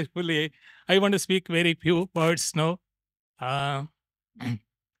you engaged fully. I want to speak very few words now. I'm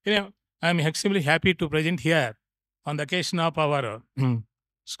extremely happy to present here on the occasion of our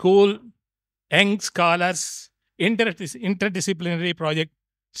school young scholars interdisciplinary project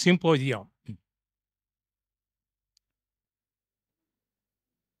Symposium.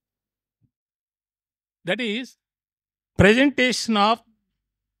 That is presentation of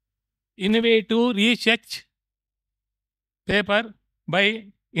innovative research paper by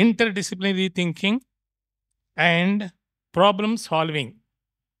interdisciplinary thinking and problem solving.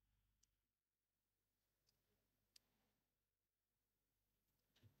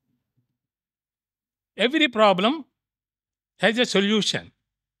 Every problem has a solution,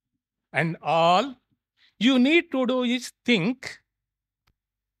 and all you need to do is think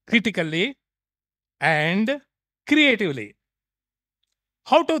critically and creatively.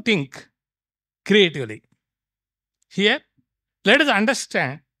 How to think creatively? Here, let us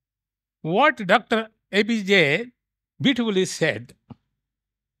understand what Dr. APJ beautifully said.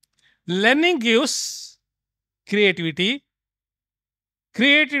 Learning gives creativity.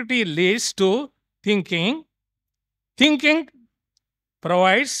 Creativity leads to thinking. Thinking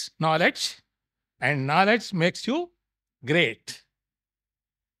provides knowledge, and knowledge makes you great.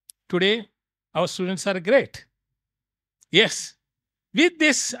 Today, our students are great. Yes, with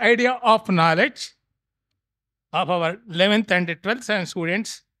this idea of knowledge, of our 11th and 12th standard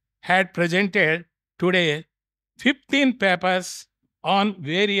students had presented today 15 papers on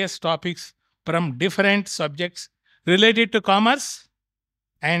various topics from different subjects related to commerce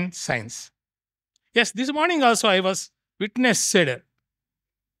and science. Yes, this morning also I was witnessed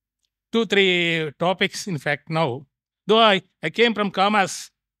 2-3 topics, in fact, now. Though I came from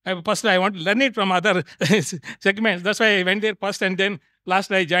commerce, first I want to learn it from other segments. That's why I went there first, and then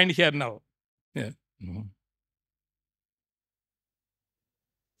last I joined here now. Yeah.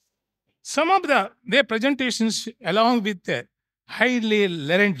 Some of their presentations, along with the highly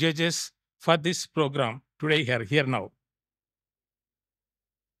learned judges for this program today here now.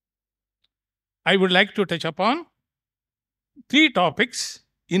 I would like to touch upon 3 topics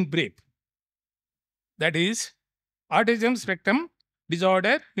in brief. That is autism spectrum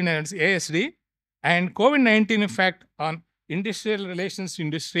disorder, in ASD, and COVID-19 effect on industrial relations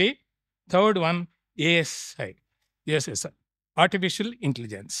industry. Third one, ASI. Yes, artificial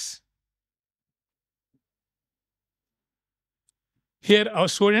intelligence. Here our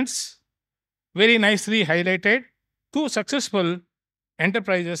students very nicely highlighted 2 successful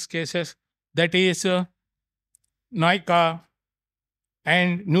enterprises cases, that is Noika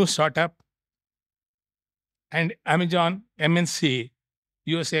and New Startup and Amazon MNC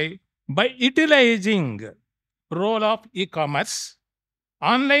USA, by utilizing role of e-commerce,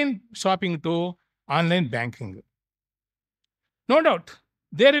 online shopping to online banking. No doubt,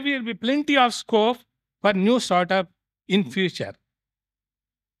 there will be plenty of scope for new startup in future.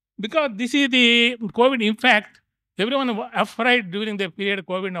 Because this is the COVID. In fact, everyone was afraid during the period of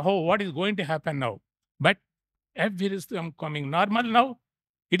COVID. Oh, what is going to happen now? But everything is coming normal now.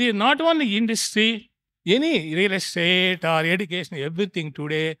 It is not only industry, any real estate or education, everything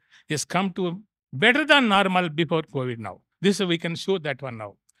today has come to better than normal before COVID now. This we can show that one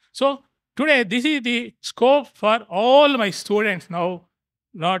now. So today, this is the scope for all my students now,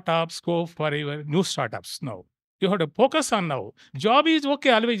 lot of scope for your new startups now. You have to focus on now. Job is okay,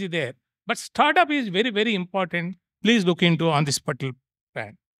 always there. But startup is very, very important. Please look into on this particular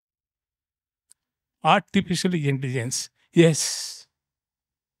plan. Artificial intelligence. Yes.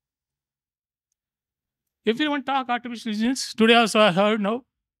 Everyone talk artificial intelligence. Today also I heard now.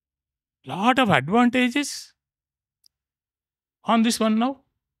 Lot of advantages on this one now.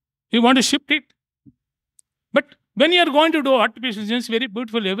 You want to shift it. But when you are going to do artificial intelligence, very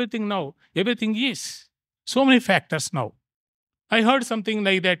beautiful, everything now. Everything is. So many factors now. I heard something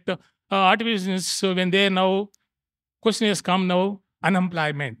like that. Artificial intelligence, so when they now, question has come now,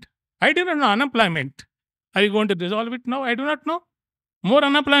 unemployment. I do not know unemployment. Are you going to resolve it now? I do not know. More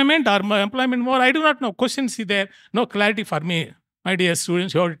unemployment or more employment more? I do not know. Questions is there. No clarity for me. My dear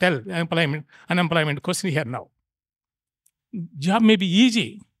students, you have to tell unemployment question here now. Job may be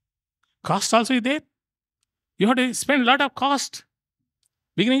easy. Cost also is there. You have to spend a lot of cost.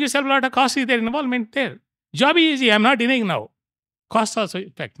 Beginning yourself, a lot of cost is there, involvement there. Job is easy. I am not denying now. Cost also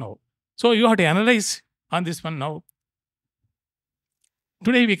effect now. So you have to analyze on this one now.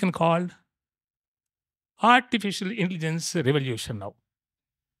 Today we can call artificial intelligence revolution now.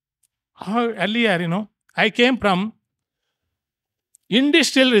 Earlier, I came from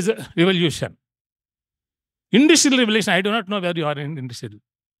industrial revolution. Industrial revolution, I do not know where you are in industrial.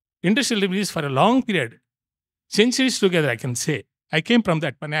 Industrial revolution for a long period, centuries together, I can say. I came from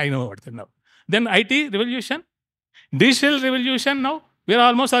that one, I know what now. Then IT revolution, digital revolution now. We are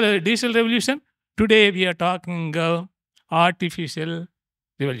almost at a digital revolution. Today we are talking artificial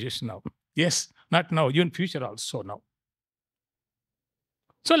revolution now. Yes, not now, even future also now.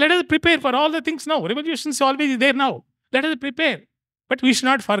 So let us prepare for all the things now. Revolution is always there now. Let us prepare. But we should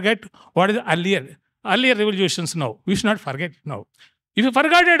not forget what is earlier revolutions now. We should not forget now. If you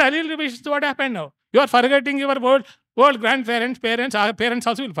forgot it, earlier revolutions, what happened now? You are forgetting your old grandparents, parents, our parents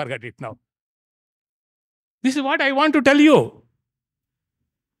also will forget it now. This is what I want to tell you.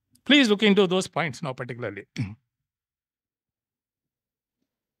 Please look into those points now particularly.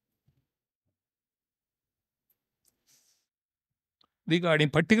 Regarding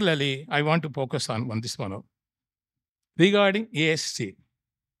particularly, I want to focus on this one. Regarding ASC,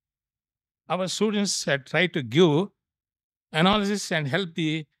 our students had tried to give analysis and help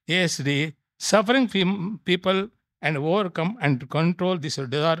the ASD suffering people and overcome and control this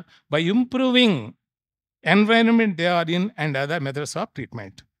disorder by improving environment they are in and other methods of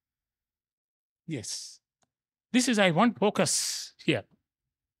treatment. Yes. This is I want focus here.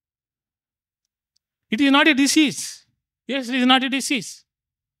 It is not a disease. Yes, it is not a disease.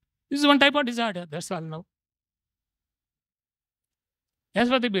 This is one type of disorder. That's all now. As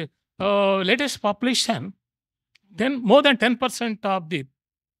for the latest population, then more than 10% of the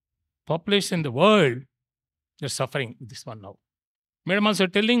population in the world, they're suffering with this one now. Madam also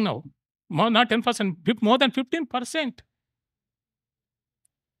telling now, not 10%, more than 15%.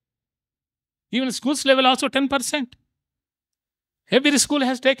 Even schools level also 10%. Every school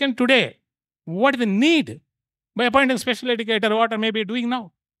has taken today what is the need by appointing special educator, what I may be doing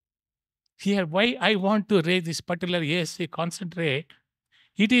now. Here, why I want to raise this particular ASC concentrate,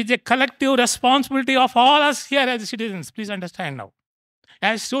 it is a collective responsibility of all us here as citizens. Please understand now.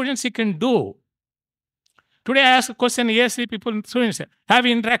 As students, you can do. Today, I ask a question, ASC people, students, have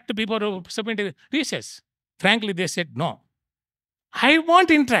you interacted people who submitted research? Frankly, they said no. I want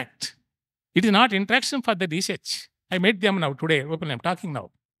to interact. It is not interaction for the research. I met them now today, openly I'm talking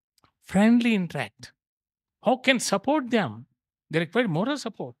now. Friendly interact. How can support them? They require moral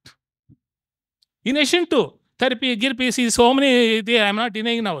support. In addition to therapy, GRP, so many there, I'm not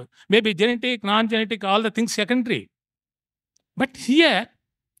denying now. Maybe genetic, non-genetic, all the things secondary. But here,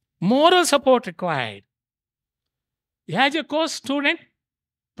 moral support required. As a course student,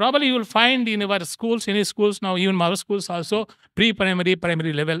 probably you will find in our schools, any schools now, even our schools also, pre-primary,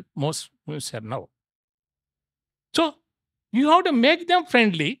 primary level, most schools are now. So, you have to make them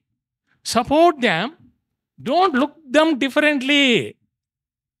friendly, support them, don't look them differently.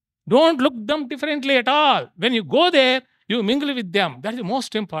 Don't look them differently at all. When you go there, you mingle with them. That is the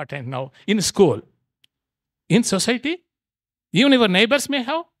most important now in school. In society, even your neighbors may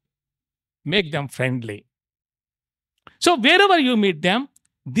have, make them friendly. So wherever you meet them,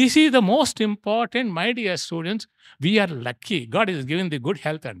 This is the most important, my dear students. We are lucky. God is giving the good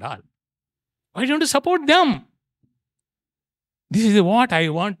health and all. Why don't you support them? This is what I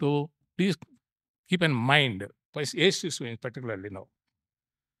want to please keep in mind for AC students particularly now.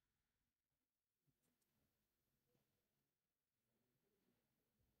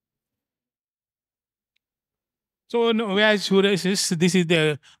 So no, as Suresh is, this is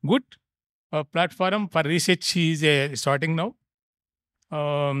the good platform for research is starting now.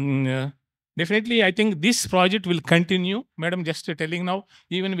 Definitely, I think this project will continue. Madam, just telling now,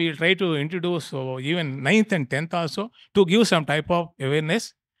 even we will try to introduce even 9th and 10th also to give some type of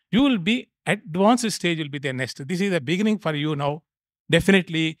awareness. You will be advanced stage will be the next. This is the beginning for you now.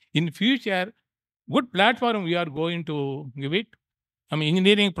 Definitely, in future, good platform we are going to give it. I mean,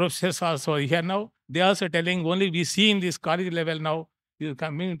 engineering professors also here now. They also telling only we see in this college level now is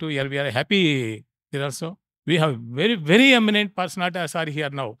coming to here. We are happy there also. We have very, very eminent personalities are here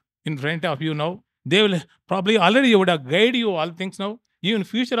now in front of you now. They will probably already would have guide you all things now. Even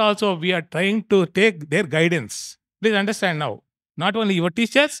future also we are trying to take their guidance. Please understand now. Not only your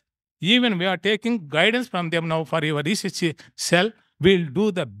teachers, even we are taking guidance from them now for your research cell. We'll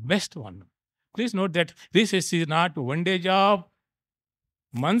do the best one. Please note that research is not one day job,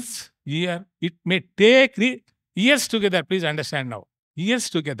 months, year. It may take years together. Please understand now. Years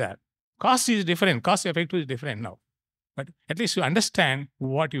together. Cost is different. Cost effective is different now. But at least you understand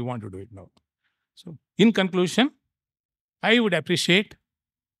what you want to do it now. So, in conclusion, I would appreciate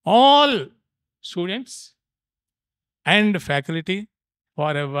all students and faculty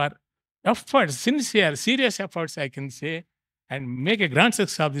for our efforts, sincere, serious efforts, I can say, and make a grand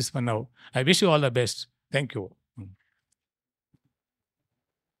success of this one now. I wish you all the best. Thank you.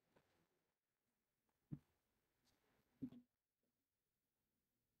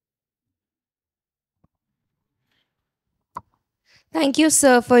 Thank you,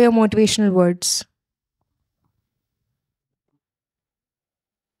 sir, for your motivational words.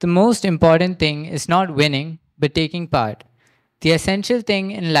 The most important thing is not winning, but taking part. The essential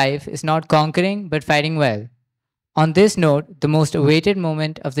thing in life is not conquering, but fighting well. On this note, the most awaited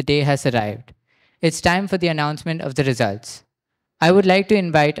moment of the day has arrived. It's time for the announcement of the results. I would like to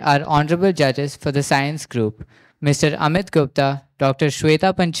invite our honorable judges for the science group, Mr. Amit Gupta, Dr.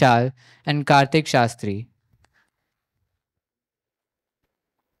 Shweta Panchal, and Karthik Shastri.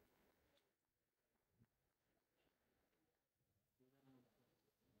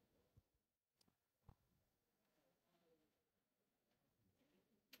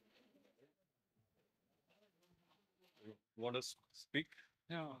 Want to speak?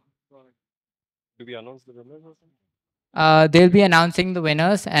 Yeah. Do we announce the winners or something? They'll be announcing the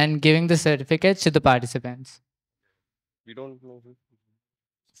winners and giving the certificates to the participants. We don't know who.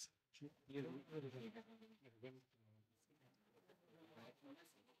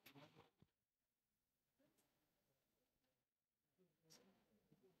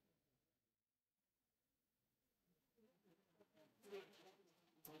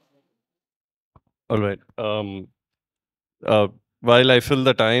 All right. While I fill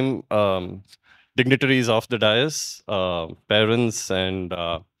the time, dignitaries of the dais, parents, and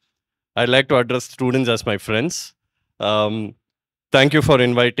I'd like to address students as my friends. Thank you for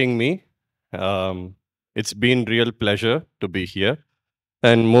inviting me. It's been real pleasure to be here.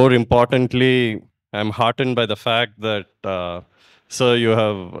 And more importantly, I'm heartened by the fact that, sir, you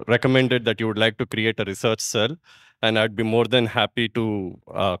have recommended that you would like to create a research cell. And I'd be more than happy to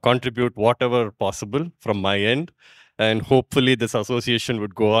contribute whatever possible from my end. And hopefully this association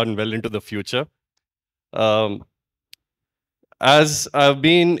would go on well into the future. As I've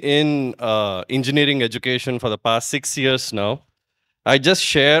been in engineering education for the past 6 years now, I just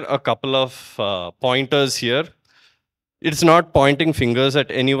share a couple of pointers here. It's not pointing fingers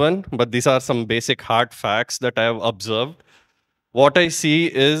at anyone, but these are some basic hard facts that I have observed. What I see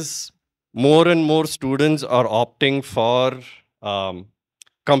is more and more students are opting for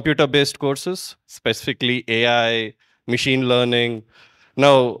computer-based courses, specifically AI, machine learning.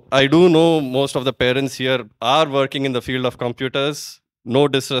 Now, I do know most of the parents here are working in the field of computers. No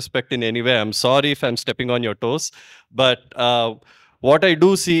disrespect in any way. I'm sorry if I'm stepping on your toes. But what I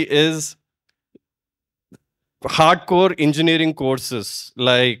do see is hardcore engineering courses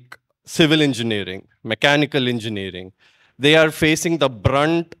like civil engineering, mechanical engineering, they are facing the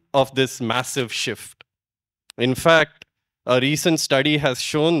brunt of this massive shift. In fact, a recent study has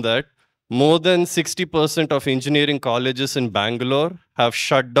shown that more than 60% of engineering colleges in Bangalore have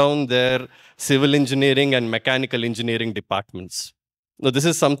shut down their civil engineering and mechanical engineering departments. Now, this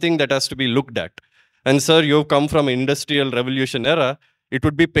is something that has to be looked at. And sir, you've come from industrial revolution era. It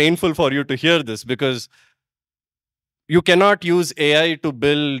would be painful for you to hear this because you cannot use AI to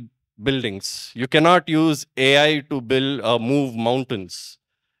build buildings. You cannot use AI to build move mountains.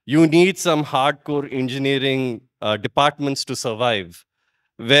 You need some hardcore engineering departments to survive,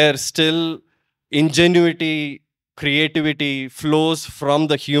 where still ingenuity, creativity flows from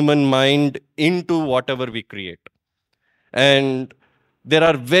the human mind into whatever we create. And there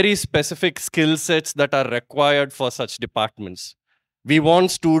are very specific skill sets that are required for such departments. We want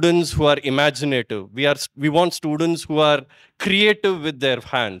students who are imaginative. We want students who are creative with their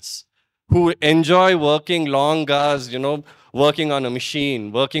hands, who enjoy working long hours, working on a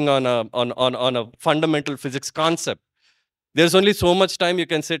machine, working on a fundamental physics concept. There's only so much time you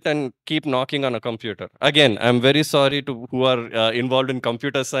can sit and keep knocking on a computer. Again, I'm very sorry to who are involved in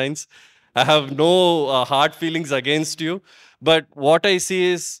computer science. I have no hard feelings against you. But what I see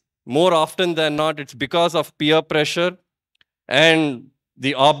is more often than not, it's because of peer pressure and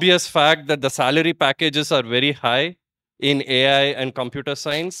the obvious fact that the salary packages are very high in AI and computer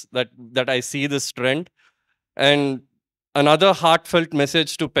science that I see this trend. And another heartfelt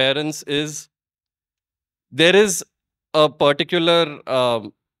message to parents is there is a particular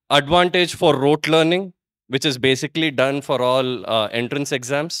advantage for rote learning, which is basically done for all entrance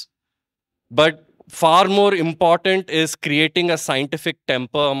exams. But far more important is creating a scientific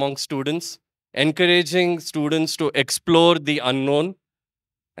temper among students, encouraging students to explore the unknown.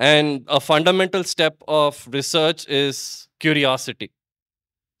 And a fundamental step of research is curiosity.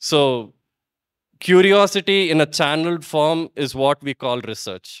 So curiosity in a channeled form is what we call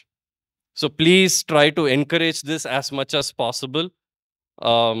research. So please try to encourage this as much as possible.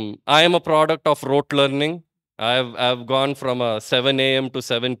 I am a product of rote learning. I've gone from a 7 a.m. to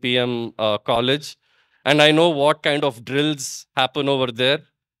 7 p.m. College, and I know what kind of drills happen over there.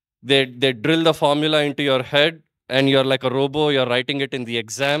 They drill the formula into your head, and you're like a robo. You're writing it in the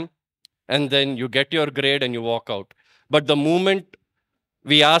exam, and then you get your grade and you walk out. But the moment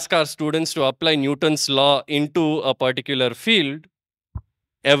we ask our students to apply Newton's law into a particular field,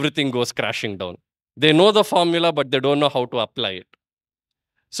 everything goes crashing down. They know the formula, but they don't know how to apply it.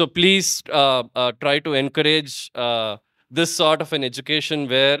 So please try to encourage this sort of an education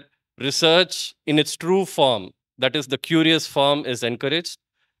where research in its true form, that is the curious form, is encouraged.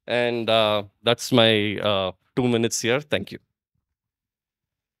 And that's my 2 minutes here. Thank you.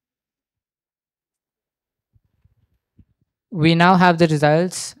 We now have the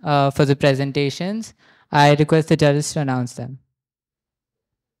results for the presentations. I request the judges to announce them.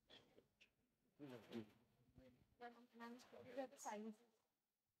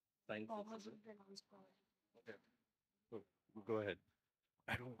 Go ahead.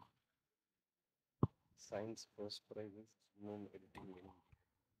 I don't know. Science first prizes, no editing.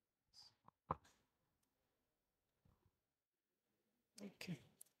 Okay.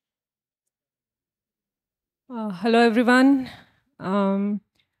 Hello, everyone. We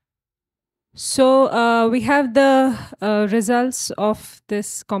have the results of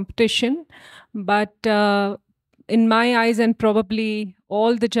this competition, but in my eyes and probably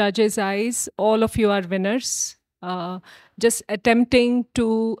all the judges' eyes, all of you are winners. Just attempting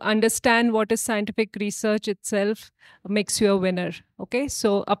to understand what is scientific research itself makes you a winner. Okay,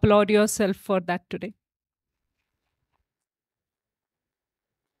 so applaud yourself for that today.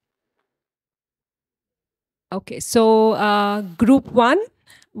 Okay, so group 1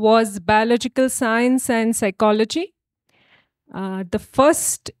 was biological science and psychology. The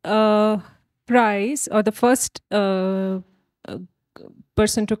first prize, or the first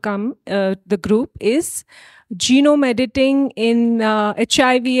person to come, the group, is genome editing in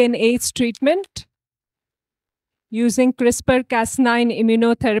HIV and AIDS treatment using CRISPR-Cas9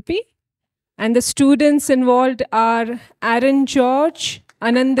 immunotherapy. And the students involved are Aaron George,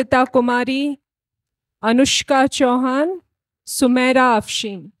 Anandita Kumari, Anushka Chauhan, Sumaira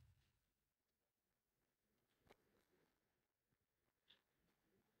Afshin.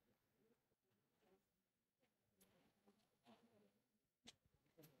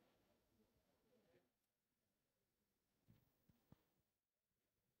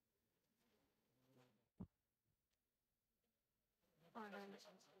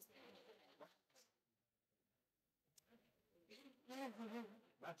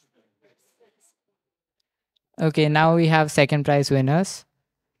 Okay, now we have second prize winners.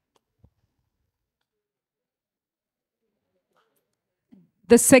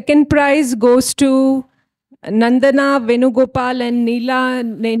 The second prize goes to Nandana Venugopal and Neela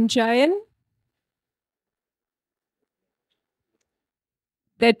Nenjayan.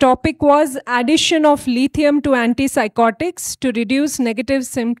 Their topic was addition of lithium to antipsychotics to reduce negative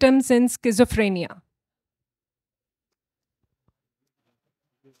symptoms in schizophrenia.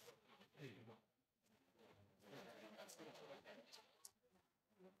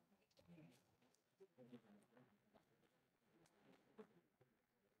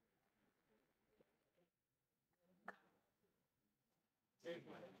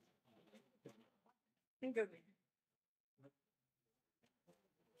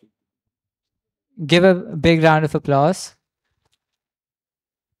 Give a big round of applause.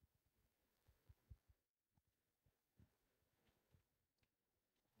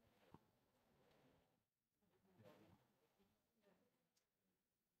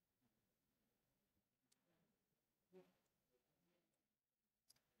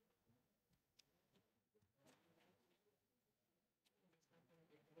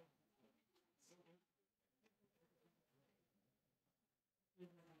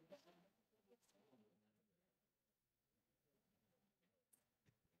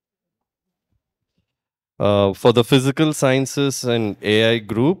 For the physical sciences and AI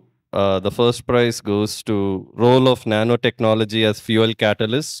group, the first prize goes to role of nanotechnology as fuel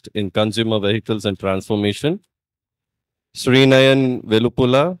catalyst in consumer vehicles and transformation. Srinayan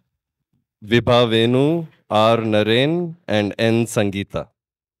Velupula, Vibha Venu, R. Naren, and N. Sangeeta.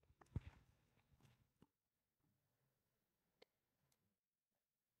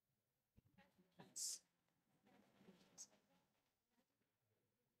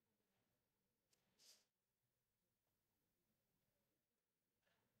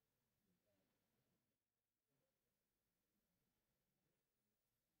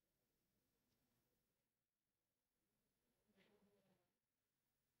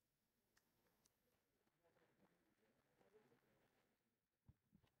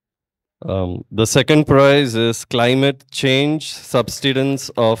 The second prize is climate change subsidence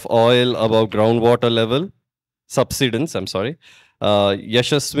of oil above groundwater level. Subsidence, I'm sorry.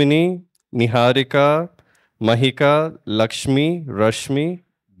 Yashaswini, Niharika, Mahika, Lakshmi, Rashmi,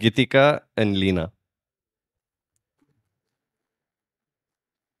 Gitika, and Leena.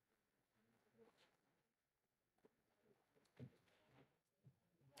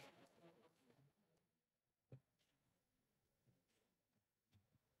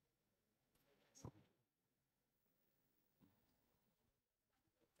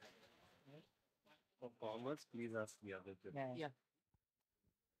 For commerce, please ask the other two. Yeah.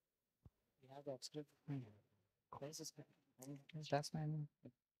 We have that script. Where's the script? That's my name.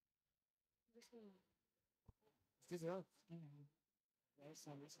 This is yours. Where's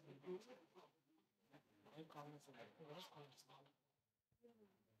some?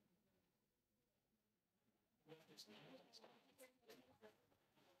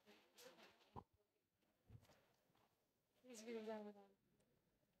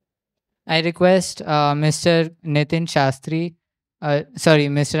 I request Mr. Nitin Shastri, sorry,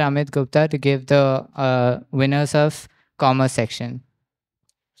 Mr. Amit Gupta to give the winners of commerce section.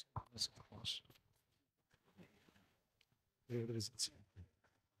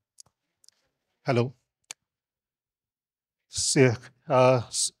 Hello. So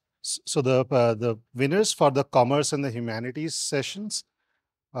the winners for the commerce and the humanities sessions,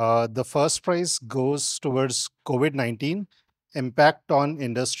 the first prize goes towards COVID-19 impact on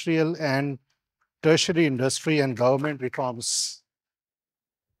industrial and tertiary industry and government reforms.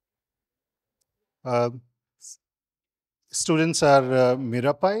 Students are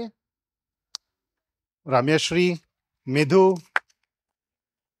Mirapai, Ramyashri, Midhu,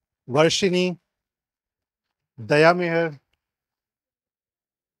 Varshini, Dayamihar.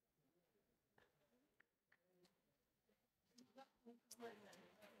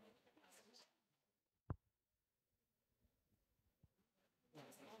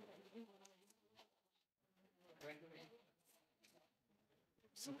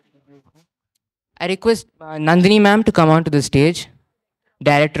 I request Nandini ma'am to come onto the stage,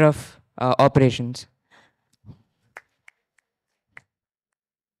 Director of Operations.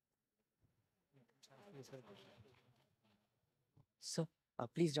 So,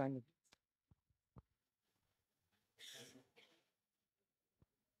 please join me.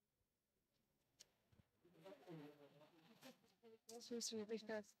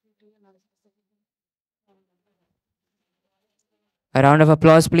 A round of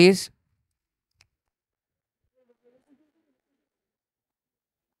applause, please.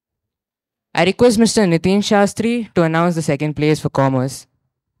 I request Mr. Nitin Shastri to announce the second place for commerce.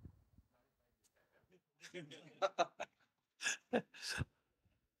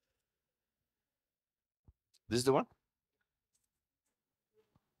 This is the one?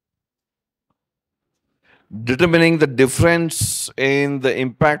 Determining the difference in the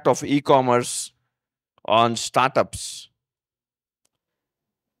impact of e-commerce on startups.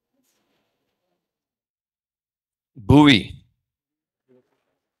 Bhuvi.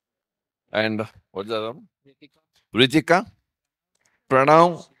 And what's the other one? Ritika,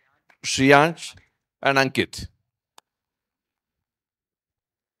 Pranav, Shriyansh, and Ankit.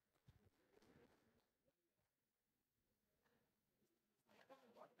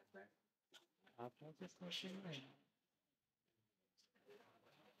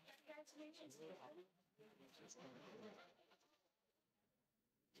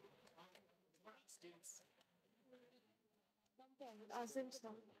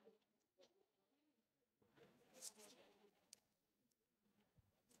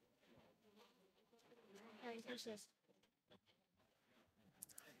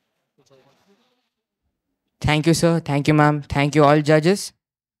 Thank you, sir. Thank you, ma'am. Thank you, all judges.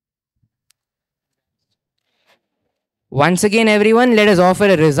 Once again, everyone, let us offer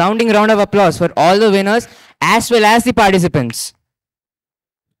a resounding round of applause for all the winners as well as the participants.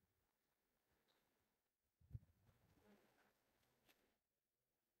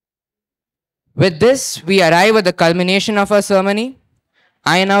 With this, we arrive at the culmination of our ceremony.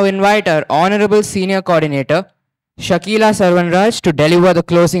 I now invite our Honorable Senior Coordinator, Shakila Sarvanraj, to deliver the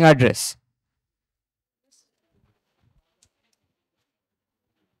closing address.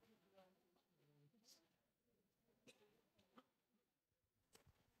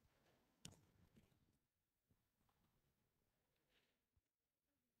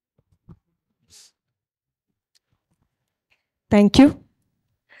 Thank you.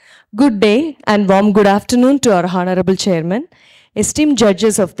 Good day and warm good afternoon to our Honorable Chairman, esteemed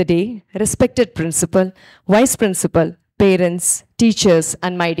judges of the day, respected Principal, Vice Principal, parents, teachers,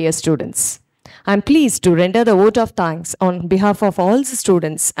 and my dear students. I'm pleased to render the vote of thanks on behalf of all the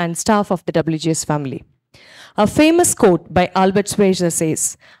students and staff of the WGS family. A famous quote by Albert Schweitzer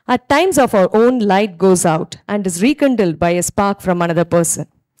says, "At times of our own light goes out and is rekindled by a spark from another person."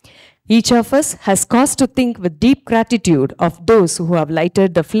 Each of us has cause to think with deep gratitude of those who have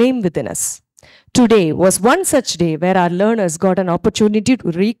lighted the flame within us. Today was one such day where our learners got an opportunity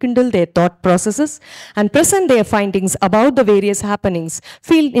to rekindle their thought processes and present their findings about the various happenings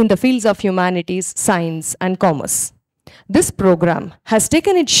in the fields of humanities, science, and commerce. This program has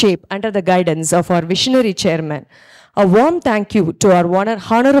taken its shape under the guidance of our visionary chairman. A warm thank you to our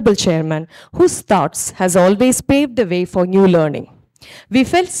honorable chairman, whose thoughts has always paved the way for new learning. We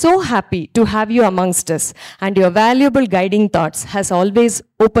felt so happy to have you amongst us, and your valuable guiding thoughts has always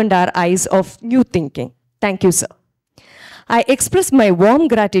opened our eyes of new thinking. Thank you, sir. I express my warm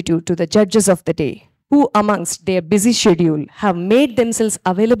gratitude to the judges of the day, who amongst their busy schedule have made themselves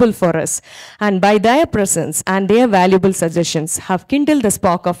available for us, and by their presence and their valuable suggestions have kindled the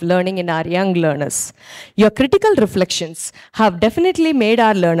spark of learning in our young learners. Your critical reflections have definitely made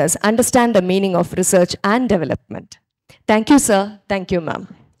our learners understand the meaning of research and development. Thank you, sir. Thank you, ma'am.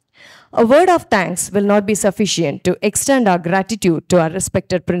 A word of thanks will not be sufficient to extend our gratitude to our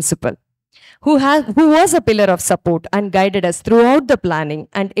respected principal, who was a pillar of support and guided us throughout the planning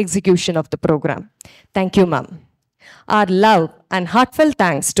and execution of the program. Thank you, ma'am. Our love and heartfelt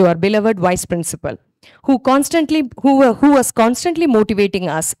thanks to our beloved vice principal, who was constantly motivating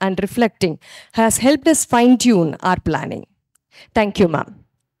us and reflecting, has helped us fine-tune our planning. Thank you, ma'am.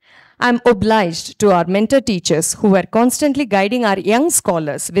 I'm obliged to our mentor teachers who were constantly guiding our young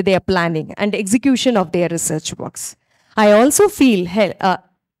scholars with their planning and execution of their research works. I also feel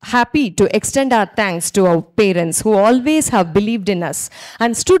happy to extend our thanks to our parents who always have believed in us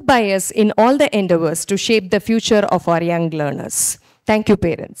and stood by us in all the endeavors to shape the future of our young learners. Thank you,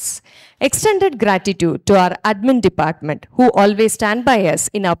 parents. Extended gratitude to our admin department who always stand by us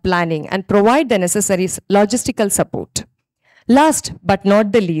in our planning and provide the necessary logistical support. Last but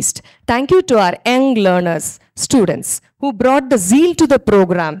not the least, thank you to our young learners, students, who brought the zeal to the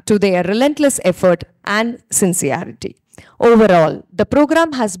program to their relentless effort and sincerity. Overall, the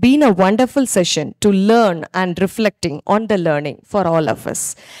program has been a wonderful session to learn and reflecting on the learning for all of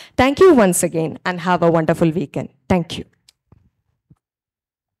us. Thank you once again and have a wonderful weekend. Thank you.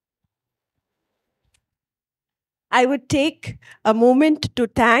 I would take a moment to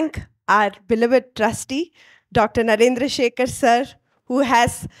thank our beloved trustee, Dr. Narendra Shekhar sir, who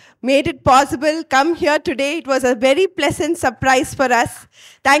has made it possible come here today. It was a very pleasant surprise for us.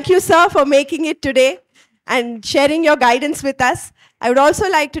 Thank you, sir, for making it today and sharing your guidance with us. I would also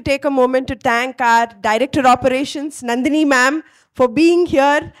like to take a moment to thank our Director Operations, Nandini ma'am, for being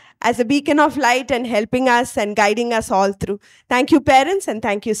here as a beacon of light and helping us and guiding us all through. Thank you, parents, and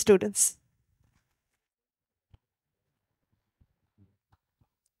thank you, students.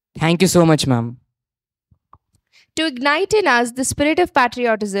 Thank you so much, ma'am. To ignite in us the spirit of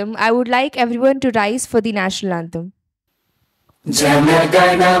patriotism, I would like everyone to rise for the national anthem.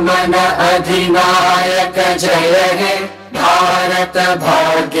 जनगण मन अधिनायक जय हे भारत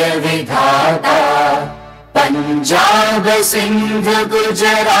भाग्य विधाता पंजाब सिंध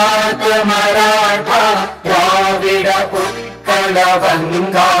गुजरात मराठा द्राविड़ उत्कल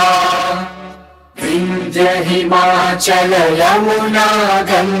गंगा विंध्य हिमाचल यमुना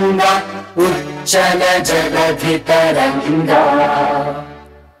गंगा चल जलधि तरंगा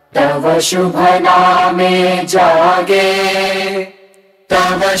तव शुभ नामे जागे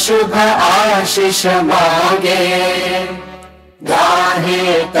तव शुभ आशीष मागे गाहे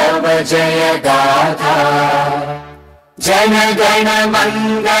तव जय गाथा जन गण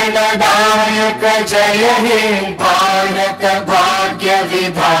मंगलदायक जय हे भारत भाग्य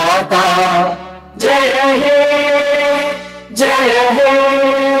विधाता जय हे जय हे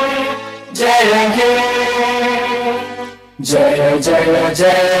जय हे जय जय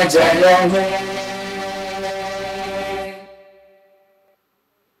जय जय हे.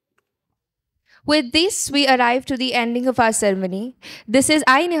 With this, we arrive to the ending of our ceremony. This is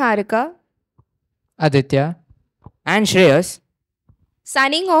I, Niharika, Aditya, and Shreyas,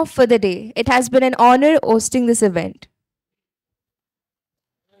 signing off for the day. It has been an honor hosting this event.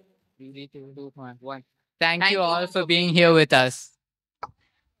 thank you all for being here with us.